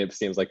 Suddenly, it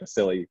seems like a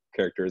silly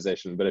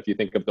characterization. But if you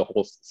think of the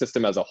whole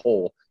system as a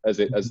whole, as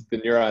the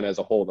neuron as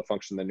a whole, the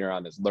function the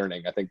neuron is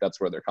learning, I think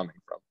that's where they're coming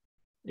from.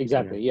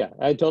 Exactly. Yeah,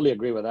 I totally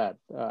agree with that.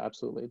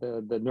 Absolutely,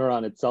 the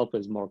neuron itself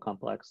is more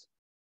complex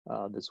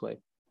this way.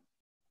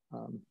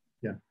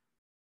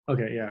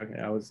 Okay.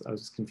 I was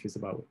just confused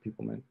about what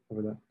people meant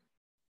over that.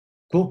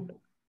 Cool.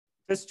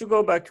 Just to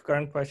go back to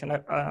current question,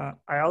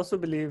 I also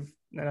believe,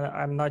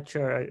 I'm not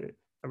sure, I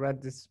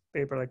read this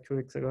paper like 2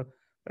 weeks ago,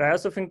 but I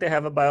also think they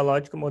have a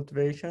biological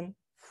motivation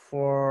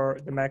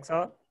for the max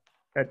out,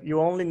 that you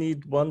only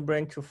need one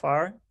brain too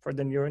far for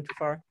the neuron too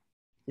far.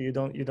 You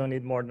don't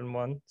need more than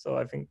one. So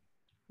I think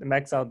the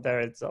max out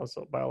there, it's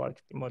also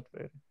biologically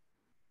motivated.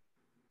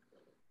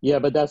 Yeah,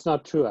 but that's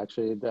not true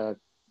actually.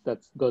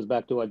 That goes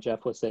back to what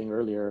Jeff was saying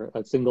earlier.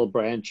 A single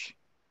branch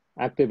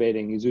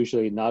activating is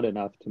usually not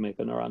enough to make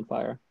a neuron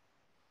fire.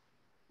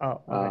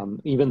 Oh,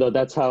 okay. Even though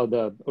that's how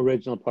the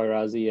original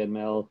Poirazi and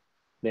Mel,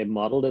 they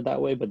modeled it that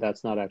way, but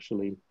that's not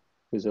actually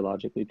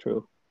physiologically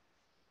true.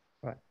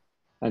 Right.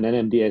 An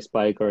NMDA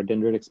spike or a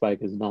dendritic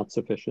spike is not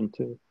sufficient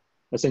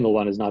a single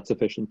one is not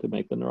sufficient to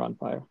make the neuron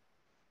fire.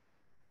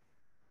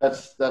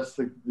 That's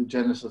the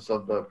genesis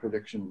of the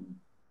prediction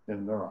in a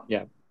neuron.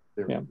 Yeah.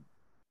 Theory. Yeah.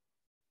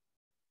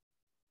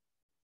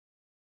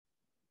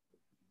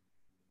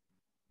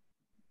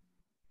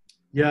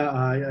 Yeah,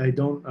 I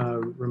don't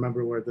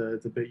remember where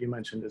the bit you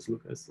mentioned is,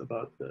 Lucas,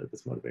 about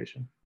this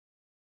motivation.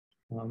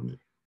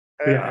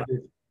 I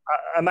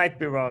might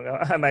be wrong.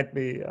 I might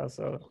be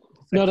also.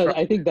 No,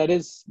 I think that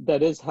is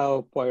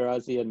how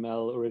Poirazi and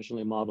Mel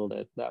originally modeled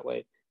it that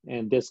way.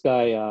 And this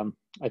guy,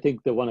 I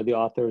think one of the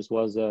authors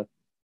was a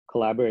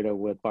collaborator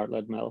with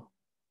Bartlett Mel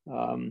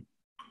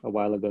a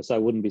while ago. So I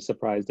wouldn't be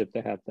surprised if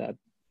they have that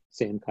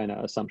same kind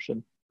of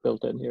assumption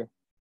built in here.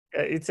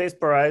 It says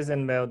Poirazi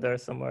and Mel there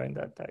somewhere in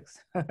that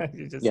text.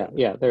 You just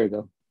yeah, there you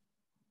go.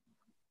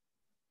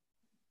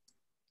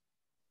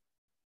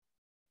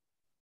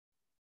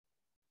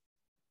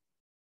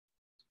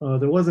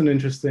 There was an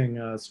interesting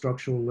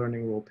structural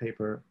learning rule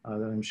paper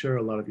that I'm sure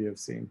a lot of you have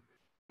seen.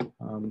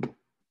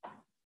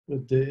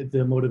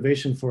 The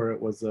motivation for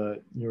it was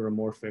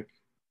neuromorphic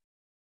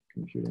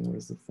computing.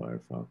 Where's the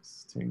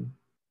Firefox thing?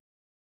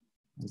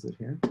 Is it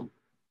here?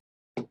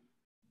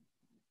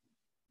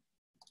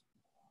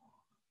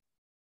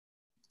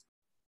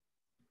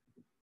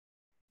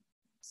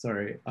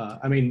 sorry.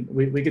 I mean,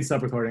 we could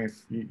stop recording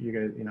if you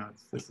guys,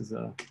 this is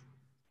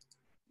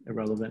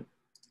irrelevant.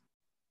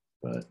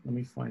 But let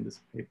me find this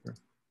paper.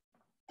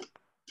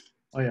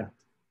 Oh yeah.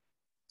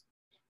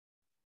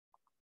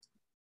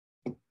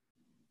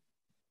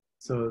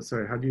 So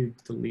sorry, how do you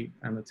delete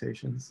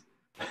annotations?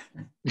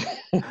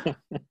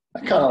 I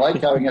kind of like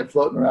having it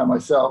floating around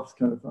myself. It's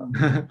kind of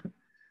fun.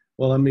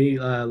 Well, let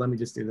me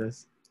just do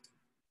this.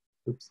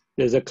 Oops.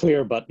 There's a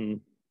clear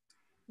button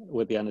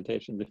with the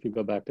annotations. If you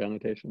go back to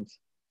annotations.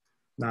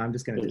 No, I'm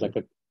just gonna do like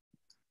it.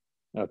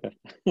 Okay.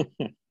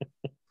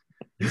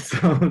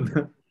 So,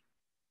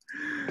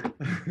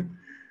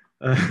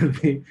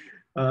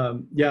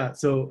 yeah,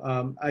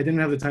 so I didn't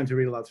have the time to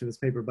read a lot through this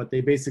paper, but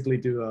they basically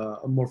do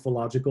a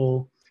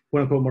morphological,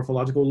 quote unquote,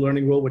 morphological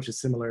learning rule, which is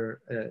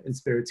similar in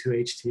spirit to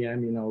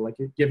HTM. Like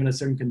given a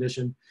certain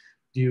condition,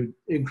 do you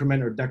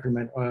increment or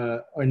decrement?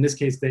 Or in this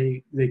case,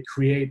 they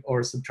create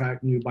or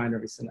subtract new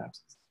binary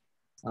synapses.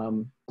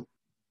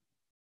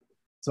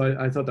 So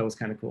I thought that was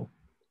kind of cool.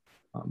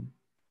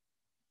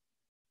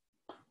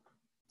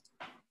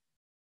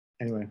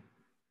 Anyway,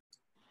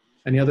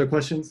 any other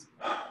questions?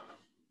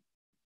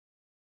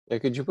 Yeah,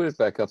 could you put it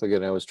back up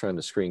again? I was trying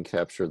to screen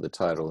capture the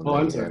title and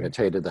I'm they sorry.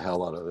 annotated the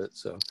hell out of it.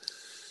 So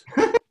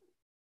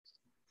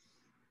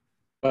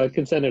I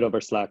can send it over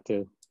Slack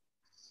too.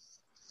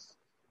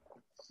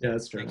 Yeah,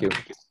 that's true. thank you.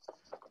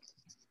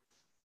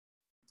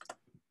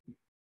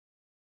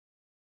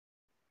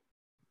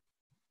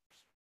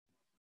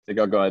 I think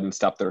I'll go ahead and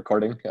stop the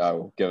recording.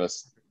 Give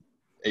us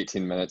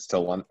 18 minutes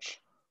till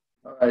lunch.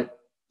 All right.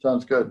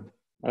 Sounds good.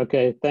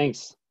 Okay,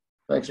 thanks.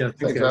 Thanks. Yeah,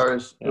 Thanks, guys.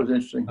 Arius. It was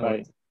interesting.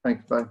 Bye.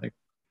 Thanks. Bye.